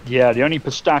 Yeah, the only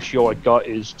pistachio I got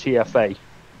is TFA.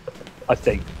 I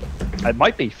think it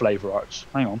might be Flavor Arts.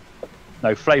 Hang on.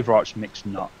 No, Flavor Arts mixed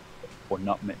nut or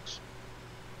nut mix.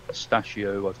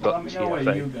 Pistachio. I've got Let me know TFA.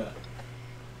 what you got.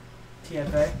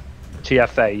 TFA.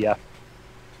 TFA. Yeah.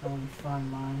 Let me find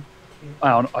mine.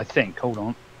 Hang on, I think. Hold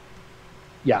on.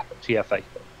 Yeah, TFA.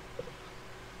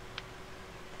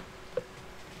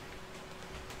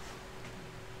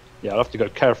 Yeah, I'll have to go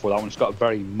careful. That one's got a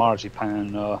very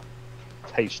marzipan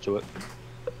taste to it,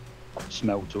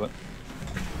 smell to it.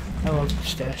 I love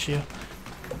pistachio.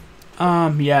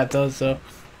 Yeah, it does though.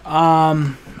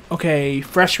 Okay,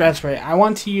 fresh raspberry. I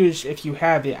want to use, if you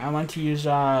have it, I want to use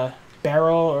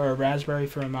barrel or raspberry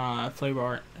from Flavor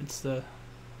Art. It's the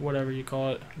whatever you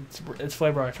call it. It's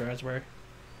Flavor Art's raspberry.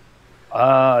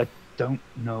 I don't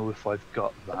know if I've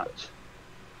got that.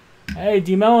 Hey,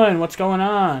 D Melon, what's going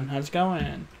on? How's it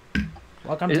going?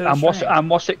 Welcome to the stream. And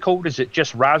what's it called? Is it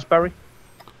just raspberry?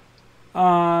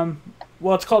 Well,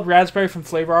 it's called raspberry from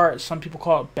Flavor Art. Some people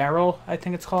call it barrel. I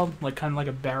think it's called kind of like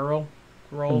a barrel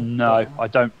roll. No, I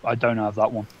don't have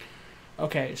that one.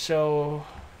 Okay, so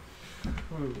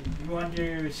you want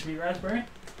to do sweet raspberry?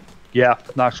 Yeah,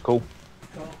 that's cool.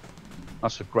 Cool.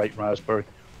 That's a great raspberry.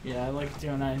 Yeah, I like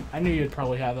doing that. I knew you'd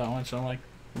probably have that one, so I'm like,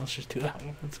 let's just do that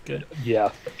one. That's good. Yeah.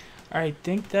 I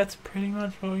think that's pretty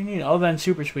much what we need. Oh, then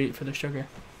super sweet for the sugar.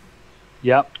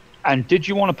 Yeah. And did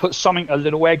you want to put something a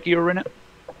little eggier in it?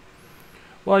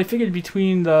 Well, I figured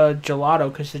between the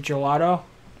gelato, because the gelato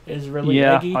is really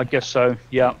eggy. Yeah, I guess so.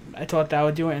 Yeah. I thought that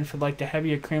would do it, and for like the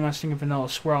heavier cream, I was thinking vanilla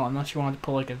swirl, unless you wanted to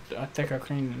put like a thicker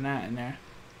cream than that in there.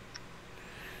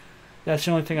 That's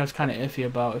the only thing I was kind of iffy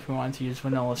about if we wanted to use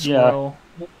vanilla swirl.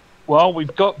 Yeah. Well,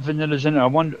 we've got vanillas in it. I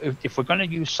wonder if we're going to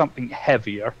use something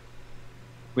heavier,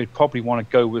 we'd probably want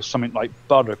to go with something like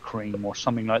buttercream or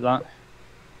something like that.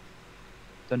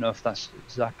 Don't know if that's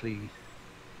exactly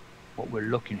what we're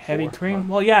looking for. Heavy cream?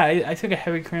 Well, yeah, I think a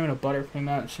heavy cream and a buttercream,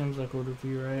 that seems like it would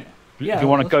be right. Yeah. If you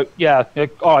want to go, yeah.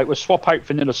 All right, we'll swap out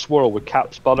vanilla swirl with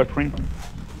Cap's buttercream.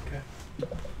 Okay.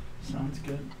 Sounds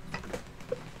good.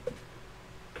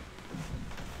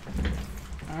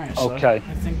 Alright, so okay.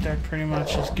 I think that pretty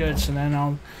much is good. So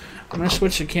then I'm gonna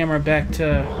switch the camera back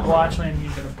to. Well, actually, I need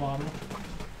to get a bottle.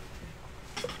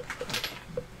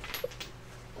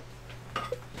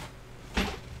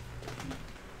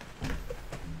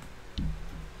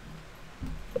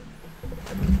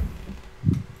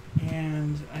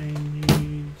 And I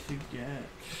need to get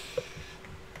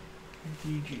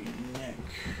DG Nick.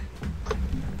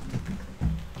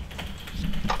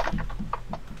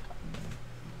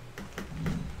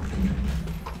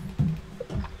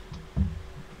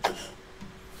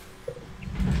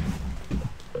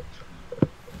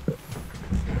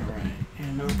 Alright,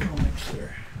 and I'll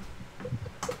mixer.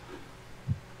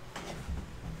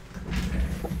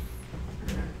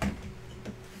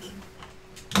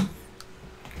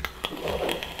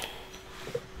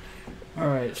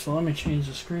 Alright, so let me change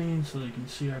the screen so they can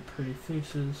see our pretty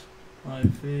faces.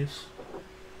 Live face.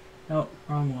 Oh,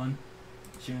 wrong one.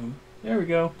 Zoom. There we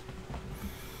go.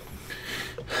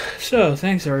 So,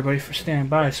 thanks everybody for standing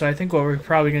by. So I think what we're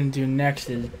probably going to do next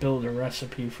is build a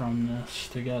recipe from this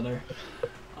together.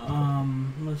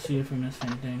 Let's see if we missed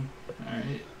anything.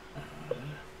 Alright.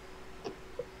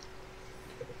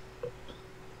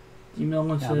 Email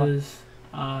one says,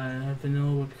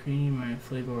 vanilla whipped cream or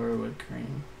flavor whipped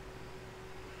cream.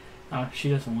 Oh, she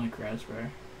doesn't like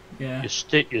raspberry. Yeah.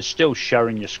 You're still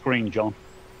sharing your screen, John.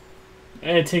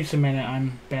 It takes a minute.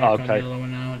 I'm back on the other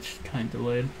one now. It's kind of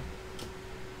delayed.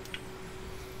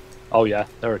 Oh yeah,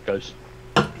 there it goes.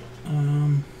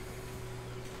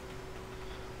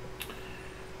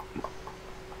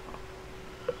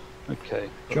 Okay.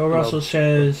 Joe Russell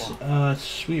says,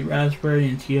 sweet raspberry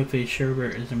and TFA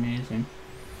sherbet is amazing.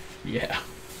 Yeah.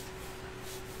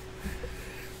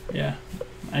 Yeah,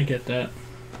 I get that.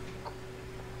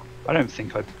 I don't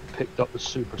think I picked up the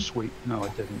super sweet. No, I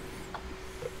didn't.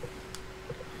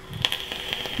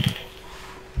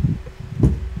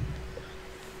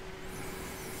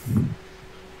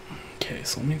 Okay,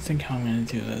 so let me think how I'm going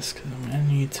to do this, because I'm going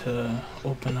to need to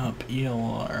open up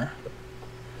ELR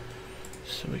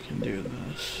so we can do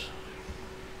this.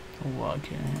 Log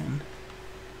in.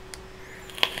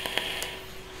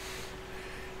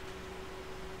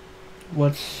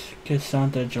 What's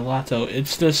Casanta Gelato?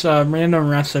 It's this random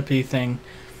recipe thing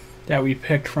that we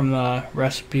picked from the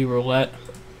recipe roulette.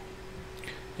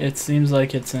 It seems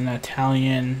like it's an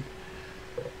Italian,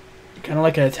 kind of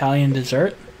like an Italian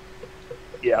dessert.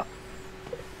 Yeah.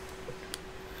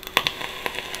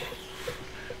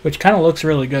 Which kind of looks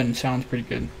really good and sounds pretty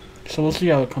good. So we'll see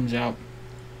how it comes out.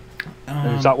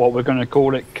 Is that what we're going to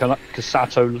call it?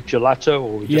 Cassato Gelato?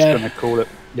 Or we're just going to call it?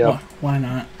 Yeah. Well, why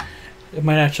not? It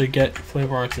might actually get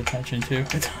Flavor Art's attention too.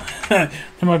 They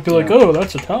might be like, oh,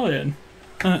 that's Italian.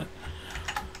 Let's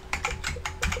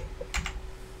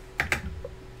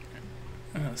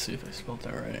see if I spelled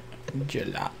that right.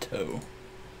 Gelato.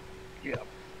 Yeah.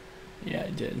 Yeah, I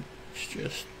did. It's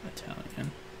just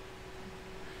Italian.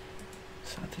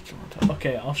 Gelato.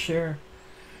 Okay, I'll share.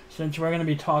 Since we're going to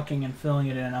be talking and filling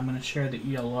it in, I'm going to share the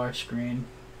ELR screen.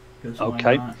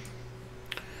 Okay. Why not?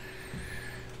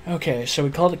 Okay, so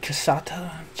we called it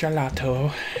Casata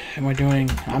Gelato, and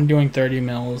I'm doing 30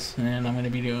 mils, and I'm going to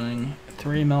be doing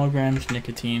 3 milligrams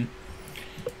nicotine,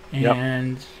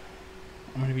 and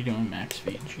I'm going to be doing max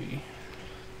VG.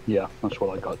 Yeah, that's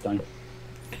what I got down.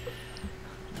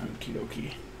 Okie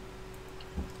dokie.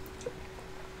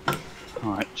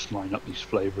 Alright, let's line up these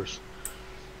flavors.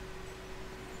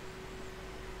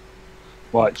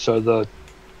 Right, so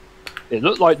it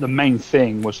looked like the main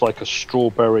thing was like a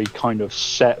strawberry kind of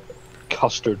set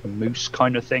custard mousse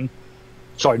kind of thing.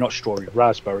 Sorry, not strawberry,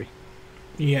 raspberry.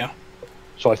 Yeah.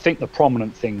 So I think the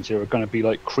prominent things here are going to be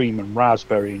like cream and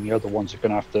raspberry, and the other ones are going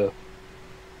to have to,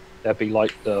 they'll be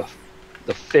like the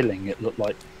filling, it looked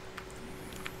like.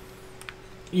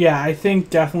 Yeah, I think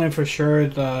definitely for sure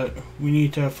that we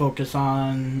need to focus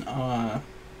on, I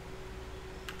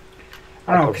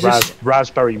don't know,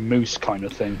 raspberry mousse kind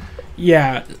of thing.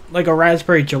 Yeah, like a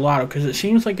raspberry gelato, because it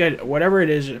seems like whatever it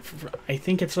is, I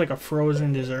think it's like a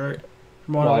frozen dessert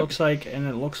from what it looks like, and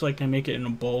it looks like they make it in a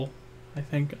bowl, I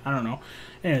think. I don't know.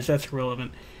 Anyways, that's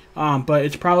irrelevant. But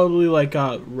it's probably like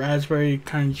a raspberry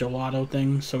kind of gelato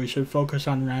thing, so we should focus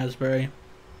on raspberry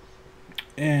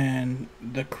and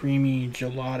the creamy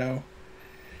gelato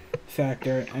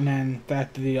factor, and then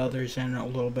factor the others in a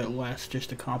little bit less just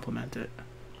to complement it.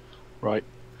 Right.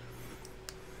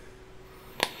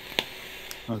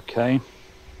 Okay.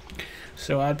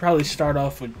 So I'd probably start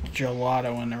off with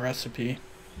gelato in the recipe.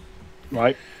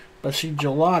 Right. But see,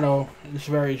 gelato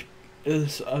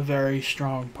is a very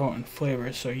strong, potent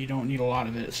flavor, so you don't need a lot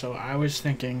of it. So I was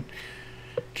thinking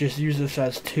just use this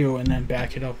as 2 and then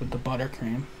back it up with the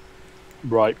buttercream.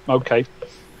 Right, okay.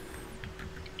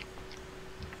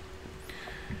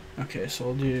 Okay, so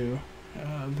we'll do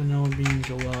vanilla bean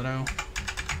gelato.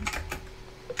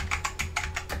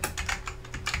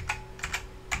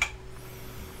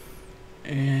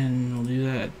 And we'll do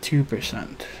that at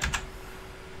 2%.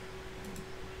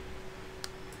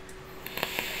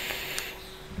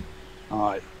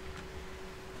 Alright.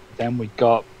 Then we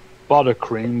got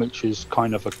buttercream, which is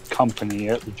kind of a company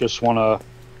here. We just want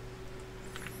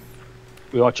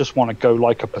to go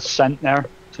like a percent there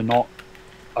to not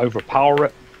overpower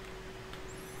it.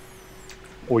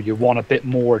 Or you want a bit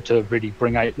more to really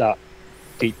bring out that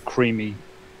deep creamy.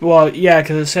 Well, yeah,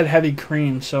 because it said heavy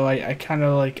cream, so I kind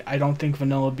of like, I don't think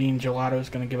vanilla bean gelato is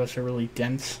going to give us a really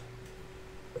dense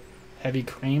heavy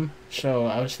cream. So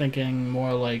I was thinking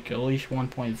more like at least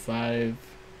 1.5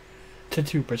 to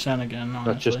 2% again,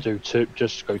 honestly. Let's just do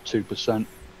just go 2%.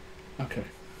 Okay.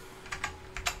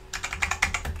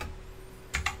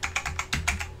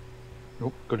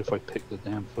 Oh, good if I pick the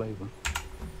damn flavor.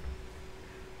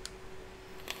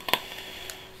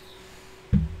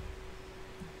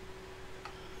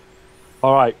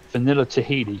 Alright, vanilla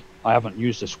Tahiti. I haven't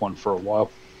used this one for a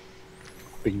while.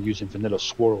 I've been using vanilla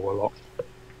swirl a lot.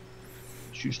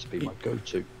 It used to be my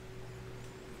go-to.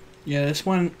 Yeah, this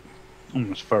one...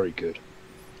 It's very good.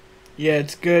 Yeah,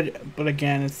 it's good, but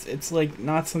again, it's like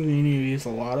not something you need to use a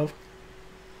lot of.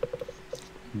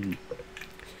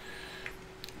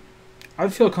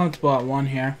 I'd feel comfortable at 1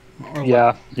 here. Or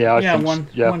yeah, yeah, I think one.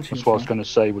 Yeah, One that's what I was going to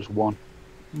say was 1.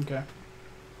 Okay.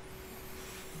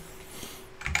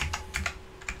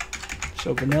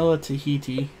 So vanilla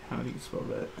Tahiti. How do you spell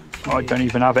that? Oh, I don't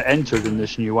even have it entered in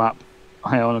this new app.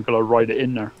 I'm going to write it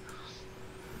in there.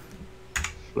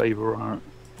 Flavor art.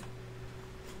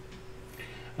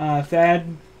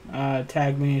 Thad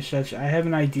tagged me and says, I have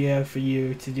an idea for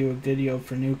you to do a video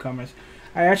for newcomers.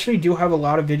 I actually do have a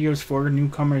lot of videos for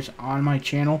newcomers on my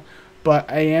channel,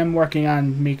 but I am working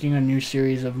on making a new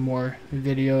series of more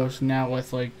videos now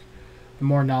with like the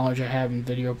more knowledge I have in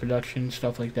video production,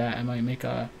 stuff like that. I might make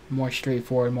a more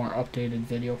straightforward, more updated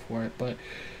video for it. But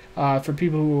for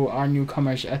people who are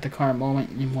newcomers at the current moment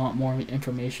and want more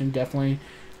information, definitely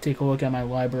take a look at my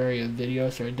library of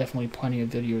videos. There are definitely plenty of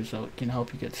videos that can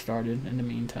help you get started in the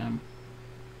meantime.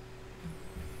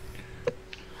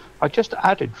 I just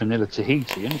added vanilla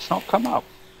Tahiti and it's not come up.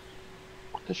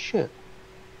 What the shit?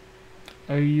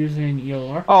 Are you using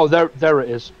ELR? Oh, there it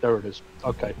is. There it is.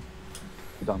 Okay.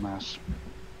 Dumbass.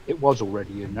 It was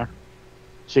already in there.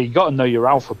 So you got to know your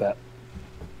alphabet.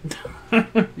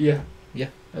 Yeah,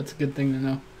 that's a good thing to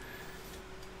know.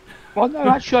 Well, no,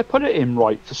 actually, I put it in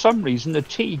right. For some reason, the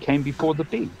T came before the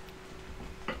B.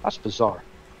 That's bizarre.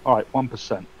 All right,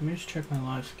 1%. Let me just check my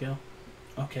live scale.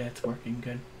 Okay, it's working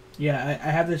good. Yeah, I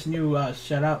have this new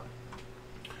setup,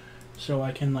 so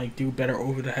I can like do better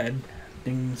over the head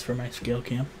things for my scale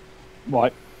cam.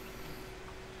 Right.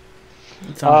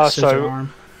 It's on a scissor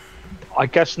arm. I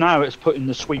guess now it's putting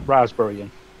the sweet raspberry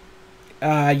in.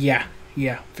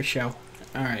 Yeah, for sure.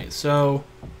 All right, so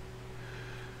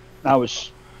now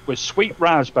with sweet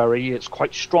raspberry, it's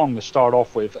quite strong to start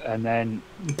off with, and then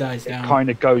it dies down. It kind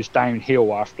of goes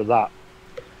downhill after that.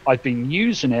 I've been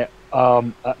using it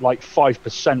at like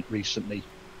 5% recently,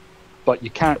 but you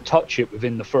can't touch it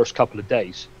within the first couple of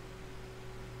days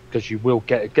because you will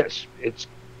get it's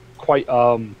quite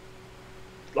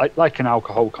like an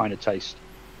alcohol kind of taste.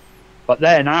 But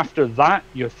then after that,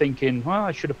 you're thinking, well,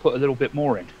 I should have put a little bit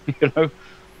more in, you know?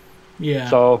 Yeah.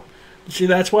 So see,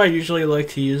 that's why I usually like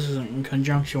to use it in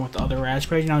conjunction with other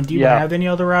raspberries. Now, do you have any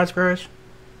other raspberries?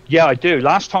 Yeah, I do.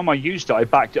 Last time I used it, I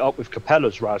backed it up with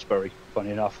Capella's raspberry.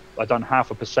 Funny enough, I done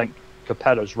 0.5%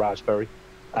 Capella's raspberry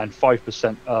and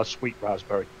 5% sweet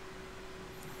raspberry.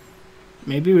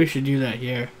 Maybe we should do that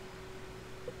here.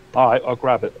 All right, I'll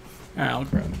grab it. All right, I'll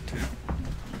grab it too.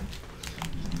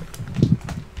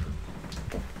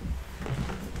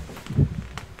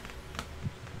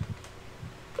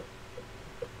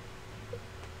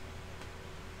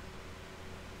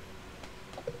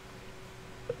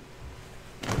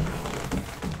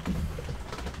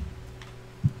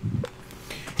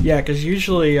 Yeah, because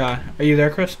usually, are you there,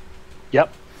 Chris?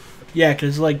 Yep. Yeah,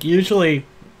 because like usually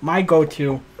my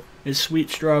go-to is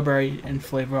sweet strawberry and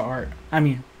flavor art. I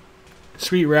mean,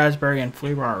 sweet raspberry and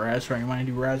flavor art raspberry when I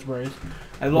do raspberries.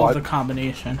 I love the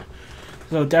combination.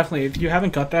 So definitely, if you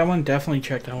haven't got that one, definitely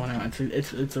check that one out.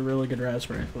 It's a really good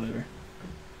raspberry flavor.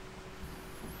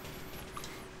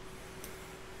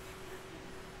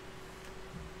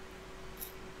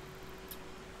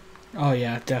 Oh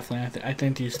yeah, definitely. I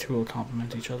think these two will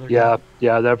complement each other. Yeah,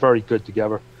 they're very good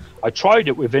together. I tried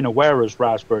it with Inawera's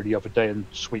raspberry the other day and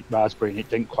sweet raspberry, and it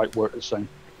didn't quite work the same.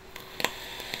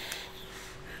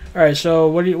 All right, so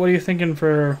what are you thinking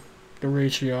for the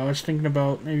ratio. I was thinking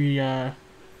about maybe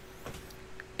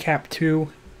cap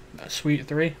 2, sweet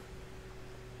 3.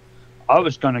 I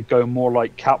was going to go more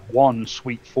like cap 1,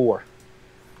 sweet 4.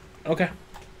 Okay.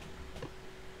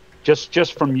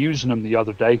 Just from using them the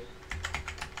other day.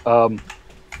 Because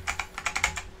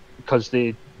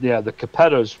the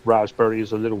Capetta's raspberry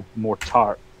is a little more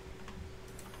tart.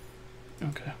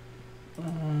 Okay.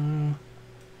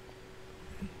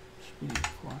 Sweet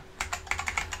 4.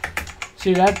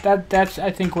 See, that's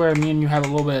I think where me and you have a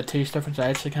little bit of taste difference. I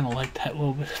actually kind of like that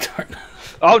little bit of tartness.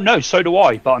 Oh no, so do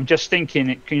I. But I'm just thinking,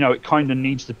 it kind of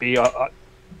needs to be the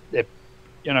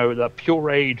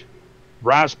pureed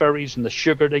raspberries and the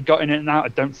sugar they got in it. Now I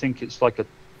don't think it's like a.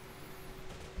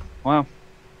 Well,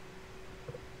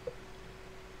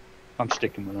 I'm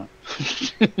sticking with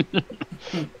that.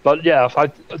 But yeah, if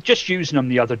I just using them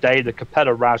the other day, the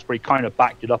Capetta raspberry kind of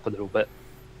backed it up a little bit.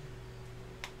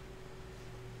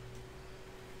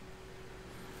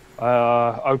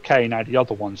 Okay, now the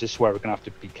other ones. This is where we're gonna have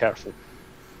to be careful.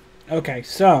 Okay,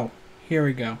 so here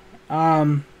we go.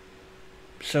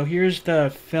 So here's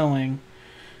the filling.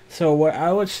 So what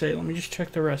I would say, let me just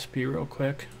check the recipe real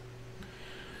quick.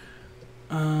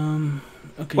 Okay.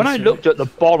 When I looked at the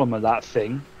bottom of that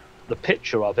thing, the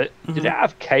picture of it, did it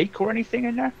have cake or anything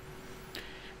in there?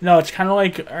 No, it's kind of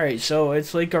like, all right, so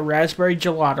it's like a raspberry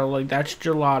gelato, like that's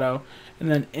gelato, and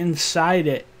then inside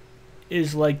it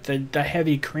is like the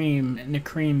heavy cream and the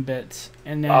cream bits,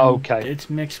 and then it's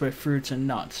mixed with fruits and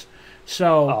nuts.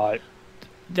 So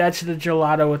that's the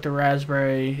gelato with the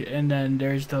raspberry, and then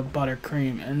there's the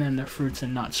buttercream, and then the fruits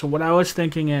and nuts. So what I was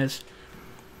thinking is,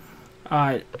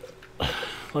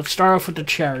 let's start off with the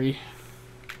cherry.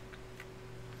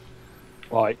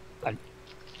 Right, and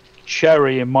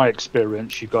cherry, in my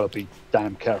experience, you've got to be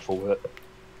damn careful with it.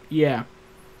 Yeah.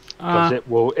 Because it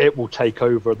will take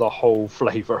over the whole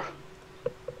flavour.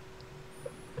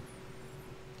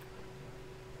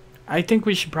 I think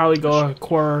we should probably go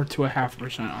 1/4 to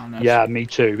 0.5% on this. Yeah, me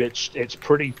too. It's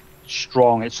pretty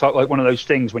strong. It's like one of those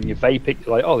things when you vape it,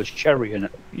 you're like, oh, there's cherry in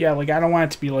it. Yeah, like I don't want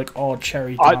it to be like all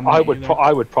cherry. I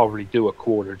would probably do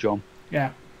 1/4, John.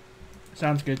 Yeah,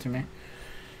 sounds good to me.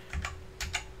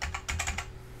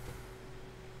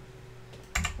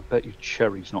 I bet you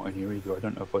cherry's not in here either. I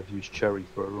don't know if I've used cherry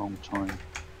for a long time.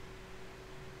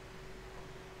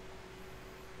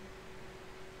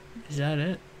 Is that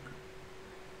it?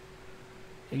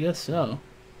 I guess so.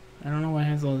 I don't know why it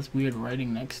has all this weird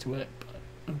writing next to it, but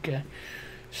okay.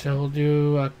 So we'll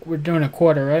do, we're doing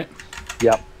 1/4, right?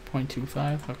 Yep.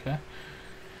 0.25, okay.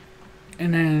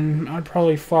 And then I'd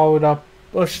probably follow it up.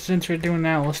 Well, since we're doing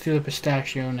that, let's do the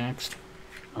pistachio next.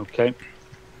 Okay.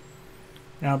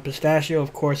 Now, pistachio,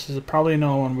 of course, is probably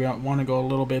another one we want to go a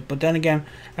little bit. But then again,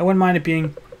 I wouldn't mind it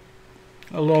being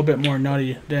a little bit more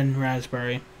nutty than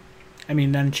raspberry. I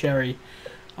mean, than cherry.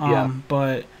 Yeah.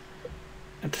 But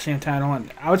at the same time,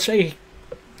 I would say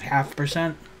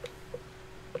 0.5%.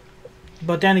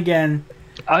 But then again,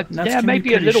 yeah,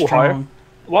 maybe a little higher.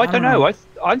 Well, I don't know.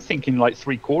 I'm thinking like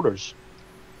 3/4.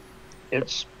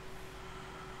 It's,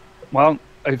 well,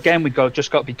 again, just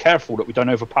got to be careful that we don't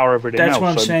overpower everything else. That's what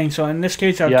I'm saying. So in this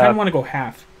case, I kind of want to go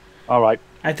half. All right.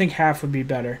 I think half would be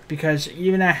better because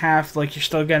even at half, like you're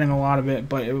still getting a lot of it,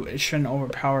 but it shouldn't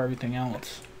overpower everything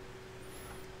else.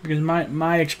 Because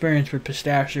my experience with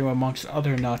pistachio amongst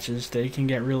other nuts is they can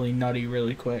get really nutty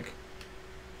really quick.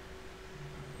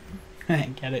 I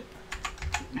get it.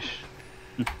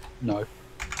 No,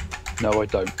 I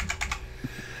don't.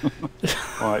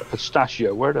 All right,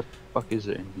 pistachio. Where the fuck is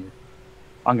it in here?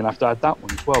 I'm gonna have to add that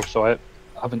one as well. So I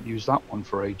haven't used that one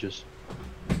for ages.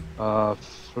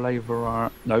 Flavor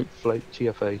art. No,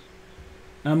 TFA.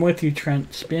 I'm with you,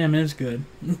 Trent. Spam is good.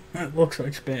 It looks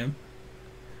like spam.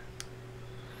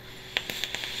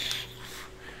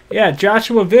 Yeah,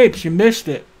 Joshua Vapes, you missed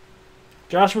it.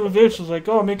 Joshua Vapes was like,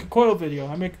 oh, make a coil video.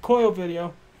 I make a coil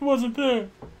video. He wasn't there.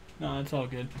 No, it's all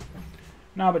good.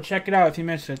 No, but check it out if you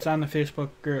missed it. It's on the Facebook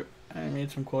group. I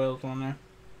made some coils on there.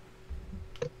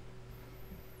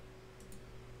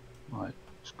 Right,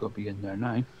 it's got to be in there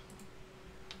now.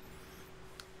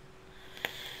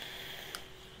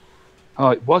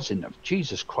 Oh, it was in there.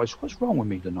 Jesus Christ, what's wrong with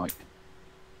me tonight?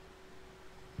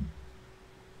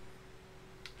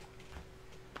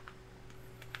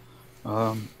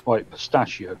 Right,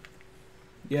 pistachio.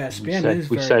 Yeah, spam is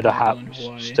we very said a popular half. in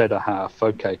Hawaii. Said a half.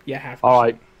 Okay. Yeah, half. All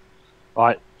right. All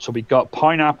right. So we got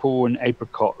pineapple and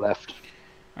apricot left.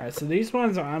 All right. So these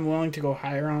ones I'm willing to go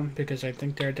higher on because I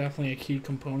think they're definitely a key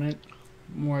component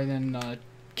more than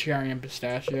cherry and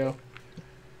pistachio.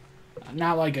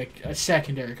 Not like a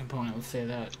secondary component. Let's say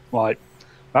that. Right.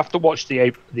 I have to watch the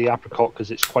apricot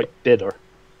because it's quite bitter.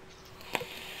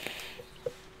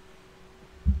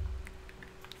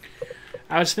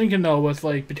 I was thinking though, with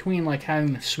like between like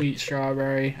having the sweet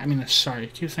strawberry, I mean, sorry, I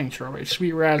keep saying strawberry,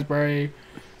 sweet raspberry,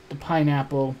 the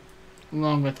pineapple,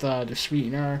 along with the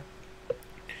sweetener.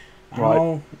 I don't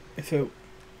know if it.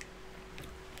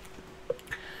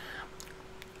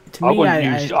 To me,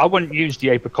 I wouldn't use the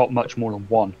apricot much more than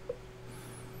one.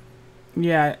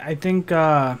 Yeah, I think.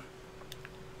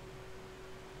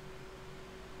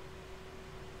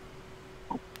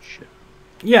 Shit.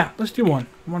 Yeah, let's do one.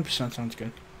 1% sounds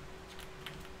good.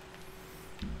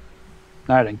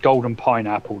 Now then, golden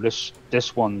pineapple. This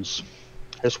one's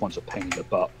a pain in the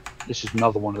butt. This is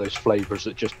another one of those flavors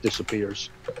that just disappears.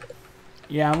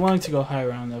 Yeah, I'm willing to go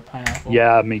higher on the pineapple.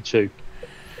 Yeah, me too.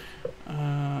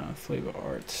 Flavor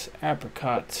arts,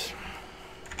 apricot,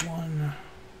 1,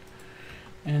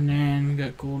 and then we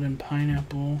got golden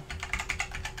pineapple.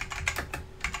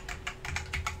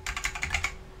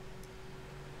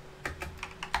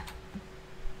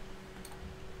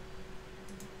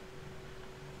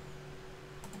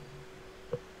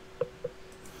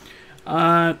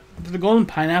 The golden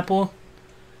pineapple,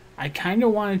 I kind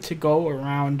of wanted to go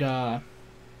around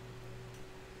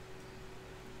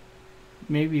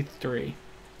maybe 3.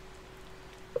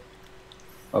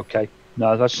 Okay,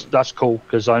 no, that's cool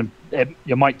because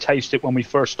you might taste it when we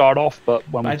first start off, but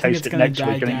when we taste it next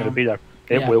week, it ain't gonna be there.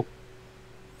 It will.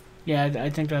 Yeah, I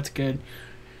think that's good.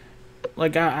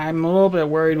 Like I'm a little bit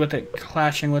worried with it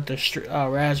clashing with the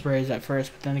raspberries at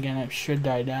first, but then again, it should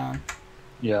die down.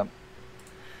 Yeah.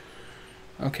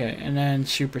 Okay, and then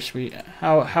super sweet.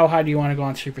 How high do you want to go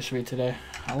on super sweet today?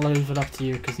 I'll leave it up to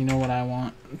you because you know what I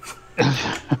want.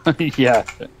 Yeah.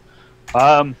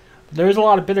 There's a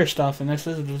lot of bitter stuff, and this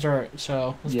is a dessert,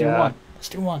 so let's do one. Let's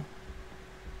do one.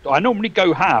 I normally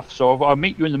go half, so I'll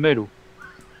meet you in the middle.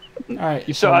 All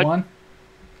right. So 1.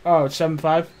 Oh, it's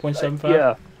 7.5.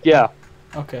 0.75. Yeah.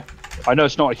 Okay. I know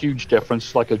it's not a huge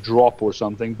difference, like a drop or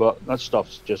something, but that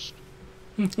stuff's just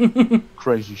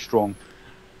crazy strong.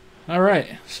 All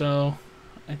right, so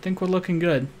I think we're looking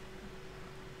good.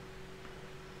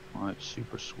 All right,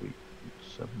 super sweet,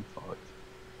 7.5.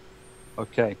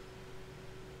 Okay.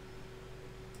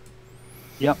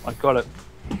 Yep, I got it.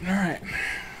 All right.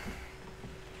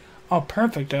 Oh,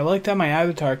 perfect. I like that my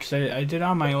avatar, because I did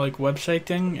on my like website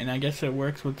thing, and I guess it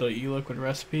works with the e-liquid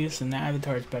recipes, and the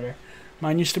avatar is better.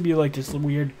 Mine used to be like this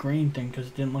weird green thing because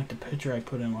it didn't like the picture I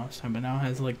put in last time, but now it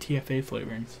has like TFA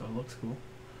flavoring, so it looks cool.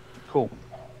 Cool.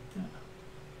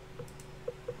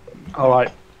 All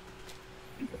right.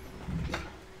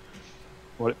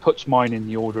 Well, it puts mine in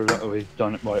the order that we've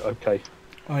done it right. Okay.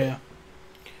 Oh yeah.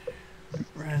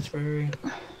 Raspberry,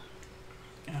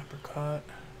 apricot,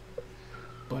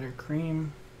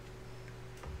 buttercream,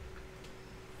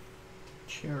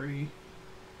 cherry,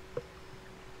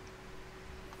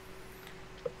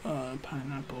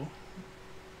 pineapple.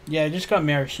 Yeah, I just got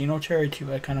maraschino cherry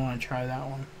too. I kind of want to try that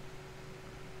one.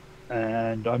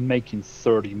 And I'm making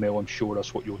 30 mil. I'm sure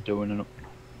that's what you're doing. Isn't it?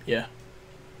 Yeah.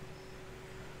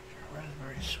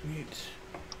 Raspberry sweet.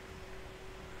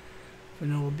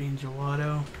 Vanilla bean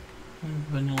gelato. And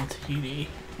vanilla tahiti.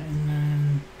 And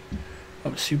then...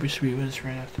 Oh, super sweet was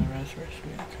right after the raspberry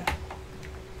sweet. Okay.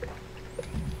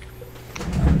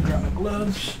 Grab my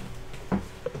gloves.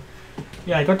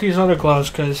 Yeah, I got these other gloves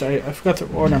because I forgot to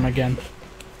order them again.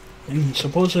 And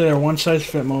supposedly they're one size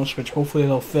fit most, which hopefully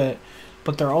they'll fit.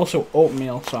 But they're also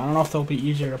oatmeal, so I don't know if they'll be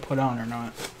easier to put on or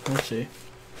not. We'll see.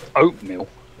 Oatmeal?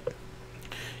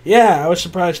 Yeah, I was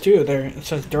surprised too. It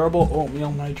says durable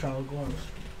oatmeal nitrile gloves.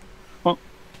 Huh?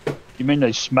 You mean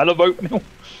they smell of oatmeal?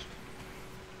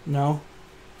 No.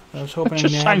 I was hoping... It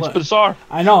just sounds bizarre.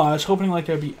 I know, I was hoping like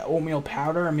there'd be oatmeal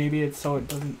powder, or maybe it's so it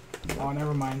doesn't... Oh,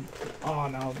 never mind. Oh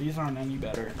no, these aren't any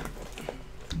better.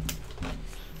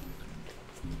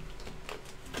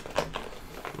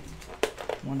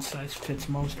 One size fits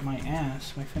most. My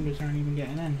ass. My fingers aren't even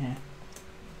getting in here.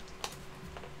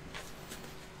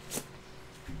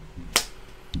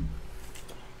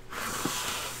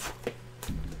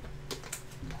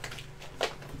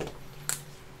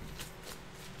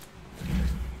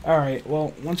 Alright,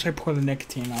 well, once I pour the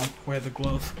nicotine, I'll wear the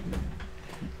glove.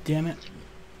 Damn it.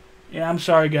 Yeah, I'm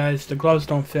sorry guys, the gloves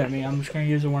don't fit me. I'm just going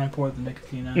to use it when I pour the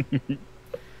nicotine in.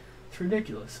 It's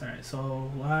ridiculous. Alright,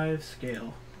 so live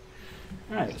scale.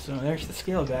 Alright, so there's the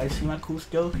scale, guys. See my cool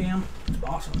scale cam? It's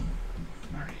awesome.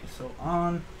 Alright, so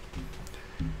on.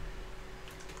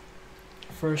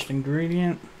 First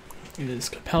ingredient is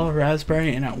Capella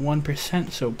Raspberry, and at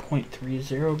 1%, so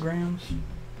 0.30 grams.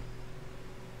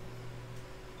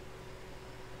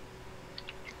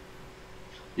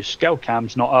 Your scale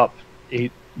cam's not up.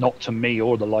 Not to me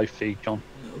or the live feed, John.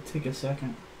 It'll take a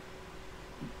second.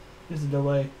 There's a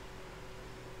delay.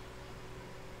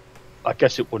 I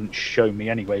guess it wouldn't show me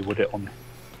anyway, would it? On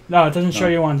No, it doesn't show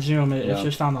you on Zoom. It's Yeah.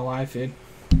 just on the live feed.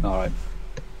 all right.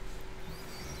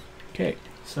 Okay,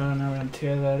 so now we're going to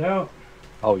tear that out.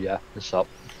 Oh yeah, it's up.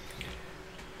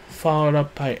 Followed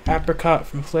up by Apricot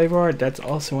from Flavor Art. That's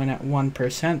also in at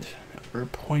 1% or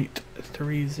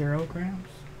 0.30 grams.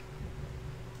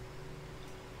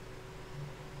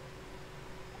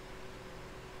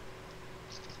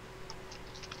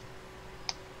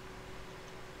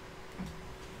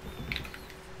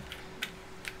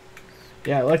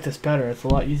 Yeah, I like this better. It's a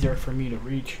lot easier for me to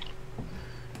reach.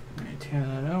 Let me tear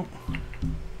that out.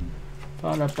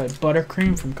 Followed up by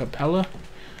Buttercream from Capella.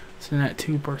 It's in at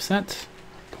 2%,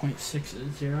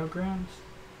 0.60 grams.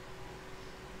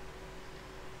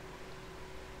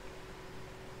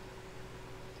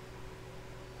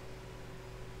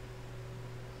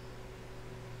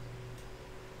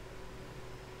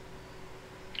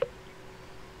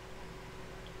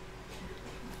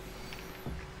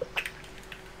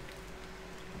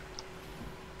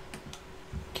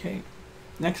 Okay,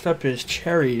 next up is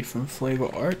Cherry from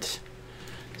Flavor Arts.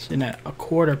 It's in at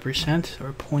 0.25%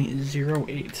 or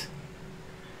 0.08.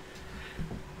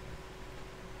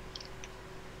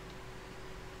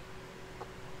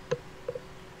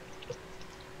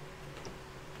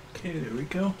 Okay, there we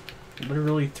go.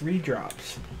 Literally 3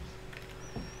 drops.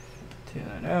 Take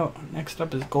that out. Next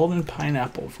up is Golden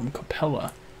Pineapple from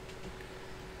Capella.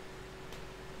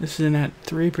 This is in at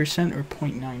 3% or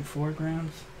 0.94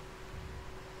 grams.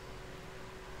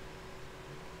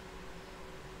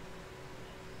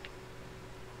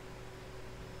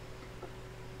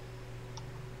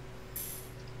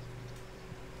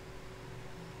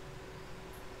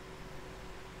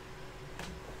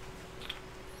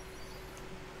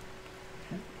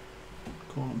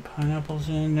 Golden Pineapples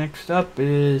in. Next up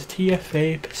is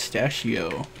TFA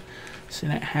Pistachio. It's in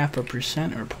at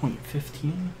 0.5% or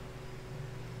 0.15.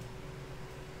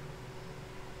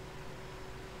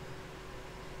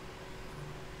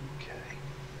 Okay.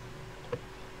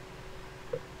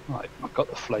 Right, I've got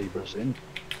the flavours in.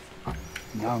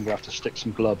 Now I'm gonna have to stick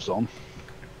some gloves on.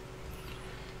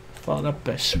 Followed up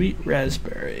by Sweet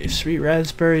Raspberry. Sweet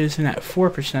Raspberry is in at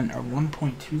 4% or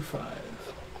 1.25.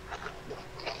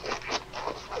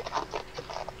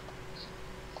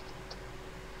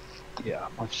 Yeah,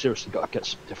 I've seriously got to get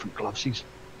some different gloves. These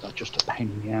are just a pain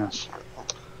in the ass.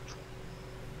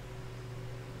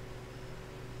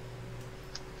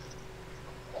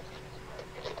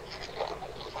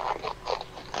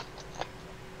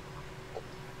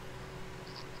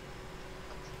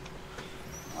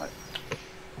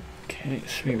 Okay,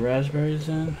 Sweet Raspberries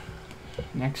in.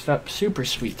 Next up, Super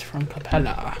Sweet from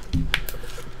Capella.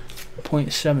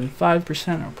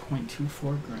 0.75% or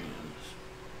 0.24 grams.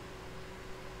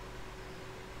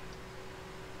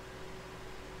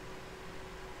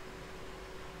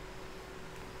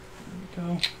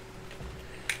 Go.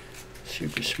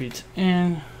 Super Sweets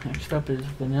in. Next up is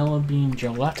Vanilla Bean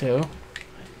Gelato.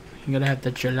 You gotta have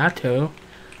the gelato.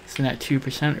 It's in at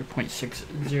 2% or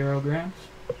 0.60 grams.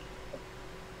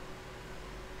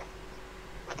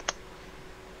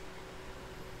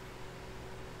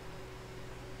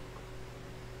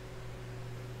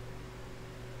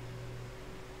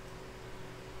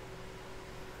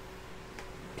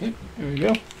 Okay, there we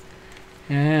go.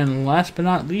 And last but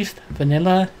not least,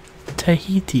 Vanilla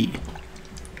Tahiti.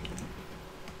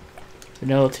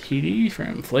 Vanilla Tahiti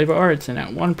from Flavor Arts and at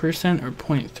 1% or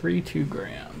 0.32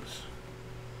 grams.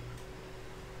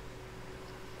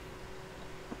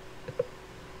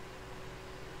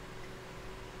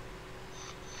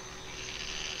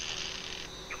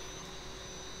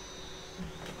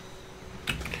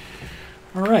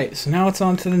 Alright, so now it's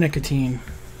on to the nicotine.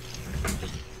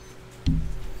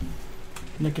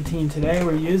 Nicotine today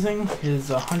we're using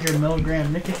is 100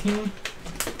 milligram nicotine.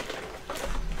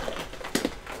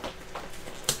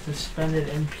 Suspended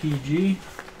NPG.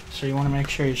 So you want to make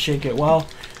sure you shake it well.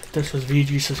 If this was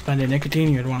VG suspended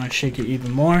nicotine, you'd want to shake it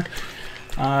even more.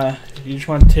 You just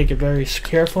want to take it very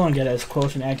careful and get as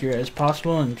close and accurate as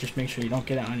possible, and just make sure you don't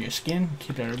get it on your skin.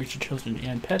 Keep it out of reach of children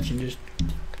and pets, and just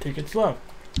take it slow.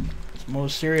 It's the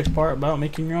most serious part about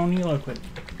making your own e-liquid.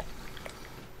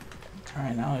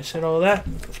 Alright, now I said all that,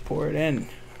 let's pour it in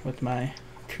with my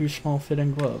 2 small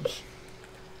fitting gloves.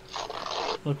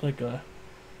 Look like a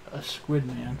squid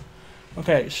man.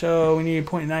 Okay, so we need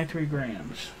 0.93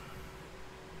 grams.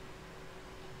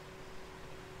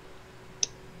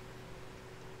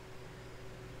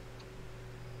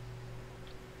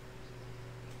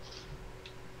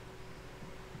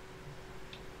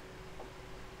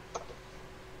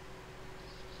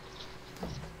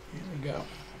 Here we go.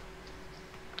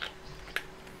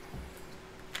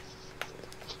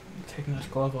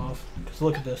 glove off. Cause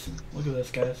look at this. Look at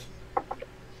this, guys.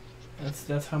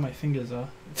 That's how my fingers are.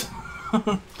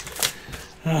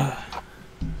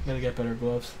 Gotta get better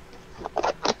gloves.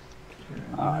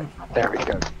 There we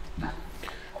go.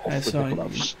 Alright, so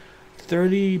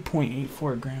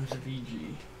 30.84 grams of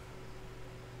EG.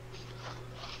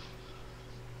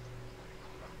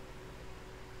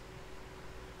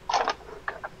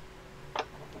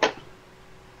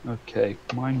 Okay,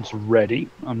 mine's ready.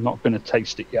 I'm not going to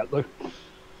taste it yet, though.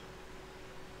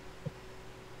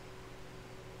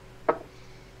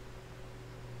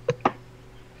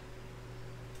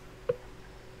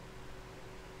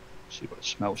 See what it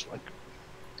smells like.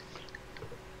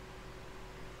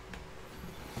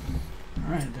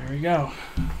 Alright, there we go.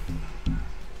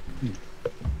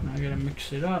 Now I gotta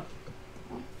mix it up.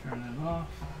 Turn it off.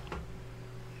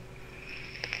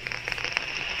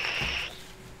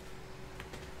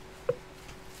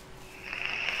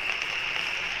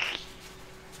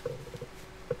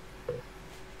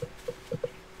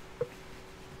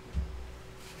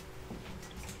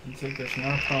 Take this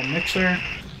Norpal mixer,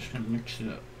 just gonna mix it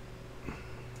up.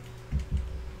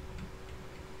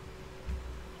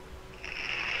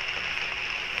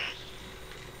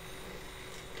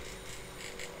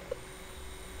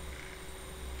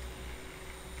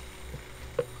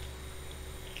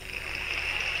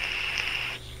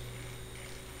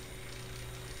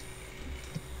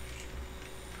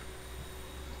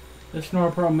 This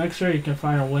Norpal mixer, you can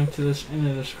find a link to this in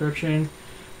the description.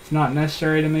 It's not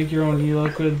necessary to make your own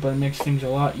e-liquid, but it makes things a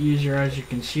lot easier, as you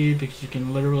can see, because you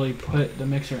can literally put the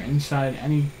mixer inside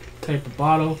any type of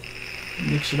bottle,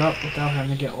 mix it up without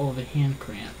having to get all the hand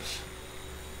cramps.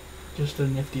 Just a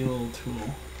nifty little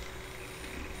tool.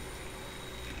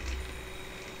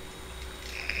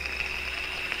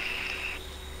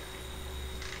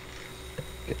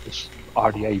 Get this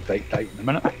RDA baked out in a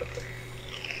minute.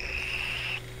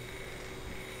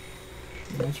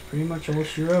 That's pretty much all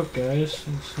she wrote, guys.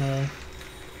 I'm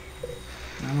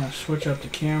gonna switch up the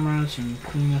cameras and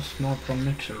clean this Norpal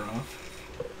mixer off.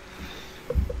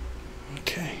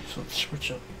 Okay, so let's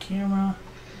switch up the camera.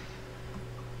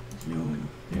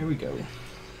 There we go.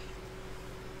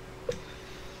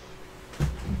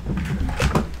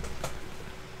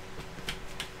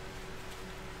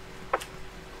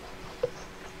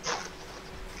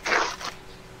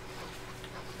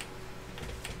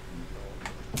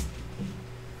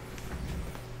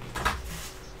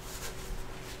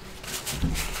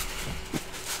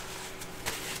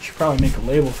 Probably make a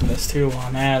label for this too while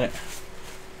I'm at it.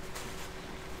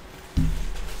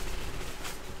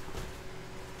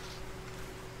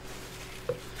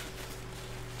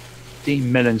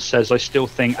 Dean Millen says, I still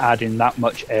think adding that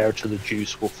much air to the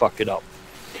juice will fuck it up.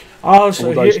 Oh, so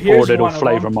all those poor little one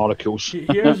flavor molecules.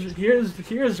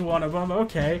 here's one of them.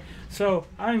 Okay, so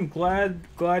I'm glad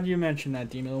you mentioned that,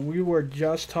 Dean Millen. We were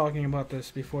just talking about this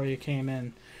before you came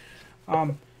in.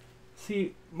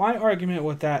 See, my argument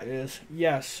with that is,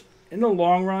 yes, in the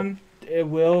long run, it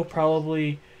will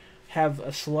probably have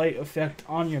a slight effect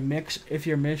on your mix if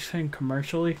you're mixing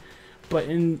commercially. But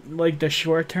in like the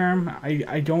short term,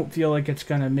 I don't feel like it's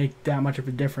going to make that much of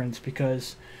a difference,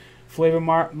 because flavor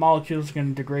molecules are going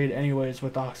to degrade anyways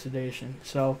with oxidation.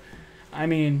 So, I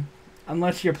mean,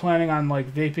 unless you're planning on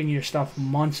like vaping your stuff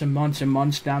months and months and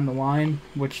months down the line,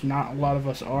 which not a lot of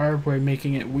us are, we're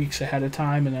making it weeks ahead of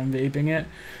time and then vaping it,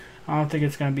 I don't think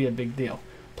it's going to be a big deal.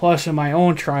 Plus, in my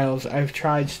own trials, I've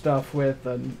tried stuff with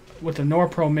the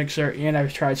Norpro mixer, and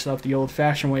I've tried stuff the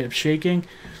old-fashioned way of shaking.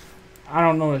 I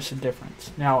don't notice a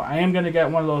difference. Now, I am going to get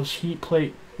one of those heat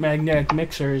plate magnetic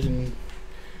mixers and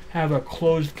have a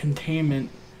closed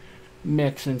containment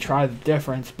mix and try the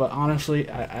difference, but honestly,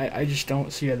 I just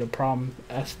don't see the problem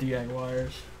SDI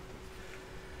wires.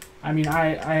 I mean,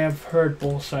 I have heard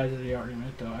both sides of the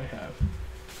argument, though. I have.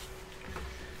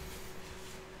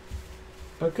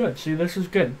 But good. See, this is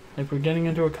good. Like, we're getting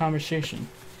into a conversation.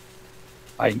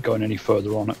 I ain't going any further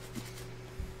on it.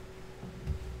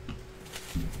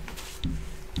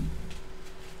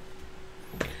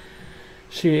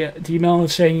 See, D-Melon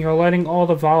is saying you're letting all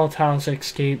the volatiles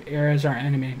escape. Air is our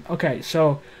enemy. Okay,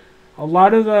 so a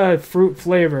lot of the fruit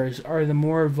flavors are the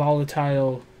more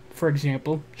volatile. For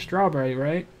example, strawberry,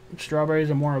 right? Strawberry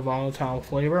is a more volatile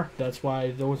flavor. That's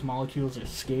why those molecules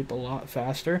escape a lot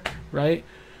faster, right?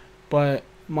 But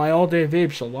my all-day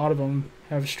vapes, a lot of them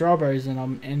have strawberries in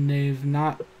them, and they've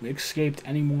not escaped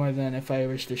any more than if I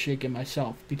was to shake it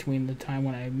myself between the time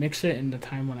when I mix it and the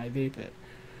time when I vape it.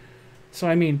 So,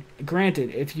 I mean,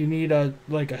 granted, if you need a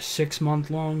 6-month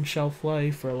long shelf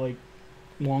life, or like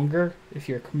longer, if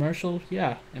you're commercial,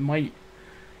 yeah, it might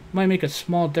make a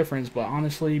small difference. But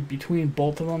honestly, between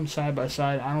both of them side by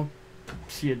side, I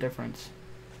see a difference.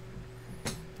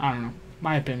 I don't know.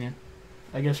 My opinion.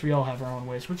 I guess we all have our own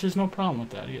ways, which is no problem with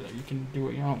that either. You can do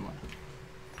it your own way.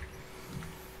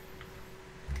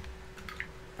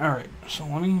 Alright, so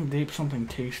let me vape something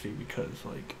tasty because,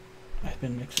 like, I've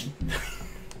been mixing.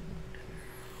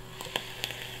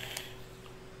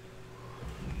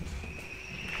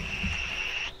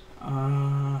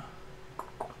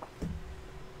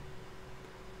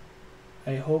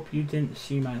 I hope you didn't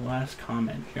see my last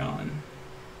comment, John.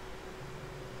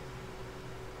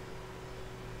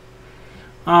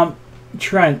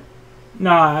 Trent,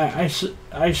 no, I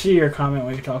see your comment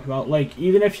when you talk about, like,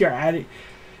 even if you're adding,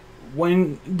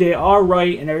 when they are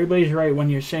right and everybody's right when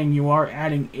you're saying you are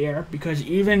adding air, because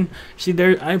even, see,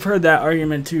 there, I've heard that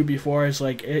argument too before, is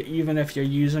like, even if you're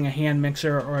using a hand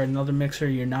mixer or another mixer,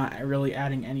 you're not really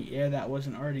adding any air that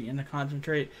wasn't already in the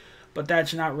concentrate. But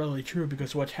that's not really true,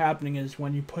 because what's happening is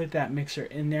when you put that mixer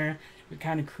in there, you're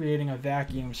kind of creating a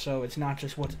vacuum. So it's not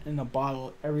just what's in the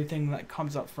bottle, everything that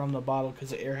comes up from the bottle,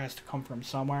 because the air has to come from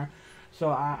somewhere. So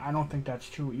I don't think that's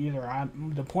true either.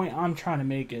 The point I'm trying to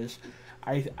make is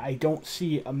I don't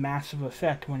see a massive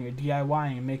effect when you're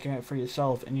DIYing and making it for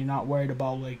yourself and you're not worried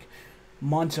about like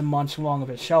months and months long of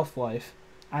its shelf life.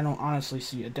 I don't honestly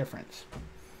see a difference.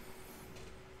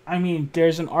 I mean,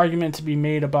 there's an argument to be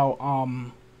made about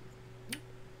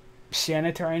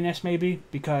sanitariness maybe,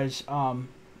 because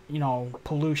you know,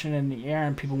 pollution in the air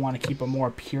and people want to keep a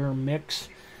more pure mix.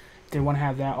 They want to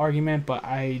have that argument, but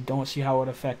I don't see how it would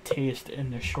affect taste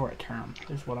in the short term,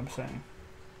 is what I'm saying.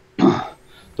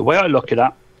 The way I look at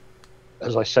it,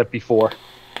 as I said before,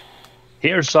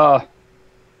 here's 30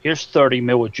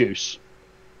 ml of juice.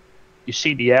 You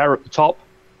see the air at the top?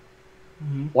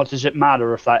 Mm-hmm. What does it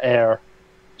matter if that air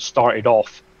started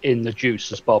off in the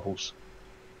juice as bubbles?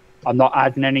 I'm not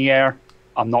adding any air.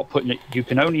 I'm not putting it. You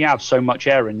can only have so much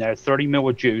air in there. 30 ml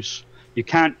of juice. You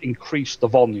can't increase the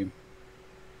volume.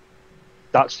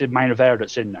 That's the amount of air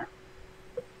that's in there.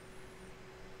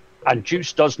 And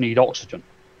juice does need oxygen.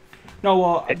 No,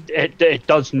 well, it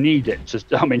does need it to.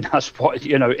 I mean, that's what,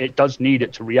 you know. It does need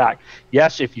it to react.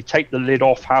 Yes, if you take the lid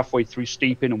off halfway through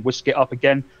steeping and whisk it up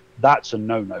again, that's a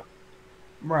no-no.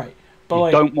 Right, but you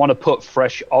like, don't want to put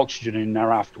fresh oxygen in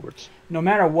there afterwards. No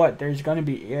matter what, there's going to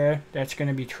be air that's going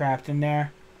to be trapped in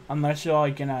there, unless you're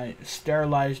like in a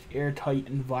sterilized, airtight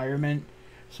environment.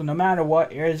 So no matter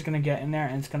what, air is going to get in there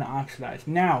and it's going to oxidize.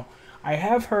 Now, I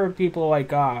have heard people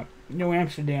like New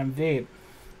Amsterdam Vape,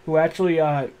 who actually,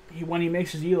 when he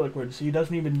makes his e-liquids, he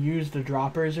doesn't even use the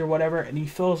droppers or whatever, and he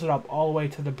fills it up all the way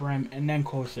to the brim and then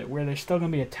closes it, where there's still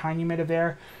going to be a tiny bit of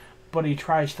air, but he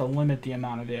tries to limit the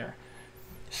amount of air.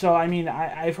 So, I mean,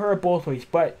 I've heard both ways,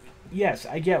 but yes,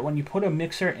 I get when you put a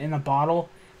mixer in a bottle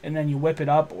and then you whip it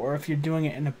up, or if you're doing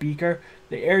it in a beaker,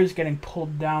 the air is getting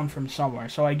pulled down from somewhere.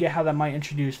 So I get how that might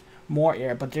introduce more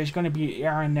air, but there's going to be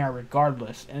air in there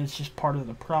regardless, and it's just part of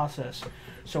the process.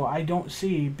 So I don't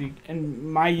see,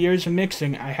 in my years of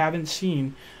mixing, I haven't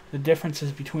seen the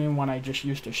differences between when I just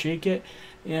used to shake it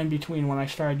and between when I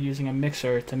started using a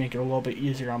mixer to make it a little bit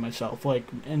easier on myself. Like,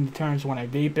 in terms of when I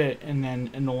vape it and then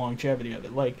in the longevity of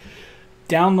it. Like,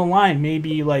 down the line,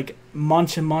 maybe like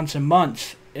months and months and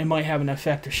months, it might have an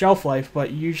effect of shelf life,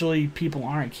 but usually people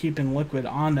aren't keeping liquid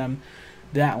on them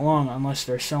that long unless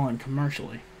they're selling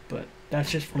commercially. But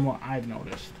that's just from what I've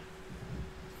noticed.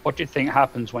 What do you think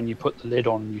happens when you put the lid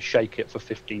on and you shake it for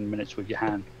 15 minutes with your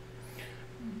hand?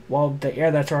 Well, the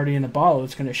air that's already in the bottle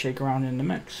is going to shake around in the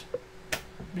mix.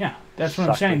 Yeah, that's what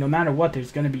I'm saying. No matter what,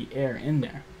 there's going to be air in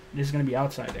there. There's going to be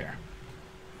outside air.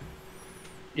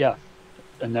 Yeah,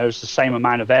 and there's the same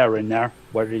amount of air in there,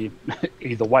 whether you,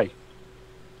 either way,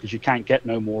 because you can't get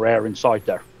no more air inside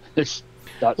there. That's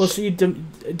well, see,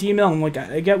 D-Milling, like,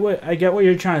 I get what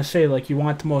you're trying to say. Like, you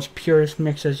want the most purest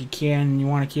mix as you can, and you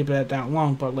want to keep it at that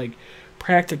long. But like,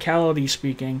 practicality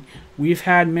speaking, we've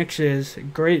had mixes,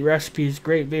 great recipes,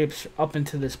 great vapes up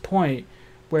until this point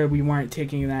where we weren't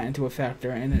taking that into a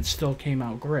factor, and it still came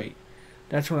out great.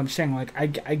 That's what I'm saying. Like,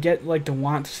 I get like the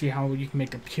want to see how you can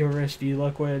make the purest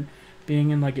e-liquid, being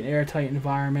in like an airtight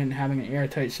environment, having an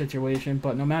airtight situation.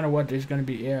 But no matter what, there's going to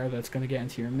be air that's going to get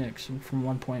into your mix from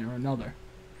one point or another.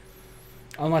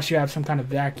 Unless you have some kind of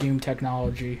vacuum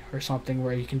technology or something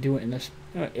where you can do it in this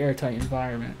airtight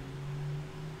environment.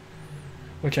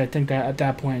 Which I think that at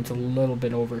that point it's a little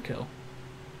bit overkill.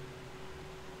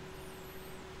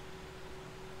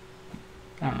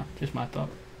 I don't know, just my thought.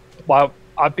 Well,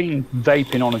 I've been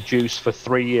vaping on a juice for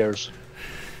 3 years.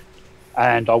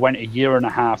 And I went a year and a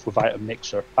half without a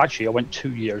mixer. Actually, I went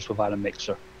 2 years without a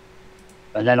mixer.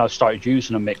 And then I started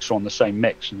using a mixer on the same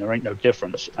mix, and there ain't no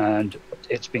difference. And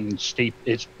it's been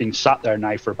sat there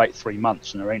now for about 3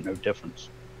 months, and there ain't no difference.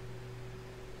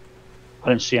 I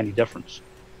don't see any difference.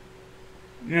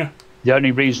 Yeah. The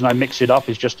only reason I mix it up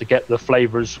is just to get the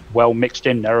flavors well mixed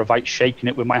in there without shaking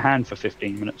it with my hand for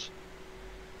 15 minutes.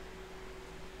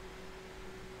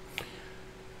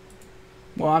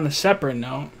 Well, on a separate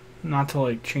note, not to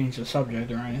like change the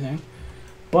subject or anything,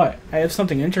 but I have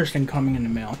something interesting coming in the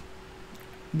mail.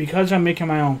 Because I'm making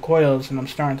my own coils and I'm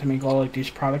starting to make all like these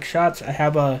product shots, I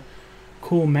have a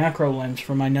cool macro lens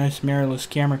for my nice mirrorless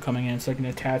camera coming in. It's like an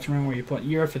attachment where you put,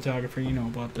 you're a photographer, you know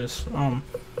about this.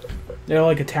 They're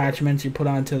like attachments you put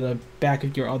onto the back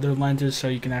of your other lenses so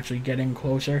you can actually get in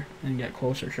closer and get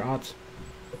closer shots.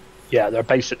 Yeah, they're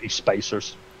basically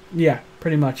spacers. Yeah,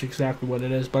 pretty much exactly what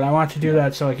it is. But I want to do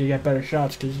that so I can get better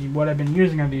shots, because what I've been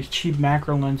using are these cheap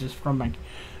macro lenses from my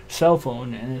cell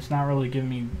phone, and it's not really giving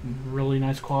me really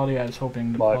nice quality. I was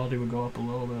hoping the quality would go up a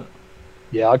little bit.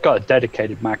 Yeah, I got a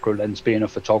dedicated macro lens being a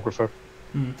photographer.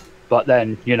 But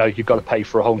then, you know, you've got to pay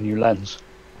for a whole new lens.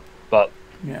 But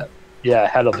yeah,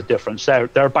 hell of a difference. They're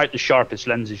about the sharpest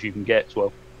lenses you can get as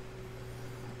well.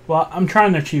 Well, I'm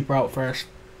trying the cheap route first.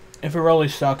 If it really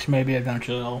sucks, maybe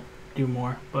eventually I'll do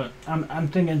more. But I'm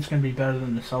thinking it's going to be better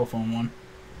than the cell phone one.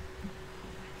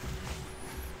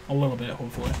 A little bit,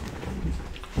 hopefully.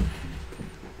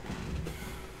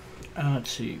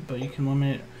 Let's see, but you can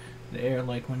limit the air,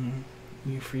 like when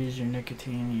you freeze your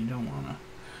nicotine, you don't want to.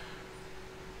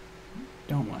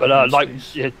 But like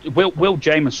Will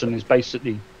Jameson has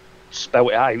basically spelled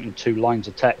it out in 2 lines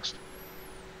of text.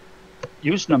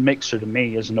 Using a mixer to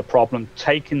me isn't a problem.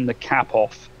 Taking the cap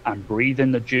off and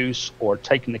breathing the juice, or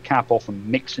taking the cap off and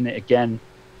mixing it again.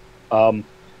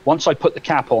 Once I put the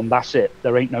cap on, that's it.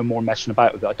 There ain't no more messing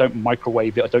about with it. I don't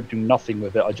microwave it. I don't do nothing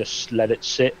with it. I just let it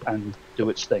sit and do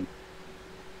its thing.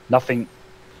 Nothing,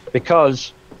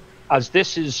 because as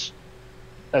this is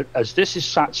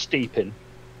sat steeping,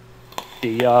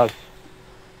 the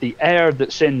air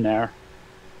that's in there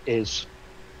is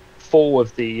full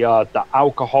of the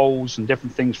alcohols and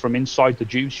different things from inside the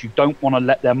juice. You don't want to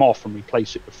let them off and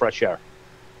replace it with fresh air.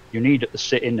 You need it to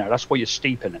sit in there. That's why you're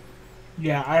steeping it.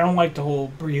 Yeah, I don't like the whole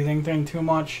breathing thing too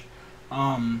much.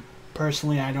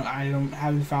 Personally,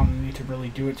 haven't found the need to really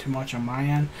do it too much on my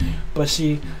end. But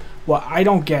see, what I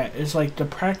don't get is like the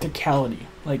practicality.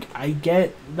 Like, I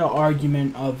get the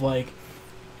argument of like,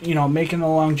 you know, making the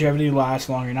longevity last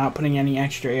longer, not putting any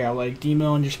extra air. Like D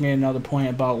Millen just made another point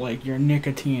about like your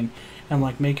nicotine and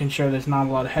like making sure there's not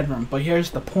a lot of headroom. But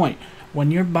here's the point: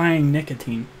 when you're buying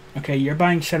nicotine, okay, you're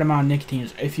buying set amount of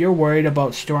nicotines. If you're worried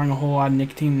about storing a whole lot of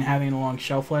nicotine and having a long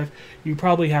shelf life, you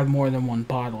probably have more than one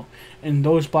bottle. And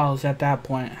those bottles at that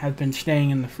point have been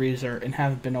staying in the freezer and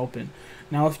haven't been opened.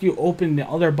 Now, if you open the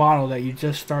other bottle that you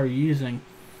just started using,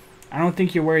 I don't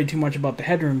think you're worried too much about the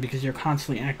headroom because you're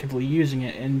constantly actively using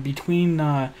it. And between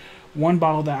one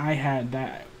bottle that I had,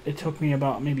 that it took me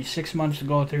about maybe 6 months to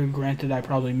go through. Granted, I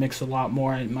probably mixed a lot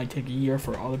more. It might take a year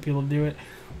for other people to do it.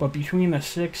 But between the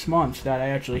 6 months that I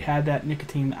actually had that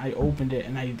nicotine, I opened it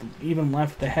and I even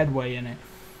left the headway in it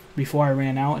before I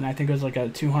ran out. And I think it was like a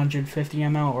 250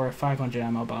 ml or a 500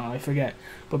 ml bottle, I forget.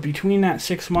 But between that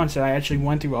 6 months that I actually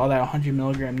went through all that 100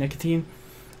 milligram nicotine,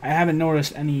 I haven't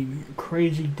noticed any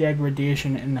crazy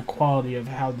degradation in the quality of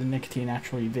how the nicotine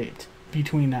actually vaped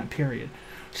between that period.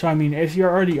 So, I mean, if you're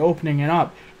already opening it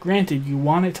up, granted, you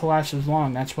want it to last as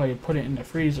long, that's why you put it in the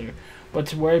freezer. But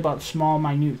to worry about small,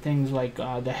 minute things like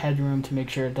the headroom to make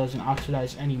sure it doesn't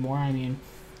oxidize anymore, I mean,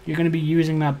 you're going to be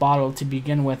using that bottle to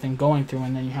begin with and going through,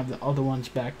 and then you have the other ones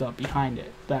backed up behind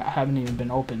it that haven't even been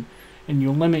opened. And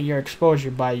you limit your exposure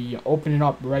by you open it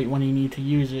up right when you need to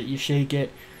use it, you shake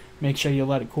it, make sure you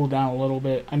let it cool down a little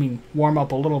bit. I mean, warm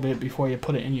up a little bit before you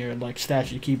put it in your like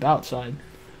stash you keep outside.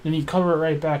 Then you cover it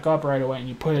right back up right away and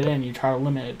you put it in. You try to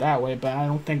limit it that way, but I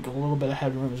don't think a little bit of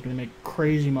headroom is going to make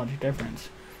crazy much difference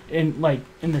in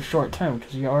the short term,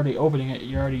 because you're already opening it,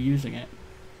 you're already using it.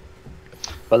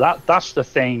 But that's the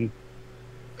thing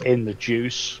in the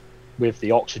juice with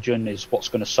the oxygen, is what's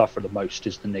going to suffer the most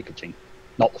is the nicotine,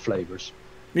 not the flavors.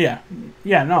 Yeah,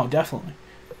 no, definitely.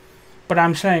 But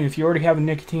I'm saying if you already have a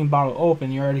nicotine bottle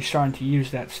open, you're already starting to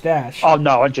use that stash. Oh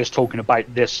no, I'm just talking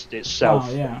about this itself.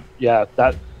 Oh yeah.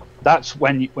 Yeah, that's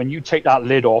when you take that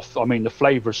lid off. I mean, the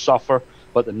flavors suffer,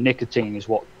 but the nicotine is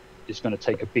what is going to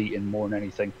take a beating more than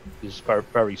anything. It's very,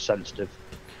 very sensitive.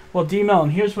 Well, D Millen,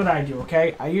 here's what I do,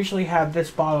 okay? I usually have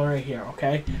this bottle right here,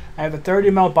 okay? I have a 30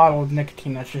 ml bottle of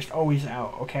nicotine that's just always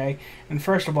out, okay? And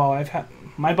first of all,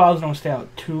 my bottles don't stay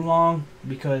out too long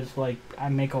because, like, I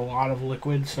make a lot of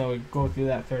liquid, so it goes through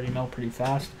that 30 ml pretty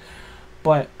fast.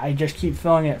 but I just keep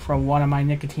filling it from one of my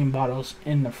nicotine bottles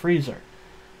in the freezer.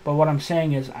 But what I'm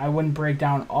saying is I wouldn't break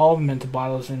down all of them into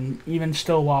bottles, and even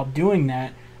still while doing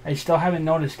that, I still haven't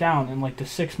noticed down in like the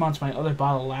 6 months my other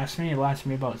bottle lasted me. It lasted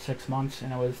me about 6 months,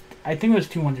 and I think it was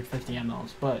 250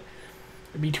 mLs. But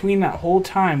between that whole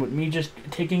time, with me just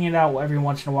taking it out every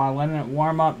once in a while, letting it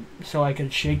warm up so I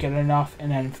could shake it enough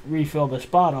and then refill this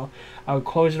bottle, I would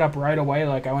close it up right away.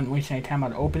 Like I wouldn't waste any time.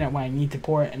 I'd open it when I need to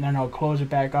pour it, and then I would close it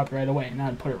back up right away, and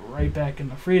I'd put it right back in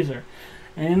the freezer.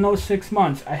 And in those 6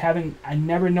 months, I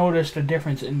never noticed a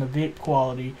difference in the vape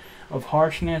quality of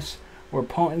harshness or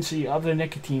potency of the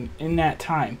nicotine in that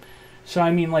time. So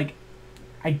I mean, like,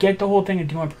 I get the whole thing of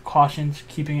doing precautions,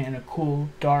 keeping it in a cool,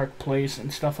 dark place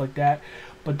and stuff like that.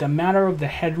 But the matter of the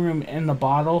headroom in the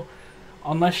bottle,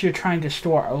 unless you're trying to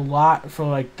store a lot for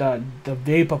like the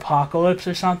vape apocalypse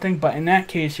or something, but in that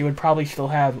case you would probably still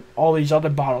have all these other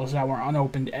bottles that were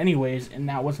unopened anyways, and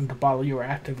that wasn't the bottle you were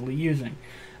actively using.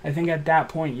 I think at that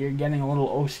point you're getting a little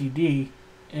OCD,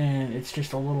 and it's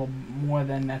just a little more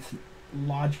than that's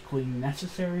logically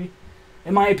necessary,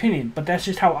 in my opinion. But that's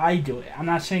just how I do it. I'm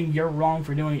not saying you're wrong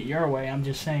for doing it your way. I'm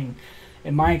just saying,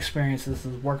 in my experience, this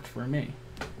has worked for me.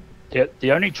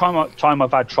 The only time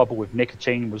I've had trouble with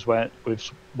nicotine was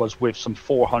with some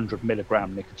 400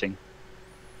 milligram nicotine,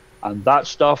 and that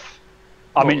stuff.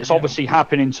 I mean, it's obviously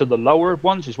happening to the lower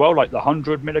ones as well, like the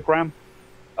 100 milligram.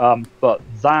 But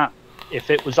that, if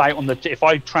it was out on if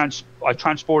I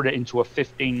transported it into a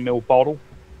 15 ml bottle,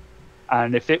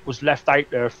 and if it was left out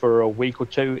there for a week or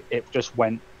two, it just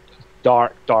went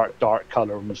dark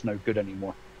color and was no good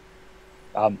anymore.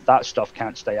 That stuff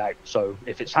can't stay out. So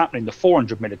if it's happening to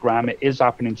 400 milligram, it is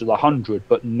happening to the 100,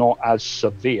 but not as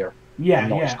severe. Yeah,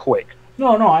 not as quick.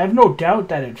 No, I have no doubt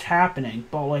that it's happening,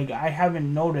 but like I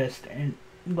haven't noticed, and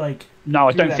like. No,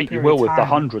 I don't think you will with the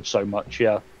 100 so much.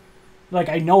 Yeah. Like,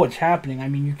 I know it's happening. I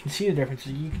mean, you can see the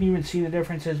differences. You can even see the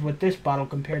differences with this bottle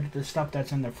compared to the stuff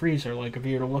that's in the freezer. Like, if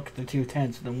you were to look at the two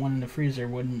tints, the one in the freezer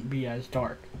wouldn't be as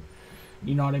dark.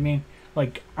 You know what I mean?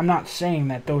 Like, I'm not saying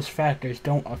that those factors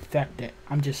don't affect it.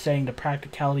 I'm just saying the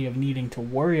practicality of needing to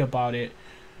worry about it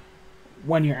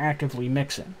when you're actively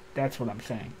mixing. That's what I'm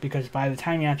saying. Because by the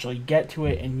time you actually get to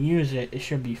it and use it, it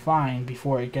should be fine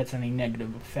before it gets any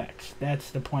negative effects.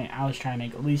 That's the point I was trying to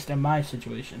make, at least in my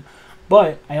situation.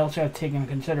 But I also have to take into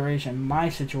consideration my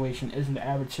situation isn't the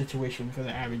average situation for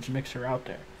the average mixer out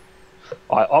there.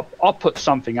 I'll put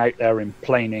something out there in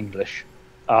plain English.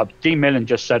 D. Millen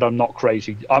just said, "I'm not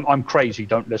crazy. I'm crazy.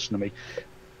 Don't listen to me."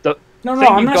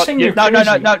 I'm not saying you're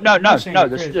crazy. No.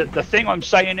 The thing I'm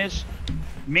saying is,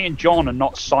 me and John are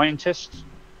not scientists.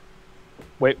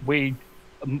 We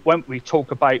when we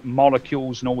talk about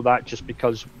molecules and all that, just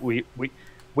because we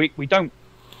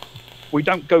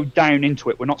don't go down into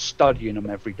it. We're not studying them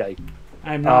every day.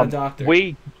 I'm not a doctor.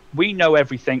 We know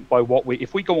everything by what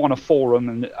if we go on a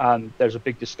forum and there's a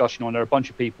big discussion on there, a bunch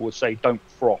of people will say, "Don't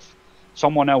froth."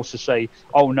 Someone else will say,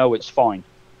 "Oh no, it's fine."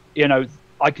 You know,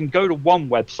 I can go to one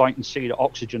website and see that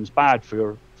oxygen's bad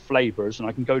for flavors, and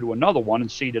I can go to another one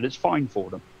and see that it's fine for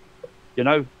them. You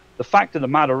know, the fact of the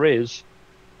matter is,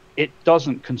 it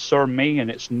doesn't concern me, and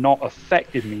it's not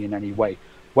affected me in any way.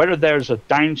 Whether there's a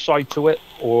downside to it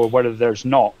or whether there's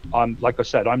not, like I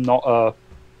said, I'm not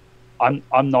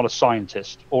a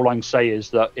scientist. All I can say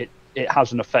is that it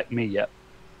hasn't affected me yet.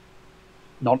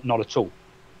 Not at all.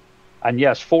 And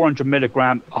yes, 400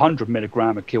 milligram, 100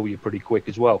 milligram will kill you pretty quick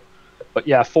as well. But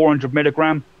yeah, 400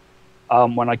 milligram.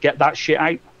 When I get that shit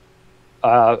out,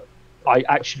 I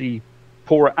actually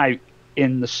pour it out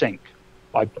in the sink.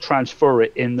 I transfer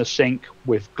it in the sink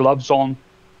with gloves on,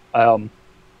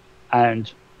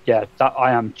 and yeah, that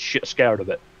I am shit scared of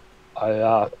it.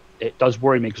 It does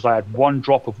worry me because I had one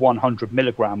drop of 100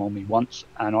 milligram on me once,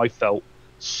 and I felt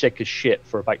sick as shit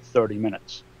for about 30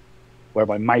 minutes, where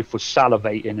my mouth was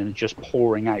salivating and just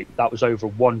pouring out. That was over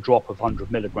one drop of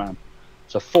 100 milligram.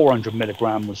 So 400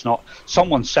 milligram was not.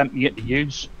 Someone sent me it to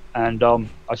use, and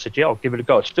I said, yeah, I'll give it a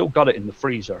go. I still got it in the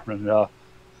freezer, and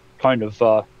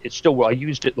it's still. I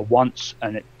used it the once,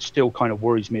 and it still kind of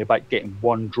worries me about getting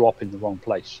one drop in the wrong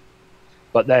place.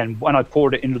 But then when I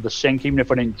poured it into the sink, even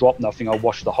if I didn't drop nothing, I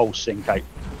washed the whole sink out.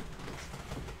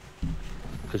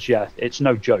 Because yeah, it's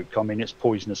no joke. I mean, it's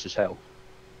poisonous as hell.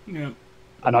 Yeah.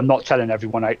 And I'm not telling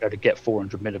everyone out there to get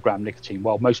 400 milligram nicotine.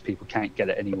 Well, most people can't get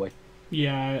it anyway.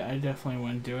 Yeah, I definitely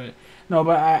wouldn't do it. No,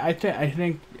 but I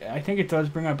think it does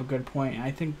bring up a good point.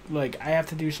 I think like I have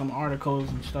to do some articles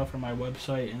and stuff for my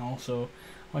website, and also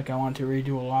like I want to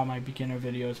redo a lot of my beginner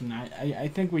videos, and I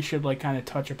think we should like kind of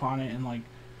touch upon it and like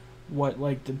what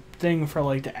like the thing for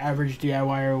like the average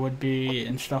DIYer would be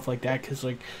and stuff like that, because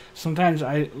like sometimes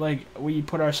we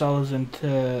put ourselves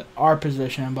into our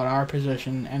position, but our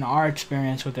position and our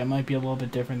experience with it might be a little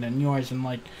bit different than yours, and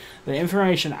like the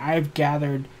information I've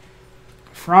gathered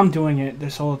from doing it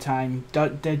this whole time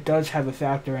that does have a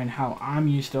factor in how I'm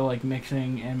used to like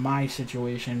mixing in my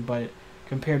situation, but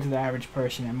compared to the average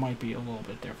person it might be a little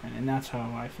bit different, and that's how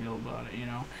I feel about it, you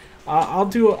know.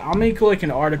 I'll make like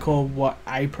an article of what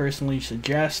I personally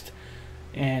suggest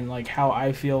and like how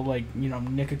I feel like, you know,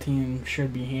 nicotine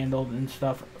should be handled and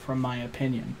stuff from my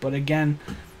opinion. But again,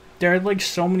 there are like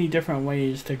so many different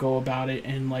ways to go about it,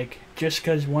 and like just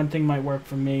because one thing might work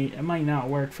for me, it might not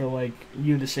work for like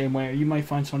you the same way, or you might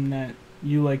find something that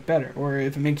you like better, or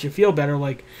if it makes you feel better,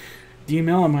 like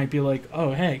D-Miller might be like,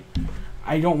 oh hey,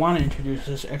 I don't want to introduce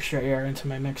this extra air into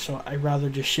my mix, so I'd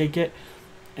rather just shake it,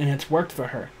 and it's worked for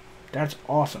her. That's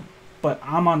awesome. But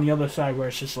I'm on the other side where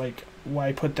it's just like,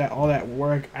 why put all that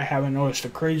work? I haven't noticed a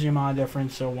crazy amount of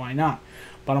difference, so why not?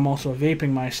 But I'm also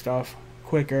vaping my stuff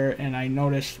quicker, and I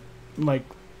notice like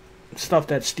stuff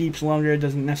that steeps longer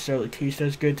doesn't necessarily taste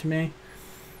as good to me.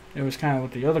 It was kind of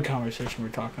what the other conversation we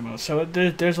were talking about. So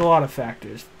there's a lot of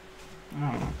factors.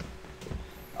 I don't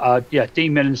know. Yeah, D.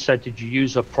 Millen said, did you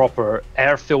use a proper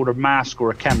air filter mask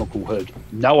or a chemical hood?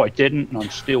 No, I didn't, and I'm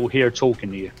still here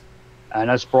talking to you. And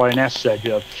as Brian S. said,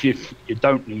 you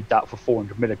don't need that for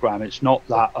 400 milligram. It's not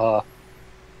that,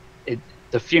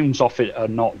 the fumes off it are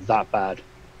not that bad.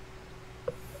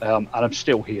 And I'm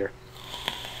still here.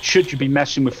 Should you be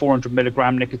messing with 400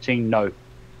 milligram nicotine? No.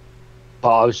 But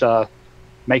I was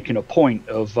making a point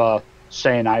of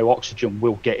saying how oxygen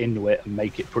will get into it and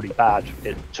make it pretty bad.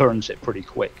 It turns it pretty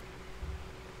quick.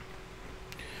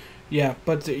 Yeah,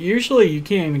 but usually you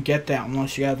can't even get that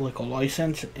unless you have like a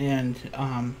license, and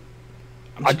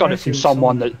I got it from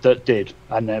someone that did,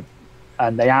 and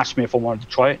they asked me if I wanted to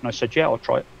try it, and I said, yeah, I'll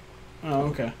try it. Oh,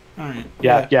 okay. All right.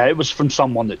 Yeah, it was from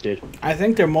someone that did. I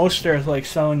think they're like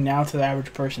selling now to the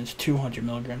average person is 200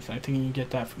 milligrams. I think you can get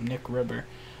that from Nick Ribber.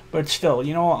 But still,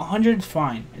 you know, 100 is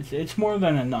fine. It's more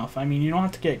than enough. I mean, you don't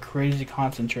have to get crazy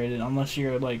concentrated unless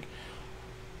you're like...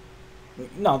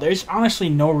 No, there's honestly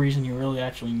no reason you really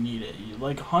actually need it.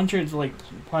 Like, 100 is like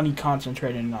plenty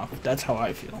concentrated enough. That's how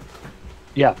I feel.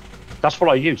 Yeah, that's what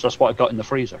I use. That's what I got in the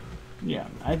freezer. Yeah.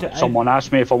 Someone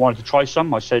asked me if I wanted to try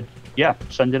some. I said, yeah,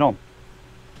 send it on.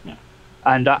 Yeah.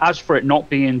 And as for it not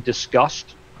being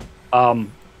discussed,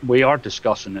 we are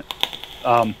discussing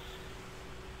it.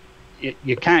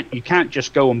 You can't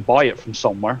just go and buy it from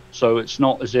somewhere. So it's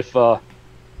not as if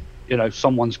you know,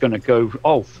 someone's going to go,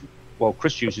 oh, well,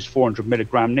 Chris uses 400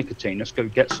 milligram nicotine. Let's go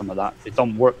get some of that. It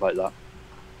doesn't work like that.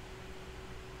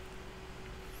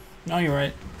 No, you're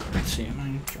right. Let's see. Am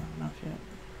I drunk enough yet?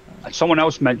 And someone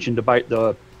else mentioned about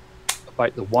the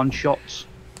one shots.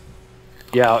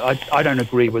 Yeah, I don't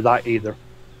agree with that either.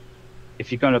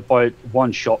 If you're going to buy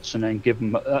one shots and then give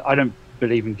them, I don't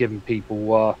believe in giving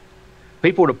people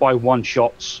people that buy one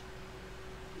shots.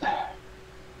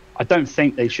 I don't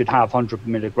think they should have 100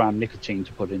 milligram nicotine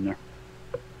to put in there.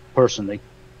 Personally,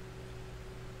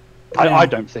 I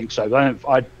don't think so.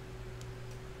 I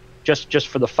just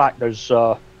for the fact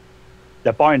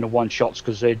they're buying the one shots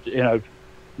because they, you know,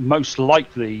 most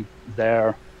likely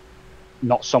they're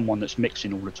not someone that's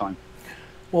mixing all the time.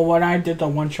 Well, when I did the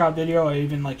one-shot video, I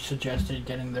even like suggested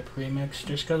getting the premix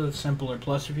just because it's simpler.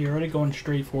 Plus, if you're already going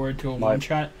straight forward to a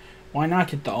one-shot, why not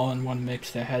get the all-in-one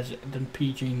mix that has the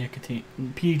PG,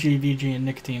 VG, and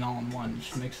nicotine all in one? It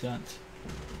just makes sense.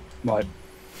 Right.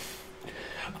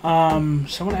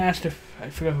 Someone asked if, I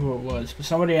forgot who it was, but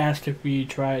somebody asked if we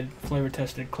tried flavor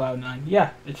tested Cloud9.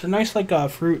 Yeah, it's a nice like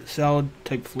fruit salad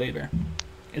type flavor.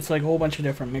 It's like a whole bunch of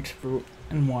different mixed fruit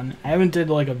in one. I haven't did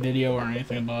like a video or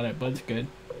anything about it, but it's good.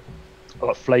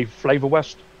 Flavor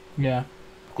West? Yeah.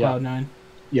 Cloud9.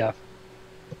 Yeah.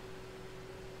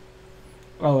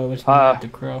 Oh, it was the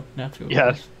Crow. That's who it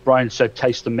was. Brian said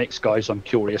taste the mix, guys. I'm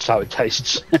curious how it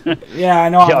tastes. Yeah, I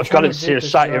know. Yeah, I've got it here,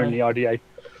 sat here in the RDA.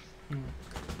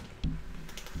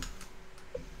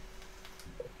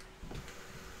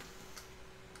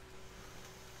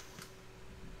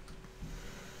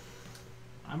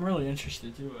 I'm really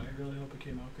interested too. I really hope it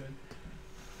came out good.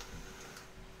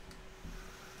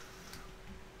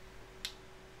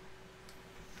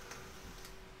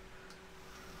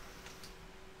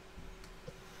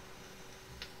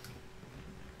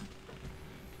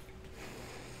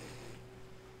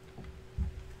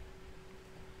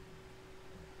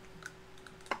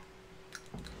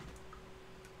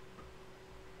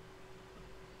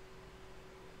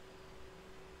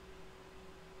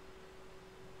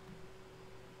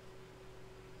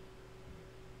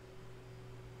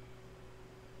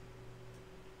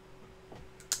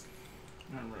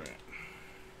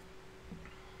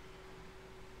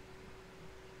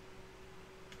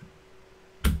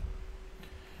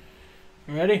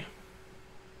 Ready?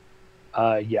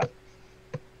 Yeah.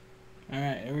 All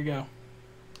right, here we go.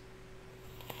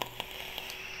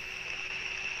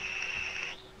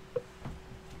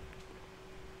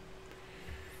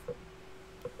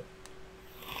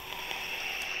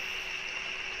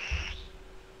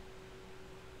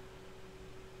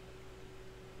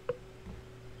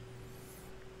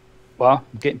 Well,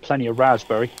 I'm getting plenty of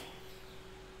raspberry.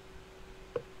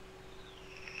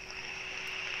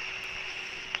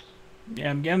 Yeah,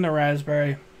 I'm getting the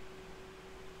raspberry.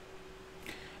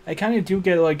 I kind of do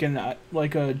get like a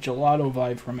gelato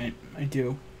vibe from it. I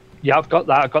do. Yeah, I've got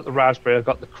that. I've got the raspberry. I've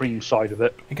got the cream side of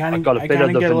it. I've got a bit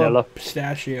of the get vanilla. A little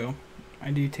pistachio.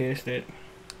 I do taste it.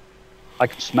 I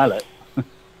can smell it.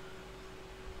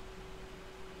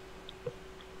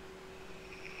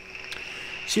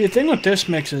 See, the thing with this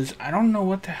mix is I don't know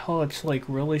what the hell it's like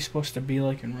really supposed to be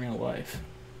like in real life.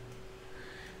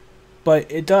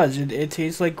 But it does. It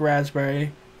tastes like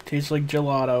raspberry. It tastes like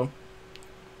gelato.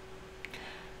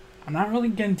 I'm not really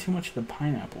getting too much of the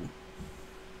pineapple.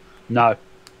 No.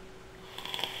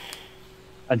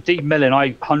 And Deep Milling,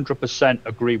 I 100%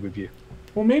 agree with you.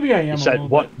 Well, maybe I am. He said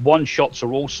one shots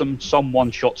are awesome. Some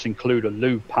one shots include a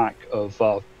lube pack of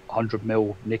 100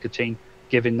 mil nicotine.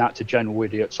 Giving that to general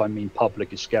idiots, I mean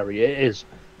public, is scary. It is,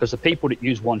 because the people that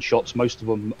use one shots, most of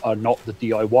them are not the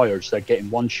DIYers. They're getting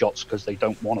one shots because they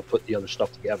don't want to put the other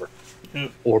stuff together,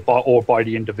 or buy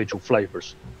the individual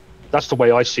flavors. That's the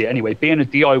way I see it anyway. Being a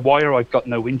DIYer, I've got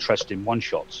no interest in one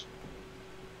shots.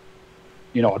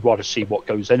 You know, I'd rather see what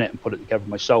goes in it and put it together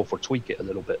myself or tweak it a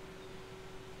little bit.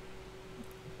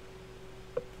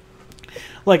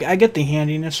 Like, I get the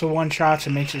handiness of one shots.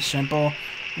 It makes it simple,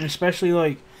 and especially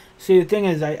like. See, the thing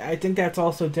is, I think that's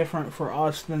also different for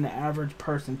us than the average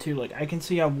person, too. Like, I can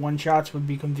see how one-shots would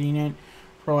be convenient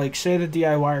for, like, say the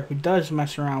DIYer who does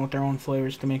mess around with their own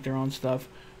flavors to make their own stuff,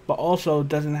 but also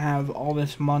doesn't have all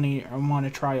this money or want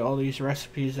to try all these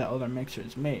recipes that other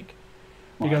mixers make.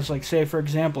 Because, like, say, for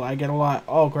example, I get a lot,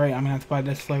 oh, great, I'm going to have to buy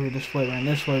this flavor, and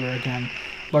this flavor again.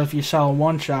 But if you sell a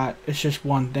one-shot, it's just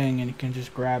one thing, and you can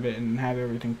just grab it and have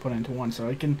everything put into one. So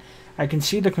I can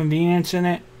see the convenience in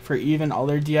it for even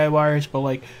other DIYers, but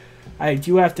like I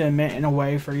do have to admit, in a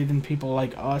way, for even people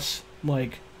like us,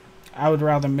 like I would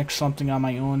rather mix something on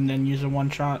my own than use a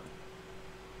one shot.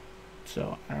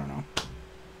 So I don't know.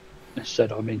 I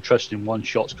said I'm interested in one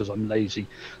shots because I'm lazy.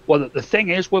 Well, the thing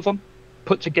is with them,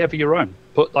 put together your own.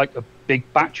 Put like a big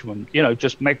batch of them. You know,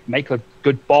 just make a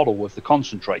good bottle with the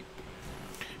concentrate.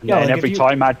 Yeah, and like every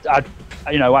time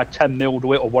add 10 mil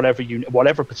to it or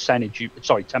whatever percentage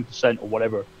 10% or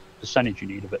whatever percentage you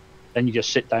need of it. Then you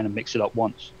just sit down and mix it up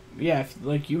once. Yeah,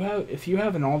 if you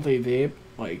have an all day vape,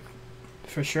 like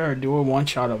for sure do a one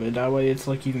shot of it. That way it's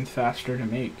like even faster to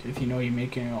make if you know you're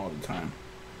making it all the time.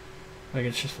 Like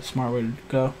it's just a smart way to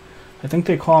go. I think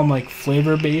they call them like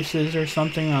flavor bases or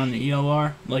something on the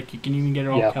ELR. Like you can even get it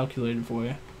all calculated for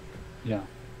you. Yeah,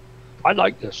 I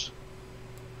like this.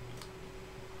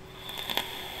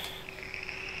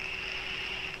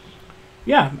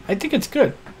 Yeah, I think it's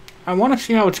good. I want to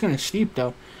see how it's going to steep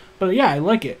though, but yeah, I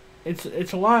like it.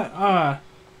 It's a lot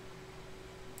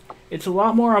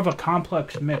more of a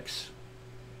complex mix.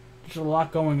 There's a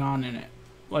lot going on in it,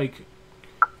 like,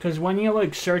 because when you're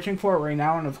like searching for it right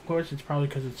now, and of course it's probably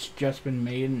because it's just been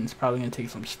made and it's probably going to take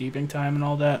some steeping time and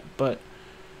all that, but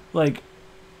like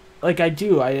I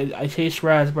taste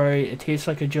raspberry. It tastes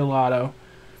like a gelato.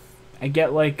 I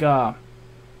get like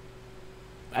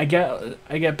I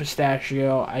get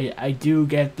pistachio. I do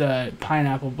get the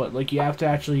pineapple, but like you have to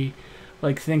actually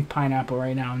like think pineapple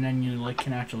right now, and then you like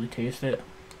can actually taste it.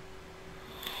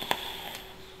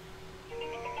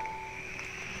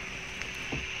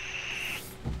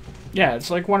 Yeah, it's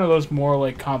like one of those more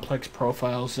like complex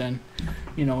profiles than,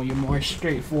 you know, your more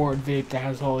straightforward vape that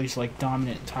has all these like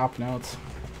dominant top notes.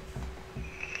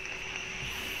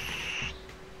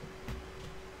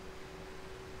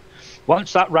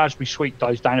 Once that raspberry sweet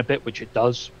dies down a bit, which it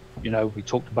does, you know, we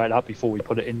talked about that before we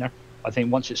put it in there. I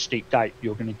think once it's steeped out,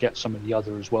 you're going to get some of the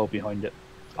other as well behind it.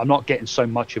 I'm not getting so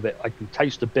much of it. I can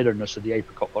taste the bitterness of the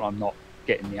apricot, but I'm not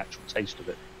getting the actual taste of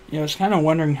it. Yeah, I was kind of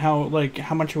wondering how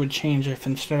much it would change if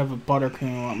instead of a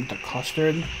buttercream I went with the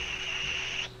custard.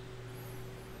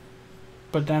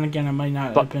 But then again, it might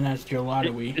not have been as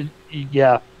gelato-y.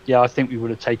 Yeah, I think we would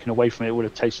have taken away from it. It would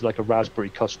have tasted like a raspberry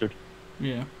custard.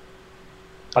 Yeah.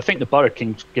 I think the Butter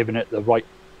King's giving it the right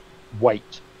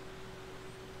weight.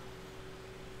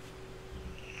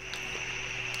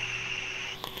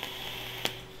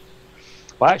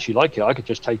 I actually like it. I could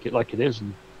just take it like it is.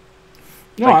 And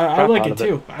no, I like it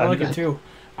too. I like it too.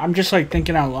 I'm just like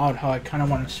thinking out loud how I kind of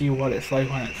want to see what it's like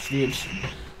when it steeps.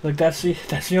 Like that's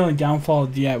the only downfall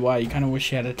of DIY. You kind of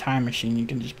wish you had a time machine. You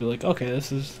can just be like, okay,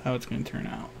 this is how it's going to turn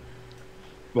out.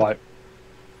 Right.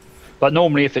 But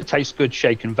normally, if it tastes good,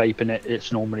 shake and vape in it,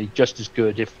 it's normally just as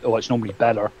good, or it's normally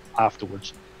better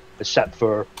afterwards, except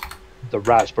for the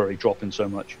raspberry dropping so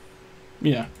much.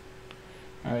 Yeah.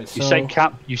 All right. So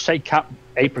You say cap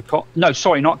apricot. No,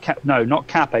 sorry, not cap. No, not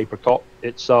cap apricot.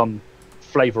 It's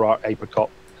flavor art apricot,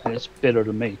 and it's bitter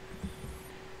to me.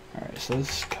 All right. So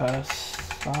this is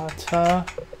cassata.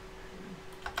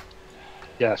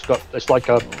 Yeah, it's like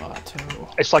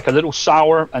a little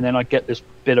sour, and then I get this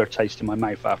bitter taste in my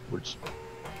mouth afterwards.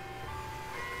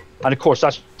 And of course,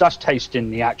 that's tasting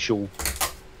the actual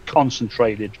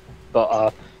concentrated,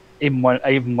 but even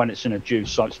when it's in a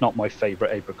juice, so it's not my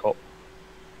favorite apricot.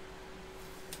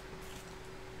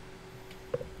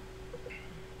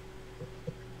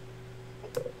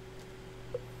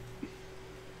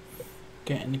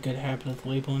 Getting a good habit of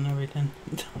labeling everything.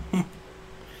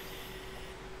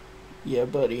 Yeah,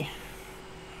 buddy.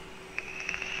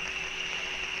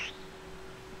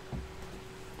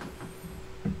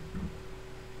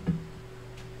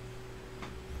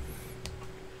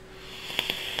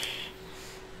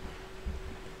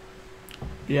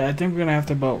 Yeah, I think we're gonna have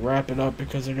to about wrap it up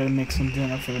because I gotta make some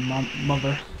dinner for the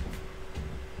mother.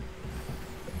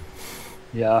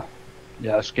 Yeah,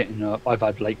 it's getting. I've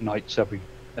had late nights every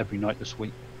night this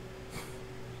week.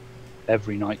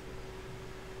 Every night.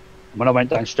 When I went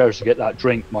downstairs to get that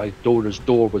drink, my daughter's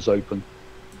door was open,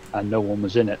 and no one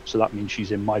was in it. So that means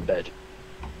she's in my bed,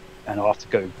 and I'll have to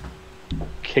go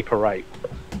kick her out.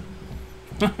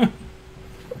 That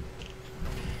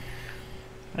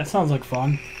sounds like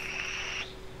fun.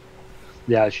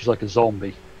 Yeah, she's like a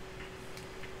zombie.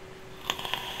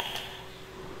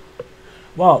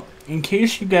 Well, in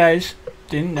case you guys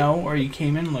didn't know or you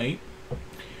came in late,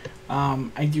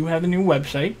 I do have a new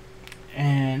website,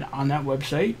 and on that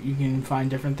website you can find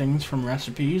different things from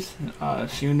recipes.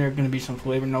 Soon there are going to be some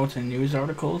flavor notes and news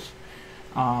articles.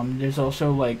 There's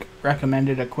also like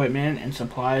recommended equipment and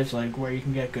supplies, like where you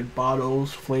can get good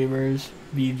bottles, flavors,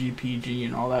 VGPG,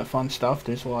 and all that fun stuff.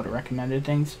 There's a lot of recommended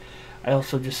things. I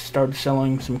also just started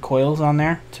selling some coils on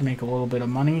there to make a little bit of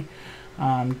money,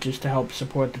 just to help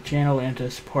support the channel and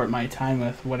to support my time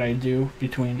with what I do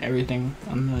between everything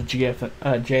on the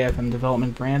JFM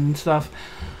development brand and stuff.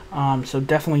 So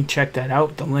definitely check that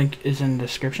out. The link is in the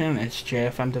description. It's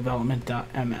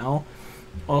jfmdevelopment.ml.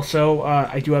 Also,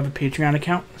 I do have a Patreon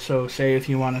account, so say if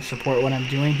you want to support what I'm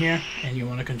doing here and you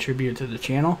want to contribute to the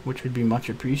channel, which would be much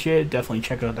appreciated, definitely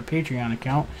check out the Patreon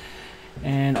account.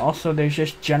 And also there's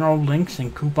just general links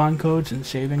and coupon codes and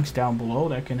savings down below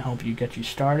that can help you get you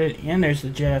started. And there's the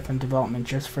JFM Development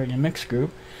Just Friggin Mix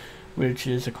group, which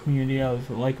is a community of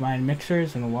like-minded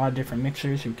mixers and a lot of different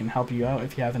mixers who can help you out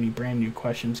if you have any brand new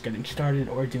questions getting started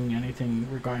or doing anything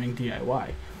regarding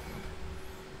DIY.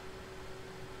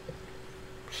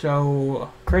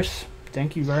 So, Chris,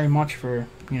 thank you very much for,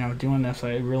 doing this.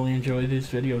 I really enjoy these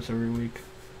videos every week.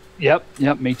 Yep,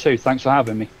 me too. Thanks for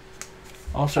having me.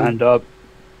 Also,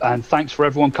 and thanks for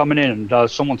everyone coming in. And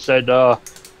someone said,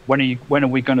 when are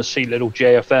we going to see little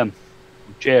JFM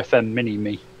mini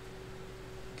me?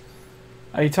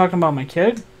 Are you talking about my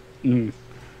kid?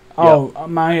 Oh, yep.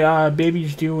 My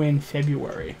baby's due in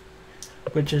February,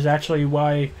 which is actually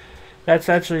why. That's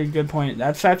actually a good point.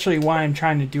 That's actually why I'm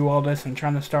trying to do all this. I'm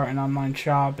trying to start an online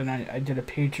shop, and I did a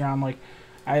Patreon. Like,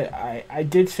 I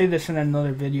did say this in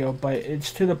another video, but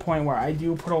it's to the point where I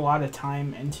do put a lot of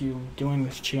time into doing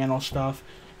this channel stuff,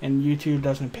 and YouTube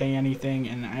doesn't pay anything,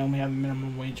 and I only have a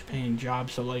minimum wage paying job.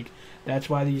 So, like, that's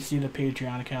why you see the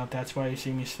Patreon account. That's why you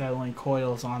see me selling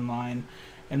coils online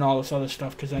and all this other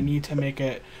stuff, because I need to make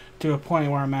it to a point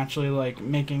where I'm actually, like,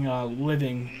 making a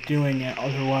living doing it.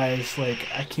 Otherwise, like,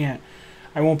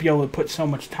 I won't be able to put so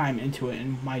much time into it.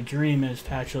 And my dream is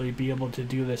to actually be able to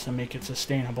do this and make it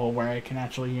sustainable, where I can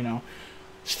actually,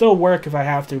 still work if I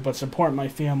have to, but support my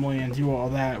family and do all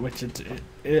that, which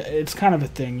it's kind of a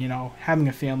thing, having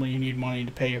a family, you need money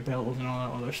to pay your bills and all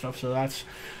that other stuff. So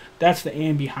that's the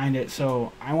aim behind it.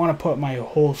 So I want to put my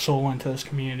whole soul into this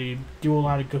community, do a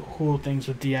lot of good, cool things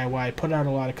with DIY, put out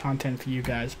a lot of content for you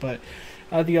guys, but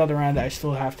at the other end, I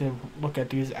still have to look at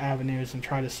these avenues and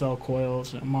try to sell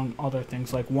coils, among other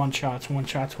things like one-shots.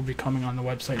 One-shots will be coming on the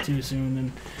website too soon,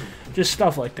 and just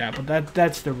stuff like that. But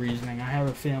that's the reasoning. I have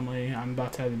a family. I'm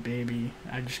about to have a baby.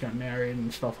 I just got married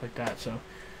and stuff like that. So,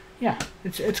 yeah,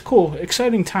 it's cool.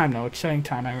 Exciting time, though. Exciting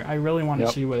time. I really want to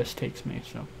see where this takes me.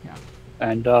 So, yeah.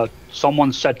 And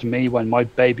someone said to me when my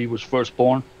baby was first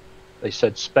born, they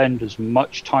said spend as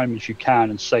much time as you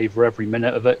can and savor every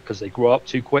minute of it because they grow up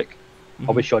too quick.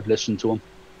 I wish I'd listened to them.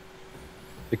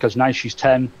 because now she's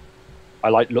 10. I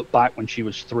like look back when she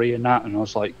was 3 and that, and I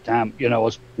was like, damn, you know, I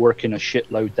was working a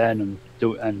shitload then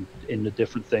and in the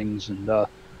different things, and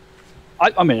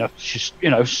I mean, I just,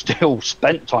 you know, still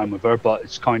spent time with her, but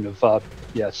it's kind of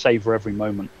savor every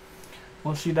moment.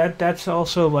 Well, see, that's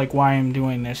also like why I'm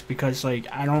doing this, because like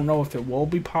I don't know if it will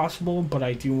be possible, but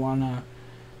I do wanna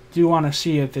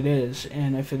see if it is,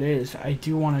 and if it is, I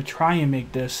do want to try and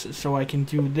make this so I can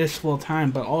do this full time,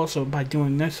 but also by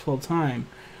doing this full time,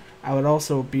 I would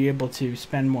also be able to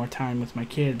spend more time with my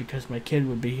kid, because my kid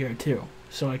would be here too.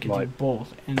 So I could do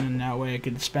both, and then that way I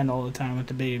could spend all the time with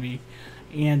the baby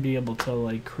and be able to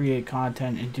like create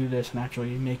content and do this and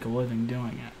actually make a living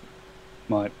doing it.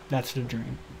 Right. That's the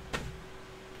dream.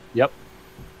 Yep.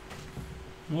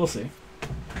 We'll see.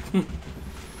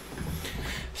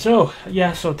 So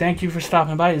thank you for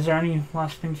stopping by. Is there any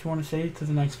last things you want to say to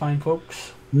the nice fine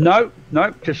folks? No,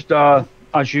 just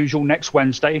as usual, next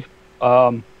Wednesday,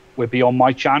 we'll be on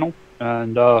my channel,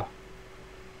 and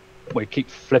we keep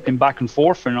flipping back and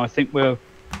forth, and I think we'll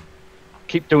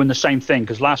keep doing the same thing,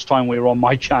 because last time we were on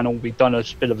my channel, we done a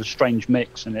bit of a strange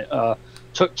mix, and it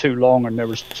took too long, and there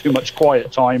was too much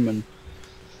quiet time, and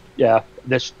yeah,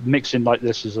 this mixing like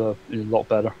this is a lot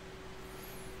better.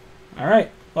 All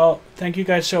right. Well, thank you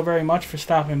guys so very much for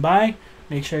stopping by.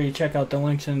 Make sure you check out the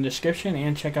links in the description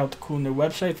and check out the Cool New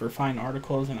website for fine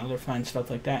articles and other fine stuff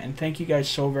like that. And thank you guys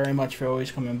so very much for always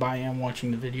coming by and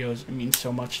watching the videos. It means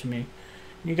so much to me.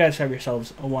 You guys have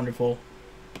yourselves a wonderful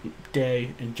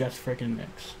day and just freaking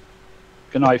mix.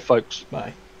 Good night, folks.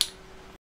 Bye.